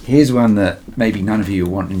 here's one that maybe none of you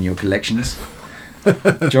want in your collections.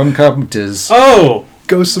 John Carpenter's... Oh!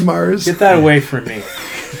 Ghosts of Mars. Get that away from me.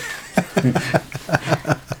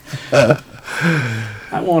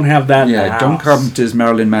 I won't have that in the Yeah, John house. Carpenter's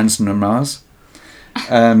Marilyn Manson on Mars.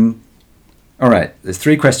 All right, there's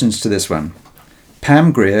 3 questions to this one.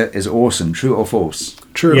 Pam Grier is awesome, true or false?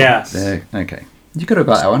 True. Yes. Okay. You could have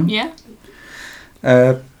got that one. Yeah?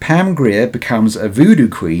 Pam Grier becomes a voodoo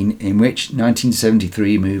queen in which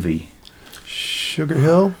 1973 movie? Sugar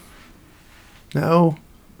Hill. No.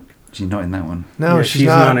 She's not in that one. No, Yeah, she's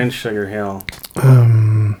not. in Sugar Hill.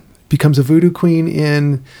 Becomes a voodoo queen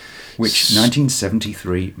in Which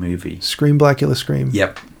 1973 movie? Scream, Blackula Scream.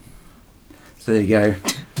 Yep. So there you go.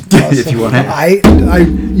 If you want it.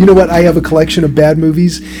 You know what? I have a collection of bad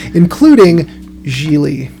movies, including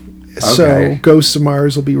Gigli. So Ghosts of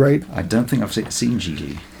Mars will be right. I don't think I've seen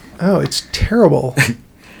Geely. Oh, it's terrible.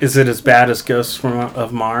 Is it as bad as Ghosts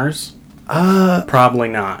of Mars? Probably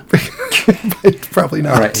not. Probably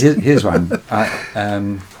not. All right, here's one.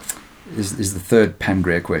 Is the third Pam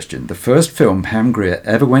Grier question. The first film Pam Grier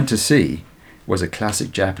ever went to see was a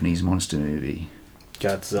classic Japanese monster movie.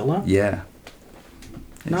 Godzilla? Yeah.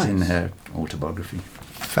 It's Nice. in her autobiography.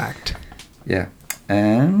 Fact. Yeah.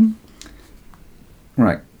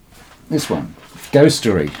 Right. This one. Ghost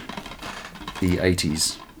Story. The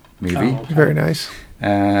 80s movie. Oh, okay. Very nice.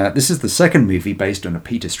 This is the second movie based on a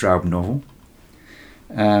Peter Straub novel.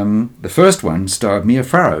 The first one starred Mia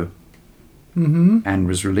Farrow and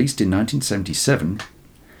was released in 1977.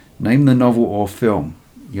 Name the novel or film.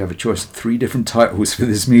 You have a choice of 3 different titles for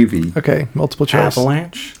this movie. Okay, multiple choice.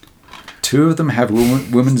 Avalanche? 2 of them have a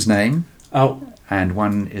woman's name, Oh. and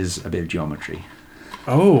one is a bit of geometry.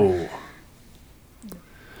 Oh.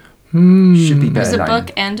 Should be better Is a known.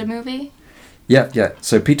 book and a movie? Yeah.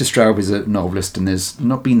 So Peter Straub is a novelist, and there's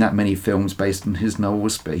not been that many films based on his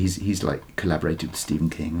novels, but he's like collaborated with Stephen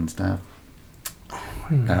King and stuff.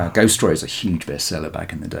 Ghost Story is a huge bestseller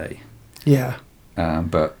back in the day. Yeah.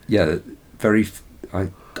 But yeah, I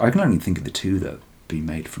can only think of the 2 that have been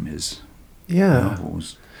made from his Yeah.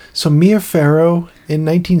 novels. So Mia Farrow in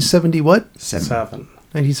 1970 what? 7.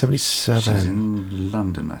 1977. She's in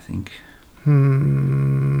London, I think.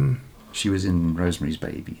 She was in Rosemary's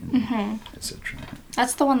Baby, and etc.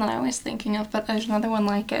 That's the one that I was thinking of, but there's another one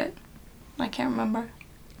like it. I can't remember.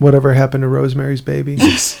 Whatever Happened to Rosemary's Baby?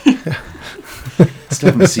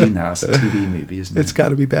 Still haven't seen that. It's a TV movie, isn't it? It's got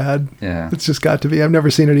to be bad. Yeah. It's just got to be. I've never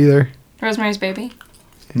seen it either. Rosemary's Baby?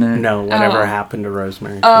 No, whatever Oh. happened to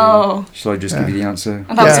Rosemary? Oh, Shall I just give you the answer?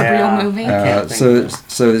 I thought it was a Yeah. real movie. can't think So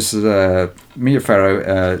of it. this is Mia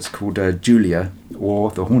Farrow. It's called Julia, or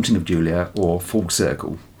The Haunting of Julia, or Full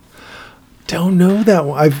Circle. Don't know that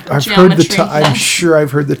one. I've heard the. Geometry, I'm yes. sure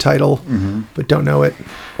I've heard the title, but don't know it.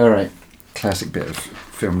 All right, classic bit of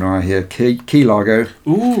film noir here. Key Largo.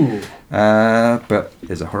 Ooh. But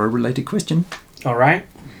there's a horror-related question. All right.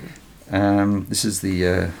 This is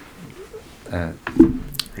the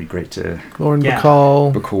very great Lauren Yeah.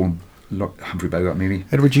 Bacall, Bacall Humphrey Bogart movie.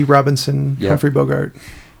 Edward G. Robinson, Yeah. Humphrey Bogart.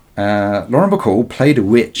 Lauren Bacall played a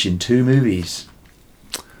witch in 2 movies.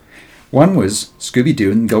 One was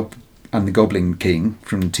Scooby-Doo and the Goblin King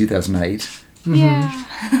from 2008.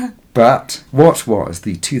 Yeah. But what was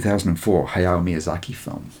the 2004 Hayao Miyazaki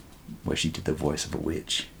film where she did the voice of a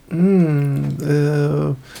witch?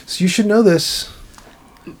 So you should know this.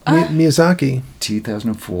 Miyazaki.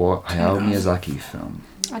 2004 Hayao Miyazaki film.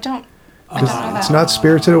 I don't know that. It's not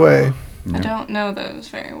Spirited Away. No. I don't know those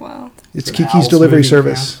very well. It's Is it Kiki's Howl's Delivery Moving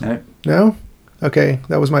Service. No. No? Okay,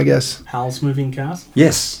 that was my guess. Howl's Moving Castle?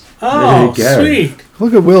 Yes. Oh, There you go. sweet.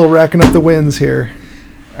 Look at Will racking up the wins here.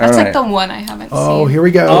 That's All like the one I haven't Oh, seen. here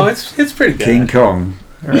we go. Oh, it's pretty good. King Kong.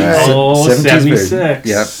 All right. Oh, 70s 76.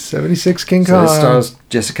 Yep. 76 King So Kong. this stars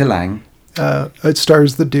Jessica Lange. It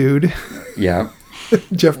stars the dude, Yeah.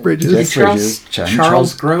 Jeff Bridges. Jeff Charles- Bridges.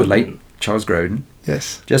 Charles The Grodin. late Charles Grodin.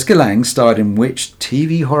 Yes. Jessica Lange starred in which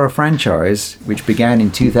TV horror franchise which began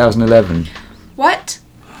in 2011? What?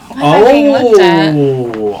 What am I being looked at?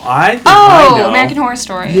 I think I Oh, know. American Horror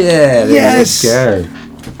Story. Yeah, there Yes! you go.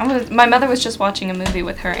 My mother was just watching a movie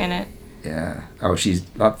with her in it. Yeah. Oh, She's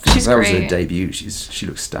that was her great. debut. She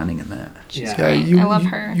looks stunning in that. Yeah. great. I love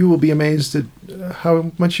her. You will be amazed at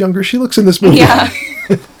how much younger she looks in this movie. Yeah.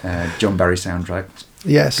 John Barry soundtrack.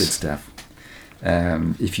 Yes. Good stuff.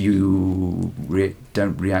 If you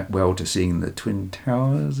don't react well to seeing the Twin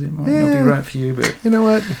Towers, it might not be Yeah. right for you. But You know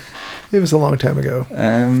what? It was a long time ago.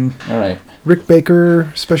 all right. Rick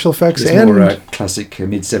Baker, special effects, It's and more classic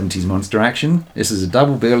mid-70s monster action. This is a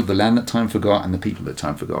double bill of The Land That Time Forgot and The People That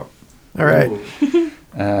Time Forgot. all right. Ooh.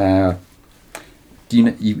 Do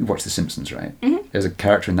you watch The Simpsons, right? Mm-hmm. There's a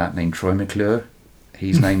character in that named Troy McClure.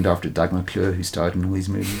 He's named after Doug McClure, who starred in all these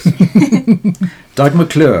movies. Doug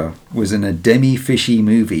McClure was in a Demi Fishy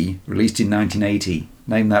movie released in 1980.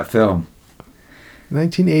 Name that film.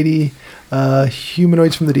 1980,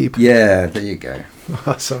 Humanoids from the Deep. Yeah, there you go.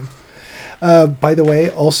 Awesome. By the way,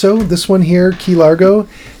 also, this one here, Key Largo,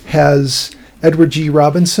 has Edward G.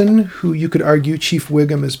 Robinson, who you could argue Chief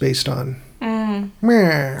Wiggum is based on.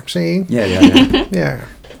 Meh, see? Yeah. Yeah.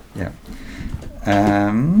 Yeah.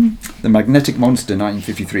 The Magnetic Monster,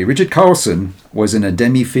 1953. Richard Carlson was in a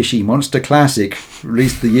Demi Fishy monster classic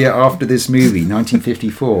released the year after this movie,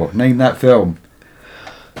 1954. Name that film.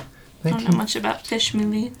 I don't know much about fish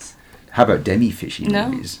movies. How about Demi Fishy No.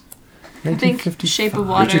 movies? I think 1955. Shape of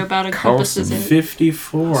Water Richard about encompasses Carlson. it.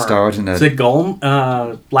 54. Starred in Is it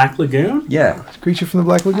Black Lagoon? Yeah. Creature from the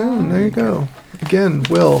Black Lagoon. There you go. Again,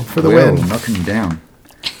 Will for the Will, win. knocking him down.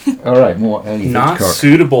 All right, more early Not Hitchcock.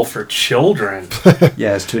 suitable for children.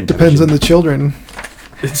 Yeah, it's too intelligent. Depends on the children.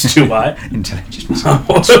 It's too what? Intelligent.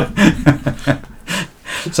 Oh.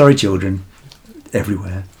 Sorry, children.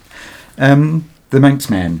 Everywhere. The Manx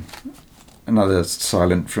Man. Another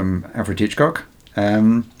silent from Alfred Hitchcock.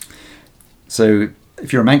 So,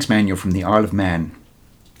 if you're a Manx Man, you're from the Isle of Man,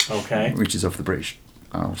 Okay. which is off the British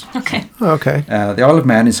Isles. Okay. Okay. The Isle of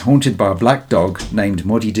Man is haunted by a black dog named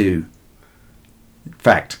Moddy Doo.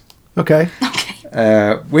 Fact. Okay.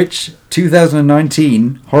 Which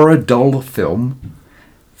 2019 horror doll film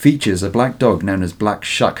features a black dog known as Black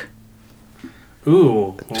Shuck?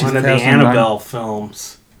 Ooh, one of the 2009. Annabelle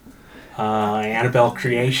films. Annabelle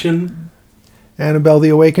Creation. Annabelle the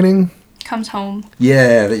Awakening. Comes home.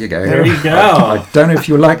 Yeah, there you go. There you go. I don't know if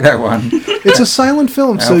you like that one. It's a silent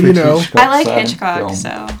film, so Alfred you know. Hitchcock I like silent Hitchcock, film.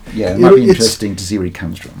 so Yeah, it might be It's- interesting to see where he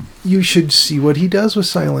comes from. You should see what he does with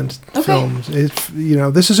silent Okay. films.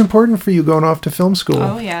 This is important for you going off to film school.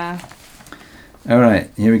 oh yeah. All right,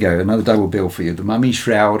 here we go. Another double bill for you. The Mummy,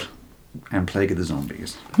 Shroud, and Plague of the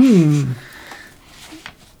Zombies.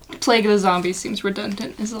 Plague of the Zombies seems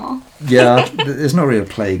redundant, is all. Yeah, there's not really a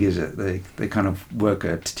plague, is it? They kind of work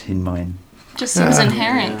a tin mine. Just seems Ah.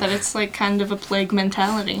 inherent Yeah. that it's like kind of a plague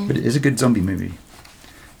mentality. But it is a good zombie movie.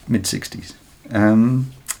 Mid-60s.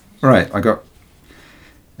 All right, I got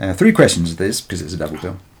 3 questions of this, because it's a double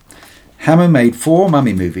bill. Hammer made 4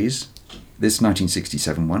 mummy movies. This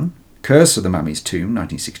 1967 one. Curse of the Mummy's Tomb,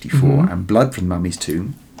 1964. And Blood from the Mummy's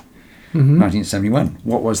Tomb, 1971.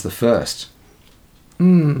 What was the first?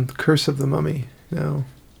 Curse of the Mummy. No.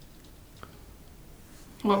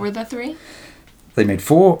 What were the 3? They made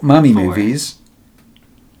 4 mummy 4. movies.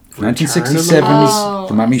 Return of the 1967's Oh,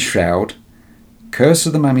 The Mummy's Shroud, Curse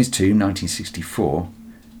of the Mummy's Tomb, 1964,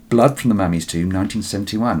 Blood from the Mummy's Tomb,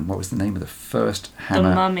 1971. What was the name of the first Hammer?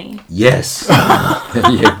 The Mummy. Yes.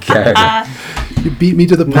 There you go. You beat me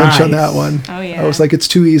to the punch on Nice. that one. Oh, yeah. I was like, it's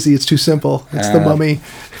too easy. It's too simple. It's the Mummy.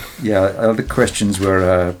 Yeah, other questions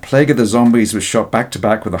were Plague of the Zombies was shot back to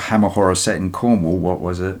back with a Hammer horror set in Cornwall. What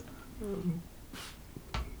was it?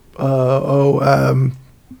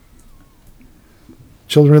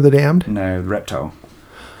 Children of the Damned. No, Reptile.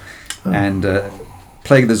 And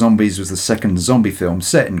Plague of the Zombies was the second zombie film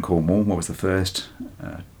set in Cornwall. What was the first?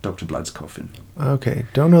 Dr. Blood's Coffin. Okay,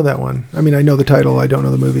 don't know that one. I mean, I know the title. I don't know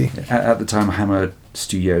the movie. At the time, Hammer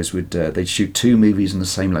Studios would they'd shoot 2 movies in the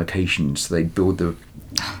same location, so they'd build so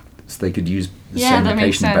they could use the Yeah, same that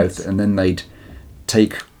makes location in both, sense. and then they'd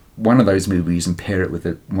take one of those movies and pair it with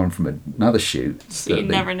one from another shoot. So you they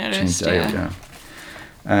never noticed, changed it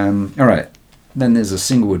out, all right. Then there's a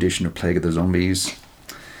single edition of Plague of the Zombies.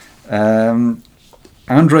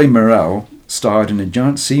 Andre Morel starred in a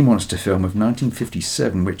giant sea monster film of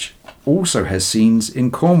 1957, which also has scenes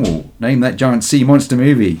in Cornwall. Name that giant sea monster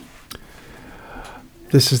movie.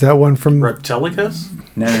 This is that one from Reptilicus?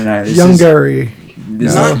 No. This Young is, Gary.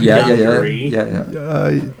 this No. is,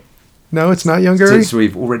 yeah. No, it's not Young Gary. So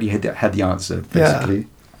we've already had the answer, Yeah. basically.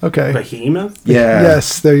 Okay. Behemoth? Yeah.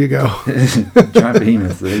 Yes, there you go. Giant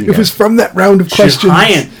behemoth. There you It go. was from that round of questions.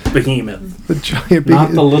 Giant behemoth. The giant Not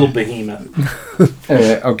behemoth. the little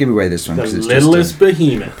behemoth. I'll give away this one The because it's littlest just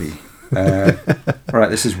behemoth. all right,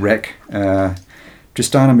 this is Rec.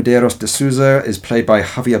 Tristana Medeiros de Souza is played by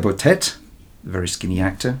Javier Botet, a very skinny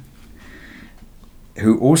actor,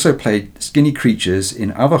 who also played skinny creatures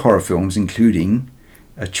in other horror films, including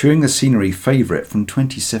a Chewing the Scenery favourite from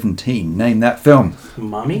 2017. Name that film.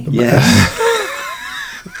 Mummy? Yes.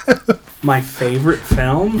 My favorite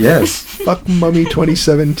film? Yes. Fuck Mummy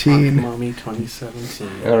 2017. Mummy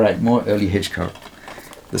 2017. All right, more early Hitchcock.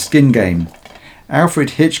 The Skin Game.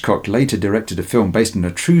 Alfred Hitchcock later directed a film based on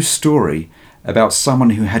a true story about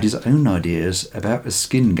someone who had his own ideas about a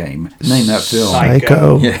skin game. Name that film.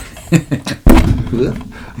 Psycho. Yeah.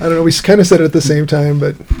 I don't know. We kind of said it at the same time,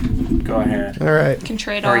 but Go ahead. all right. Can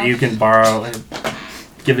trade Or off. you can borrow it.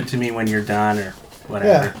 Give it to me when you're done or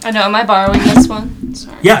whatever. Yeah. I know. Am I borrowing this one?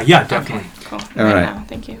 Sorry. Yeah, definitely. Okay. Cool. All right. Now,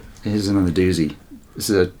 thank you. Here's another doozy. It's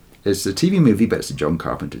a TV movie, but it's a John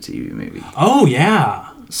Carpenter TV movie. Oh, yeah.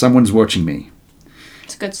 Someone's Watching Me.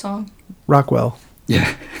 It's a good song. Rockwell.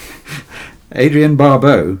 Yeah. Adrienne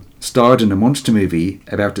Barbeau starred in a monster movie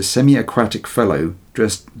about a semi-aquatic fellow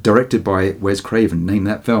directed by Wes Craven. Name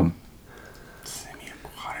that film.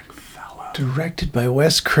 Semi-aquatic fellow. Directed by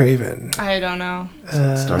Wes Craven. I don't know.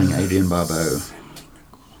 Starring Adrienne Barbeau.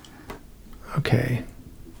 Okay.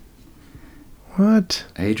 What?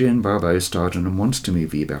 Adrian Barbeau starred in a monster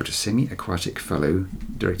movie about a semi-aquatic fellow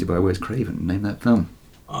directed by Wes Craven. Name that film.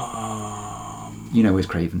 You know Wes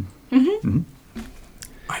Craven.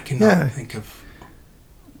 I cannot think of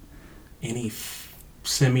any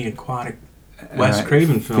semi-aquatic Wes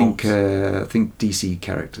Craven films. Think DC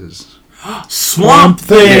characters. Swamp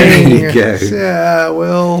Thing! There you go. Yeah,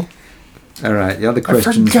 well... All right, the other I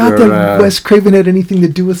questions forgot were... that Wes Craven had anything to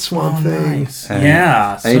do with Swamp Thing. Nice.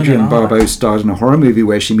 Yeah. so Adrian did I. Barbeau starred in a horror movie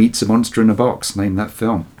where she meets a monster in a box. Name that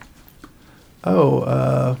film.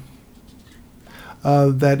 Oh,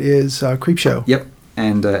 that is Creepshow. Yep.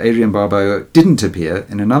 And Adrian Barbeau didn't appear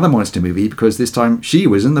in another monster movie because this time she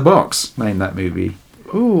was in the box. Name that movie.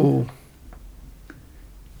 Ooh.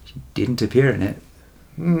 She didn't appear in it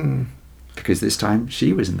because this time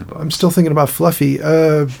she was in the box. I'm still thinking about Fluffy.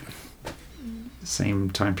 Same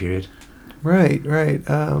time period. Right.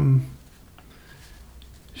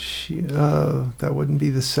 She. That wouldn't be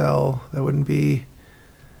The Cell. That wouldn't be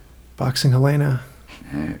Boxing Helena.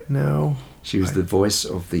 No. She was the voice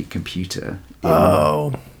of the computer.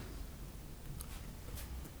 Oh,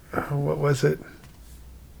 what was it?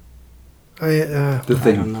 The I don't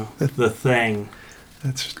Thing. know. The Thing.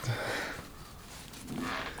 That's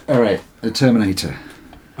All right, The Terminator.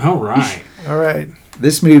 All right. all right.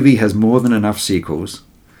 This movie has more than enough sequels,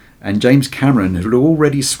 and James Cameron had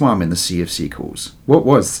already swum in the sea of sequels. What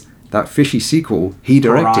was that fishy sequel he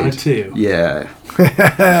directed? Piranha 2. Yeah.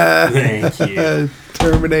 Thank you.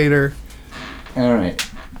 Terminator. All right.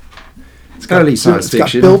 Early science It's got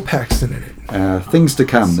fiction. Bill Paxton in it. Things to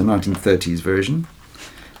Come, the 1930s version.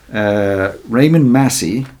 Raymond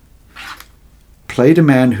Massey played a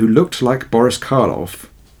man who looked like Boris Karloff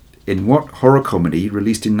in what horror comedy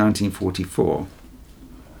released in 1944?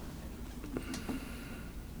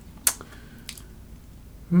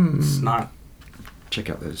 It's not Check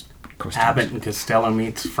out those costumes. Abbott and Costello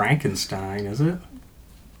meets Frankenstein, is it?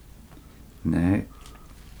 No.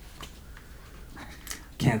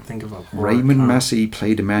 Can't think of a horror Raymond com- Massey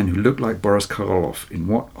played a man who looked like Boris Karloff in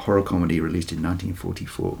what horror comedy released in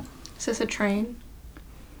 1944? Is this a train?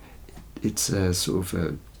 It's a sort of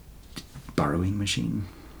a burrowing machine.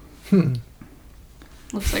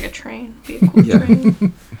 Looks like a train. Vehicle Yeah.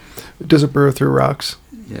 train. Does it burrow through rocks?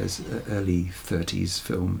 Yes, early 30s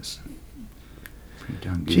films. Pretty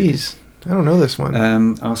darn good. Jeez, I don't know this one.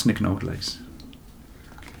 Arsenic and Old Lace.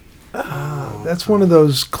 That's one of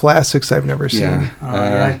those classics I've never seen. Yeah.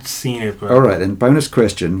 I've seen it, but All right, then. Bonus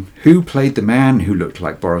question: who played the man who looked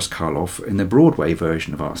like Boris Karloff in the Broadway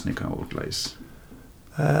version of Arsenic and Old Lace?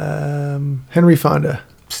 Henry Fonda.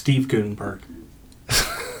 Steve Gutenberg.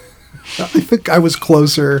 I think I was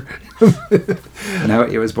closer. No,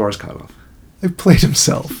 it was Boris Karloff. He played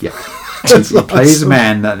himself. Yeah. That's he plays a awesome.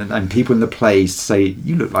 man, and people in the play say,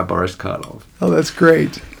 "You look like Boris Karloff." Oh, that's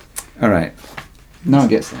great. All right. No one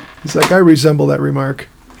gets that. He's like, I resemble that remark.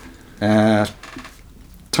 Time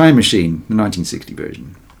Machine, the 1960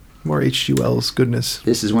 version. More H.G. Wells goodness.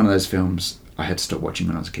 This is one of those films I had to stop watching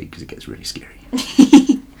when I was a kid because it gets really scary.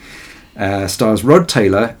 Stars Rod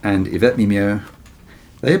Taylor and Yvette Mimieux.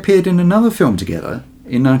 They appeared in another film together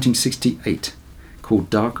in 1968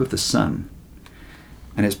 called Dark of the Sun.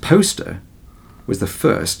 And its poster was the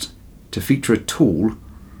first to feature a tool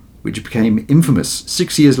which became infamous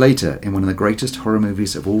 6 years later in one of the greatest horror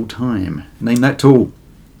movies of all time. Name that tool.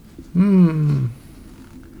 It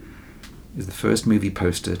was the first movie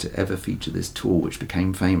poster to ever feature this tool, which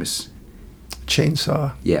became famous.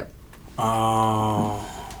 Chainsaw. Yeah. Oh,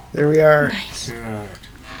 There we are. Nice. good.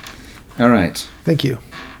 All right. Thank you.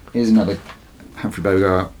 Here's another Humphrey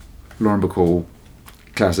Bogart, Lauren Bacall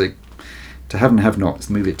classic. To Have and Have Not. It's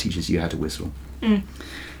the movie that teaches you how to whistle.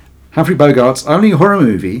 Humphrey Bogart's only horror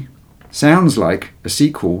movie sounds like a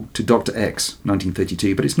sequel to Dr. X,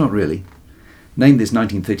 1932, but it's not really. Name this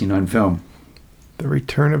 1939 film. The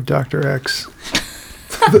Return of Dr. X.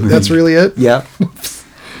 That's really it? Yeah. Do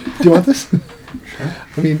you want this?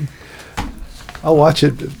 I mean, I'll watch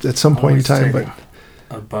it at some point in time, but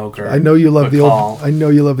a Bogart. I know you love the Bacall. old. I know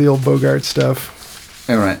you love the old Bogart stuff.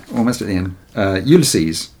 All right, almost at the end.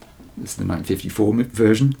 Ulysses. It's the 1954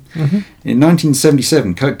 version. Mm-hmm. In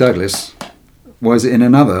 1977, Kirk Douglas was in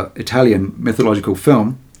another Italian mythological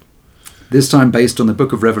film, this time based on the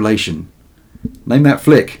Book of Revelation. Name that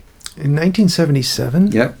flick. In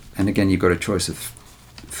 1977? Yep. And again, you've got a choice of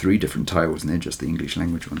 3 different titles, and they're just the English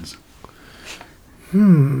language ones.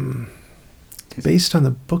 Based on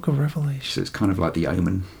the Book of Revelation. So it's kind of like The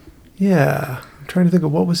Omen. Yeah. I'm trying to think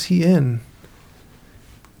of what was he in.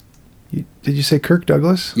 Did you say Kirk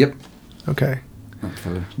Douglas? Yep. Okay. That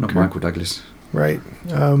fellow. Not Kirk. Michael Douglas. Right.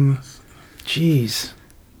 Jeez.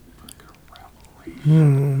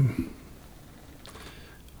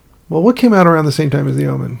 Well, what came out around the same time as The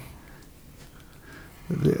Omen?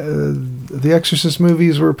 The Exorcist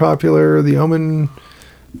movies were popular. The Omen,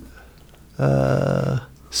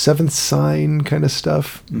 Seventh Sign kind of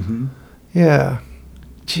stuff. Mm-hmm. Yeah.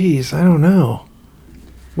 Jeez, I don't know.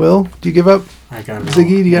 Will, do you give up? I got Ziggy,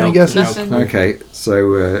 do you got any guesses? Nothing. Okay,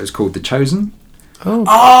 so it was called The Chosen. Oh.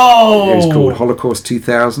 Oh! It was called Holocaust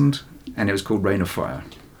 2000, and it was called Rain of Fire.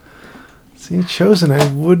 See, Chosen, I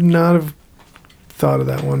would not have thought of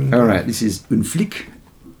that one. All right, this is Un Flic,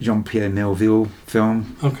 Jean-Pierre Melville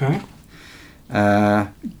film. Okay.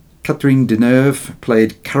 Catherine Deneuve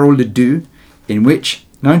played Carole Ledoux in which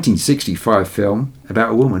 1965 film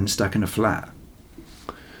about a woman stuck in a flat?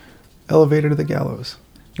 Elevator to the Gallows.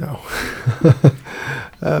 No.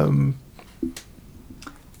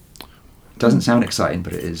 Doesn't sound exciting,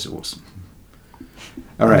 but it is awesome.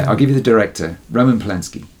 All right, I'll give you the director, Roman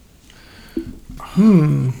Polanski.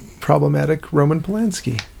 Problematic Roman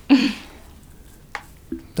Polanski.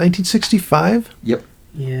 1965? Yep,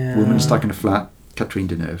 Yeah. woman stuck in a flat, Catherine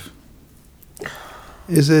Deneuve.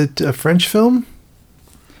 Is it a French film?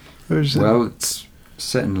 Or is it... Well, it's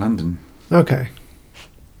set in London, Okay.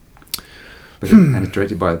 but and it's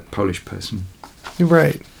directed by a Polish person. You're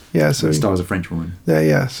right. Yeah, So so... it stars a French woman.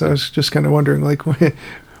 Yeah, so I was just kind of wondering, like, what's the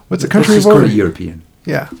Let's country just of call it origin? European.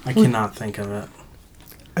 Yeah. I cannot think of it.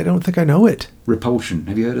 I don't think I know it. Repulsion.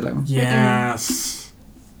 Have you heard of that one? Yes.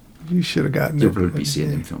 You should have gotten You'll it. probably see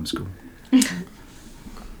it in film school.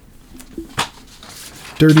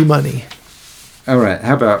 Dirty Money. All right,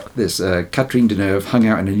 how about this? Catherine Deneuve hung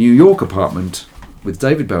out in a New York apartment with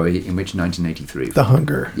David Bowie in which 1983? The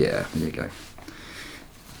Hunger. Yeah, there you go.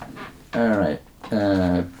 All right,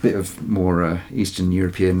 bit of more Eastern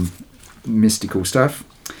European mystical stuff.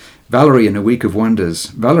 Valerie in A Week of Wonders.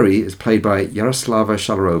 Valerie is played by Yaroslava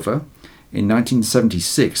Shalarova. In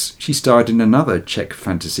 1976, she starred in another Czech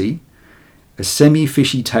fantasy, A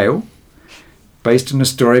Semi-Fishy Tale, based on a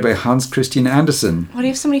story by Hans Christian Andersen. Why do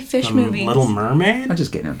you have so many fish movies? Little Mermaid? I'm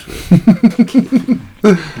just getting onto it.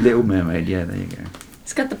 Little Mermaid, yeah, there you go.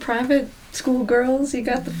 It's got the private school girls, you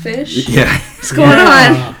got the fish. Yeah. What's going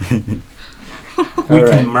on? We All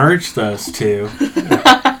right. can merge those two.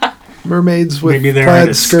 Mermaids with Maybe they're plaid at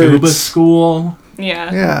a scuba skirts. school.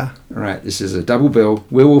 Yeah. Yeah. All right, this is a double bill,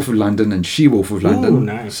 Werewolf of London and She-Wolf of London. Ooh,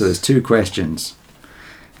 nice. So there's two questions.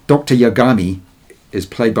 Dr. Yagami is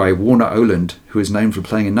played by Warner Oland, who is known for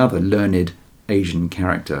playing another learned Asian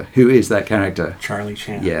character. Who is that character? Charlie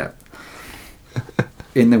Chan. Yeah.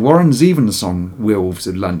 In the Warren Zevon song Werewolves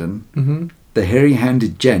of London, the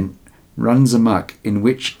hairy-handed gent runs amok in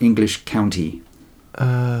which English county?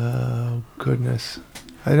 Oh, goodness.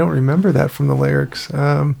 I don't remember that from the lyrics.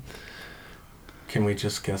 Can we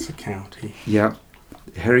just guess a county? Yeah.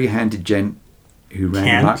 Hairy-handed gent who ran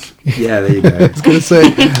Kent? amok. Yeah, there you go. I was going to say...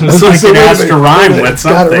 It's like it has to rhyme with It's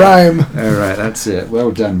got to something. rhyme. All right, that's it.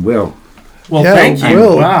 Well done, Will. Well, Yeah, thank you.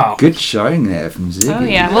 Will. Wow. Good showing there from Ziggy. Oh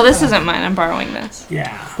yeah. Well, this isn't mine. I'm borrowing this.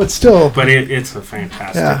 Yeah. But still... But it's a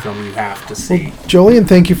fantastic Yeah. film you have to see. Jolien,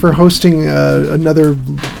 thank you for hosting another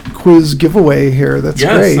quiz giveaway here. That's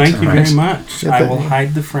Yes, great. thank you All right. very much. Yeah, I thank will you.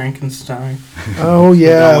 hide the Frankenstein. Oh,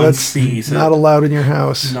 yeah. No one That's sees it. not allowed in your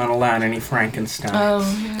house. Not allowed any Frankenstein. Oh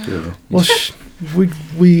yeah. Sure. Well,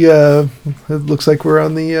 we it looks like we're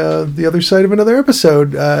on the other side of another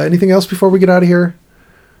episode. Anything else before we get out of here?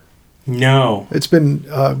 No. It's been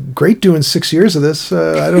great doing 6 years of this.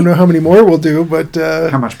 I don't know how many more we'll do, but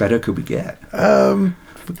How much better could we get?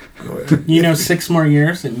 6 more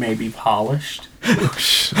years, it may be polished.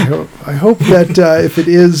 I hope that if it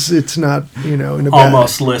is, it's not in a bad,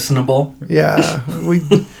 Almost listenable. Yeah,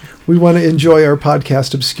 we want to enjoy our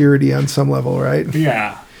podcast obscurity on some level, right?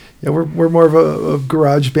 Yeah. Yeah, we're more of a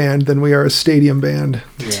garage band than we are a stadium band.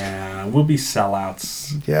 Yeah. We'll be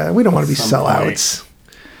sellouts. Yeah, we don't want to be Some point. sellouts.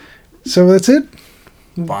 So that's it.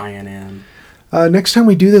 Buying in. Next time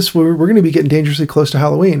we do this, we're going to be getting dangerously close to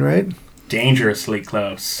Halloween, right? Dangerously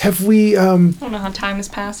close. Have we? I don't know how time is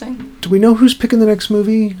passing. Do we know who's picking the next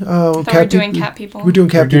movie? We're doing Cat People. We're doing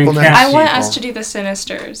Cat We're doing People Cat- next. I want People. us to do the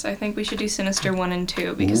Sinisters. I think we should do Sinister 1 and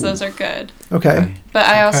 2 because those are good. Okay. But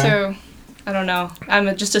I also, I don't know.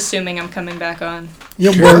 I'm just assuming I'm coming back on.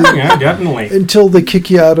 Yeah, Sure. well, Yeah, definitely. until they kick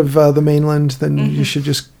you out of the mainland, then you should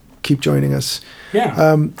just keep joining us.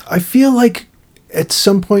 Yeah. I feel like at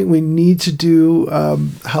some point we need to do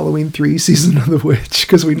Halloween 3 Season of the Witch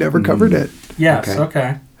because we never covered it. Yes. okay.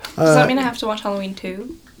 Okay. Does that mean I have to watch Halloween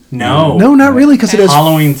 2? No. No, not really, because it has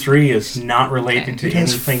Halloween 3 is not related to it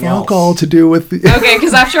has anything fuck else. all to do with the. Okay,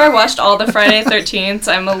 because after I watched all the Friday 13th,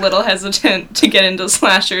 I'm a little hesitant to get into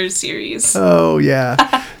slasher series. Oh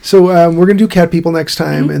yeah. So we're gonna do Cat People next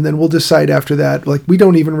time, and then we'll decide after that. Like we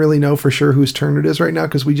don't even really know for sure whose turn it is right now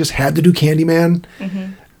because we just had to do Candyman,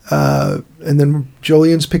 and then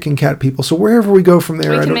Jolien's picking Cat People. So wherever we go from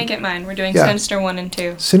there, We I can don't. make it mine. We're doing Yeah. Sinister 1 and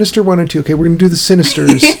 2. Sinister 1 and 2. Okay, we're gonna do the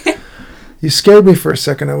Sinisters. You scared me for a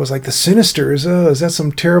second. I was like, the Sinisters. Oh, is that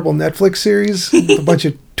some terrible Netflix series with a bunch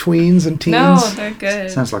of tweens and teens? No, they're good.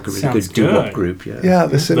 Sounds like a really Sounds good doo-wop good. group. Yeah. Yeah,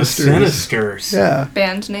 the The Sinisters. Sinisters. Yeah.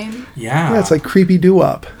 Band name? Yeah. Yeah, it's like creepy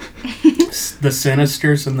doo-wop. The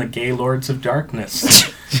Sinisters and the Gaylords of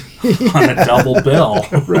Darkness on a double bill.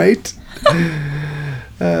 Right?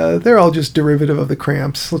 They're all just derivative of the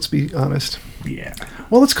Cramps, let's be honest. Yeah.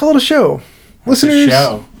 Well, let's call it a show. It's a Listeners,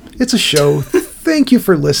 show. it's a show. Thank you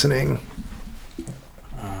for listening.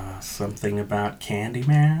 Something about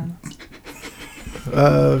Candyman. You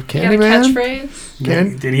got a Candyman?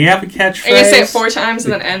 catchphrase? Did he have a catchphrase? Are you gonna say it 4 times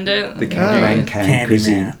and then end it? The Candyman can because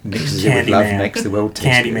he Candyman. mixes it with love, Candyman. makes the world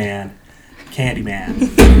taste good. Candyman. Candyman.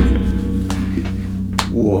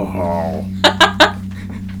 Whoa.